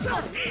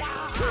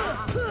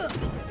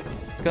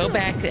 Go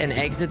back and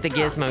exit the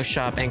gizmo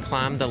shop and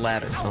climb the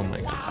ladder. Oh my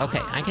god.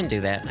 Okay, I can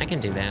do that. I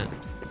can do that.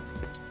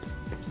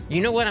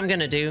 You know what I'm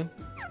gonna do?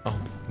 Oh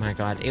my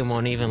god, it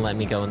won't even let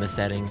me go in the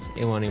settings.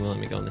 It won't even let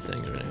me go in the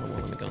settings right now. It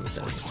won't let me go in the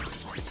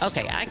settings.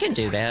 Okay, I can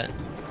do that.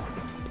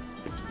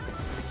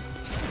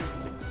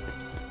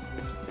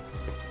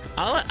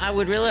 I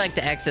would really like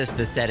to access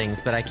the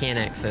settings, but I can't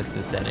access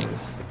the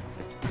settings.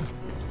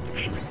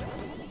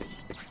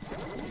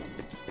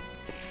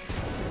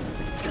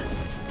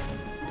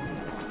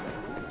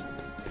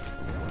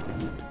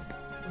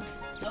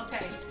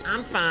 Okay,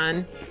 I'm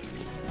fine.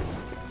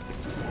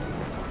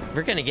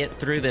 We're gonna get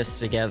through this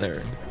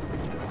together.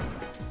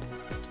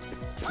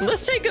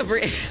 Let's take a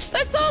breather.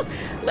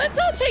 Let's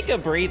all take a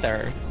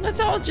breather. Let's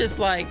all just,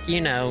 like,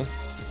 you know.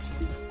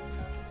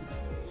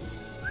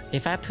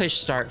 If I push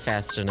start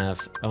fast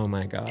enough, oh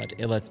my god,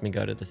 it lets me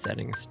go to the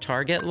settings.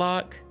 Target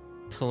lock,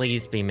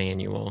 please be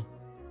manual.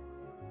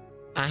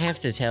 I have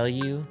to tell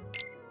you,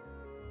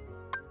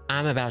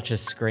 I'm about to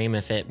scream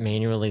if it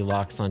manually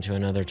locks onto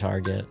another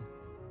target.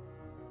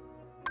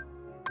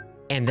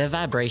 And the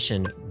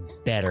vibration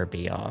better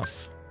be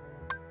off.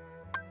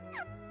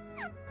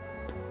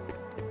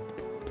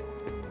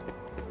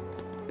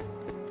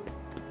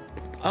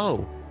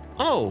 Oh,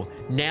 Oh,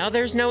 now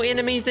there's no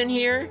enemies in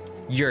here?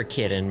 You're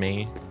kidding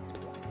me.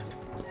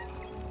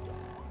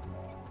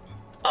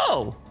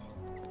 Oh!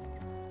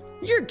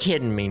 You're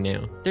kidding me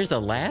now. There's a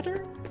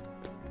ladder?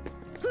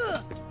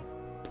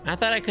 I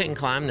thought I couldn't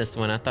climb this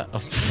one. I thought... Oh.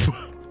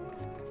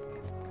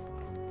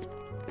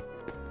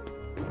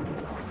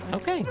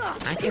 Okay,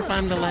 I can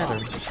climb the ladder.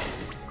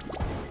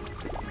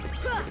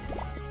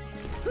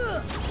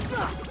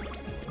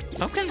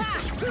 Okay.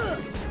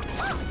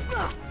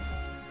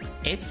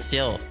 It's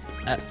still...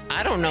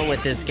 I don't know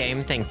what this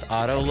game thinks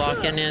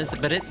auto-locking is,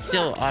 but it's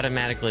still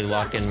automatically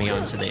locking me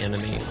onto the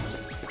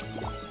enemies.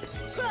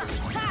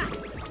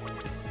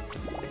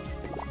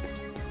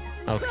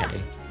 Okay.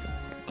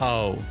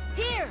 Oh.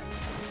 Here.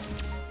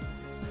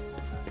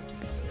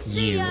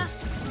 You.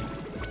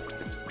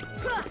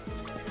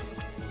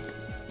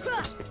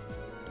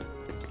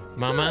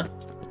 Mama?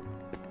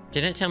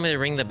 Didn't it tell me to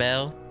ring the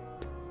bell?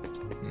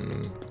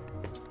 Hmm.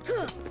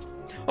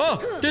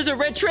 Oh! There's a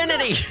red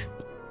trinity!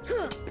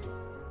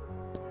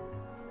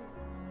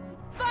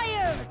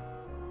 Fire!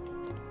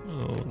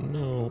 Oh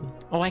no.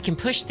 Oh, I can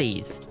push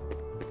these.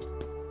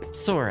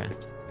 Sora.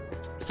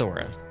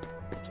 Sora.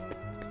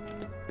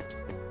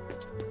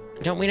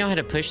 Don't we know how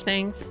to push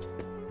things?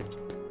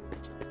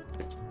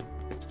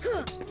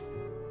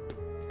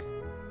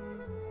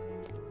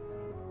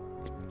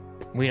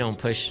 We don't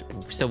push,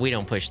 so we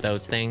don't push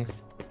those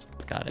things.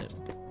 Got it.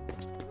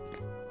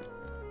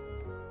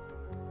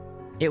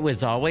 It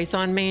was always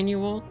on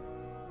manual?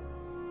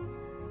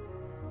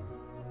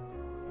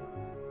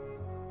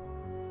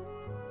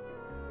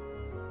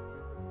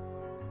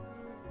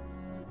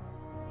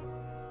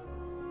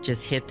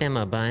 Just hit them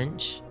a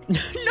bunch?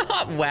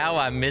 Not wow,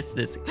 I missed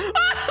this.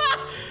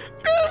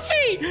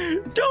 Goofy!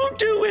 Don't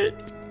do it!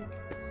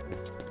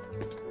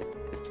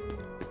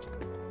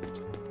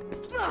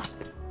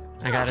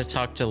 I gotta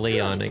talk to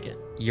Leon again.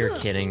 You're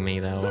kidding me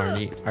though, aren't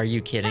you? Are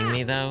you kidding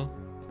me though?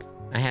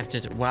 I have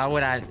to, why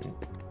would I?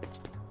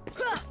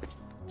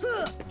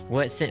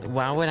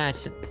 Why would I?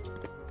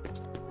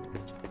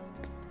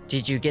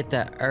 Did you get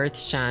the earth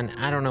shine?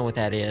 I don't know what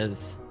that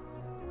is.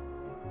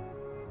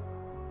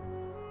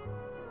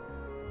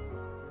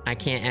 I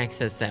can't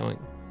access that one.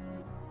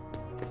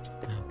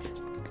 Okay.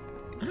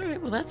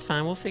 Alright, well that's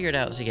fine. We'll figure it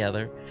out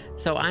together.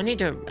 So I need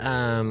to,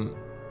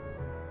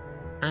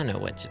 I know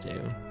what to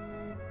do.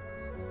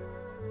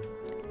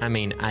 I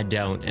mean, I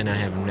don't, and I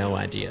have no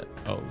idea.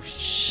 Oh,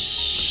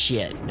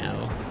 shit,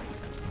 no.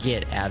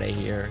 Get out of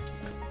here.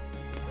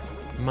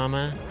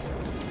 Mama.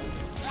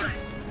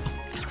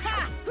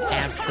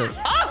 Absolutely.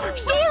 Oh,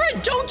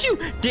 Sora, don't you!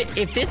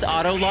 If this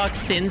auto-lock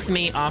sends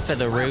me off of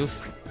the roof...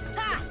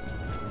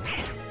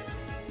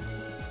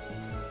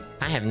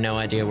 I have no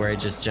idea where I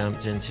just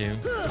jumped into.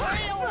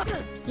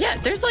 Yeah,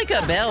 there's like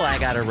a bell I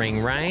gotta ring,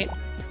 right?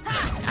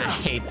 I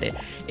hate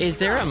that. Is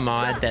there a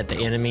mod that the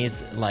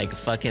enemies, like,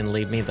 fucking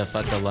leave me the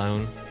fuck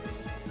alone?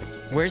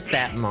 Where's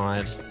that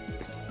mod?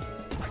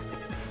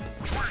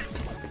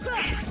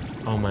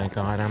 Oh my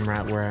god, I'm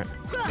right where...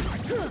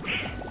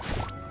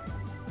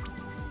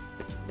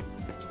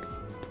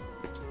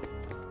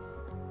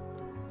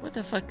 What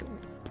the fuck?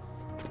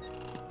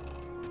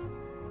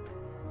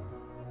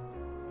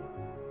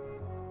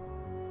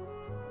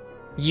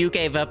 You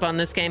gave up on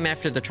this game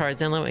after the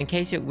Tarzan level? In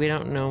case we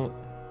don't know...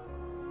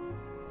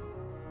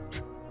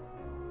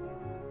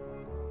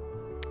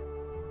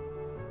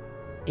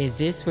 Is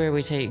this where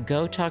we take...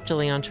 Go talk to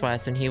Leon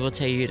twice and he will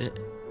tell you to...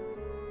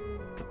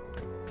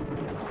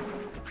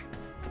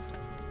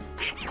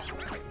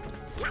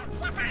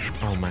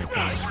 Oh my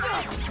god.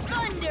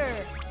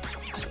 Thunder!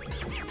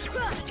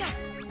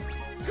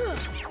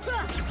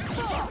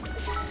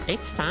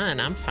 It's fine,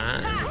 I'm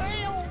fine.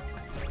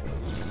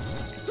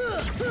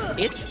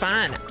 It's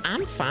fine,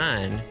 I'm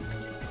fine.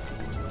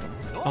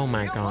 Oh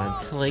my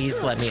god,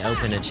 please let me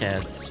open a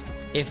chest.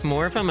 If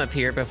more of them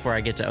appear before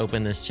I get to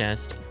open this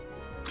chest...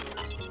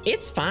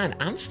 It's fine,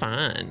 I'm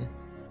fine.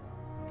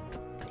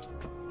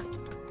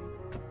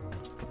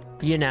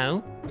 You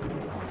know?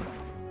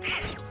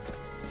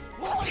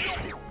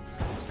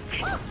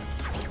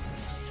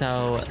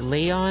 So,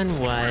 Leon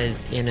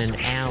was in an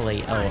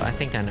alley. Oh, I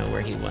think I know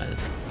where he was.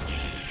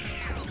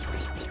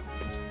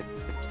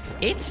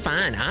 It's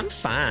fine, I'm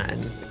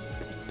fine.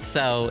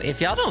 So,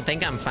 if y'all don't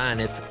think I'm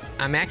fine,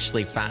 I'm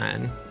actually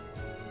fine.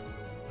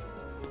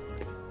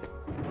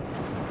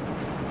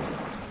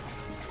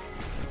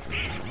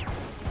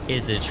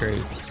 Is it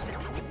true?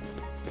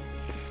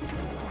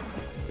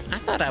 I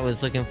thought I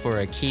was looking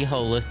for a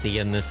keyhole-lissy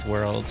in this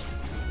world.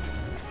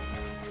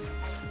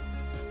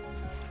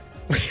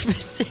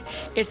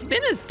 It's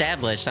been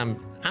established. I'm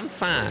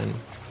fine.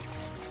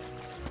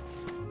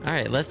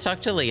 Alright, let's talk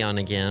to Leon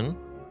again.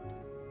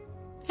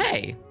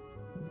 Hey!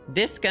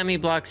 This gummy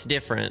block's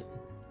different.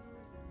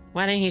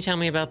 Why didn't he tell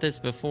me about this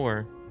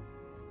before?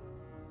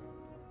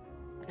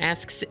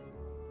 Ask...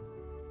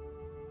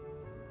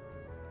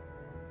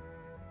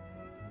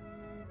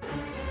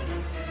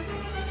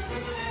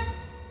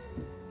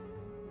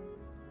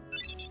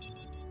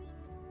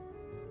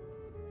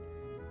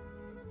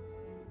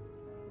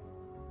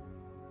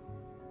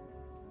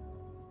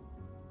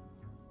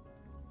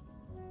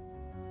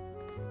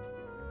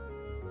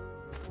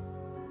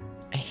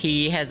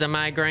 He has a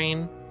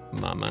migraine?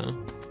 Mama.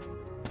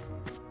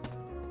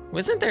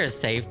 Wasn't there a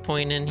save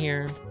point in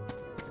here?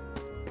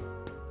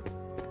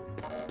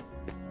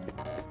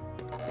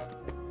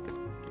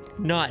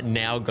 Not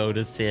now, go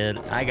to Sid.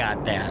 I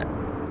got that.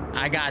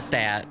 I got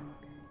that.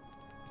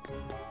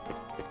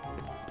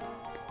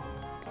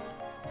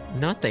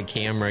 Not the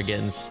camera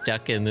getting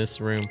stuck in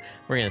this room.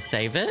 We're gonna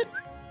save it.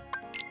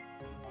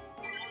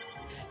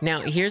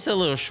 Now, here's a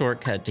little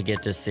shortcut to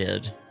get to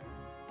Sid.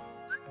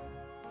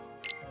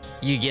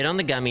 You get on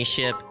the gummy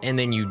ship, and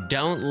then you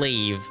don't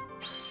leave.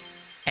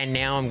 And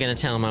now I'm gonna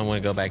tell him I want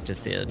to go back to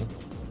Sid.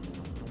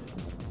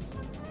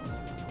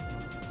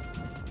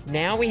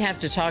 Now we have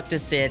to talk to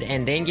Sid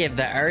and then give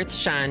the earth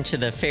shine to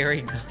the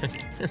fairy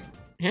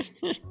god.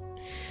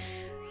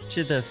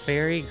 To the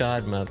fairy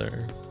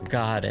godmother.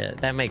 Got it.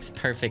 That makes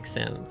perfect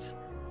sense.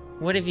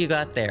 What have you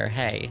got there?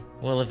 Hey,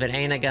 well, if it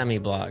ain't a gummy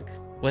block,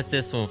 what's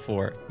this one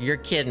for? You're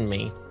kidding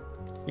me.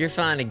 You're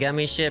flying a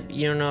gummy ship?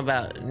 You don't know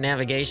about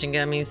navigation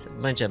gummies? A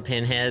bunch of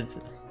pinheads?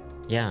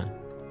 Yeah,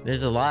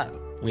 there's a lot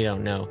we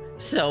don't know.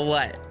 So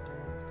what?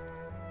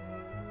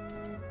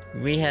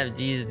 We have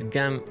to use the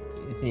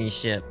gummy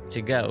ship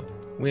to go.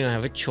 We don't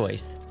have a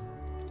choice.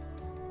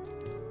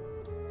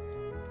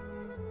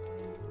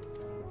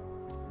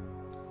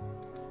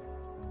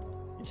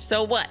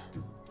 So what?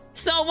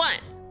 So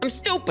what? I'm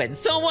stupid.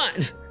 So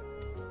what?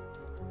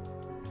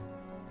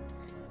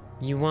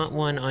 You want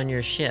one on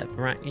your ship,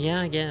 right? Yeah,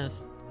 I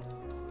guess.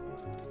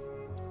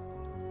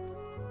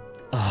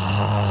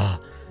 Ah,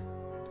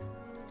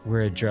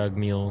 we're a drug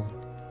mule.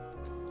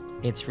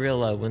 It's real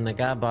low. When the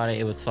guy bought it,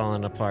 it was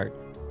falling apart.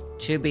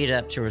 Too beat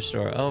up to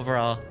restore.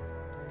 Overall.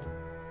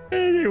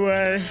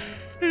 Anyway,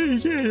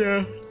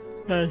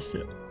 that's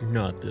it.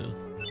 Not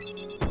this.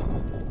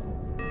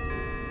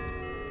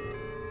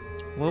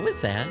 What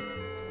was that?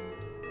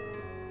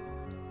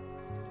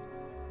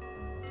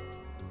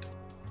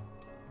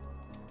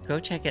 Go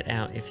check it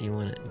out if you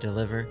want to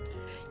deliver.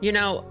 You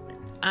know,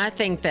 I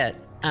think that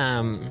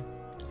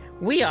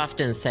we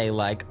often say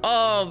like,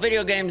 oh,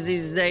 video games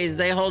these days,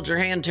 they hold your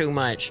hand too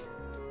much.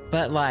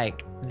 But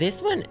like,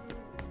 this one,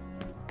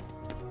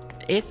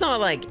 it's not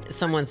like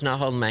someone's not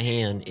holding my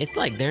hand. It's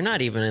like they're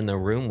not even in the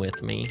room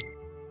with me.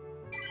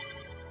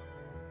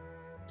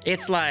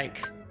 It's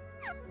like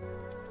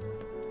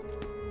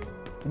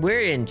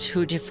we're in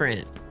 2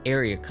 different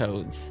area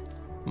codes,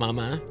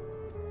 Mama.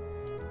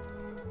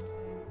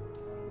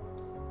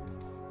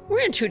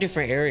 We're in 2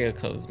 different area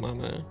codes,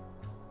 Mama.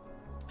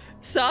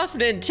 Soft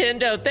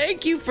Nintendo,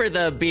 thank you for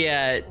the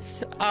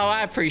bits. Oh,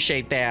 I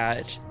appreciate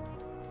that.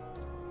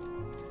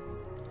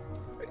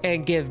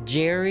 And give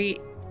Jerry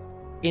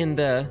in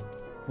the...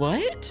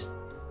 What?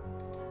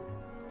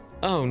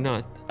 Oh,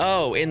 not...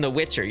 Oh, in The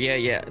Witcher. Yeah,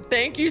 yeah.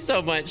 Thank you so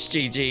much,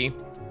 Gigi.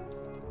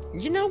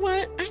 You know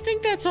what? I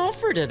think that's all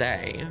for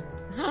today.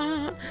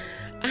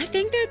 I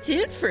think that's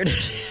it for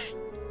today.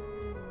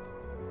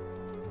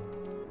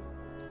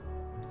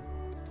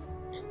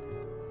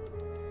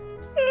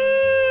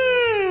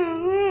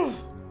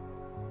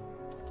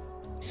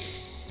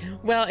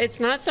 Well, it's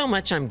not so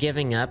much I'm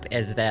giving up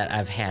as that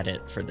I've had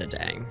it for the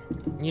day.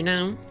 You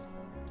know?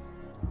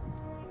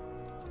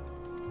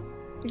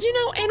 You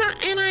know,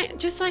 and I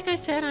just like I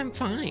said, I'm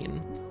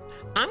fine.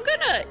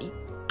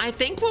 I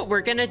think what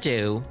we're gonna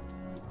do,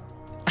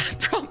 I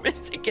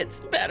promise it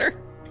gets better.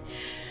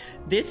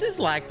 This is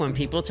like when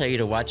people tell you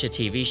to watch a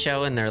TV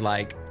show and they're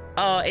like,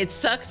 oh, it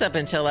sucks up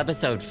until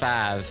episode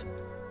 5.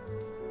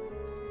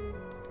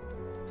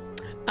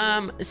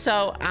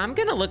 So I'm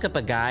gonna look up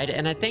a guide,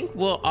 and I think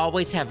we'll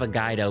always have a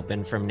guide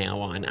open from now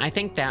on. I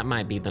think that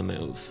might be the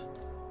move.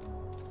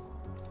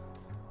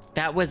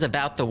 That was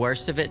about the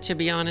worst of it, to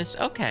be honest.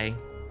 Okay.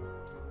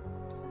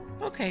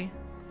 Okay.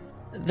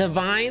 The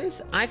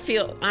vines, I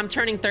feel I'm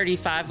turning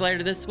 35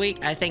 later this week.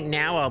 I think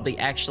now I'll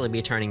actually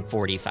be turning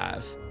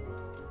 45.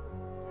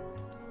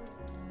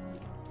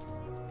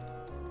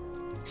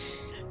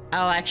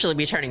 I'll actually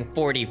be turning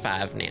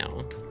 45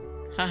 now.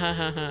 Ha ha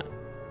ha ha.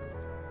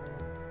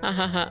 Ha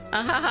ha ha.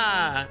 Ah ha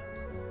ha.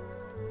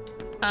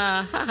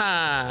 Ah ha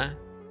ha.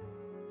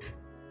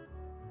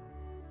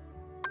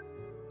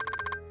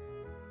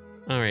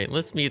 Alright,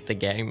 let's mute the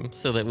game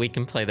so that we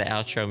can play the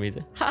outro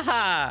music. Ha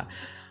ha.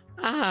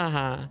 Ah ha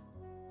ha.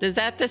 Is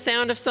that the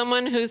sound of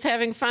someone who's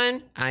having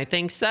fun? I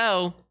think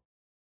so.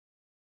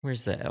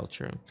 Where's the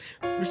outro?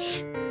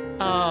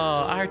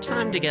 Oh, our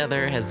time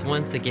together has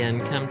once again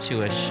come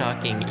to a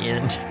shocking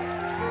end.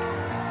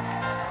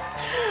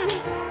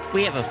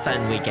 We have a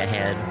fun week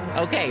ahead.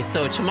 Okay,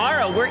 so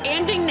tomorrow we're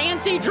ending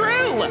Nancy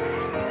Drew.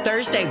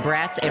 Thursday,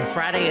 Brats, and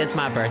Friday is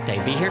my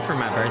birthday. Be here for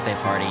my birthday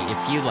party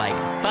if you like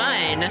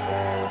fun.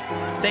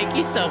 Thank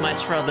you so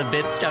much for all the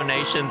bits,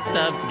 donations,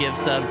 subs, gift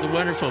subs,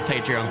 wonderful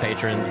Patreon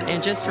patrons,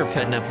 and just for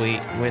putting up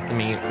with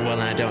me when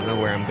I don't know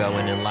where I'm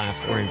going in life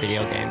or in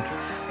video games.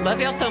 Love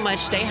y'all so much.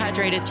 Stay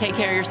hydrated. Take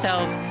care of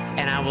yourselves,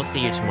 and I will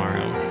see you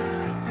tomorrow.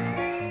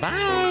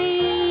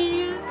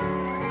 Bye.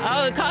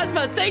 Oh,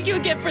 Cosmos, thank you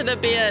again for the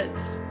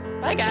bits.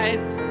 Bye,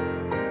 guys.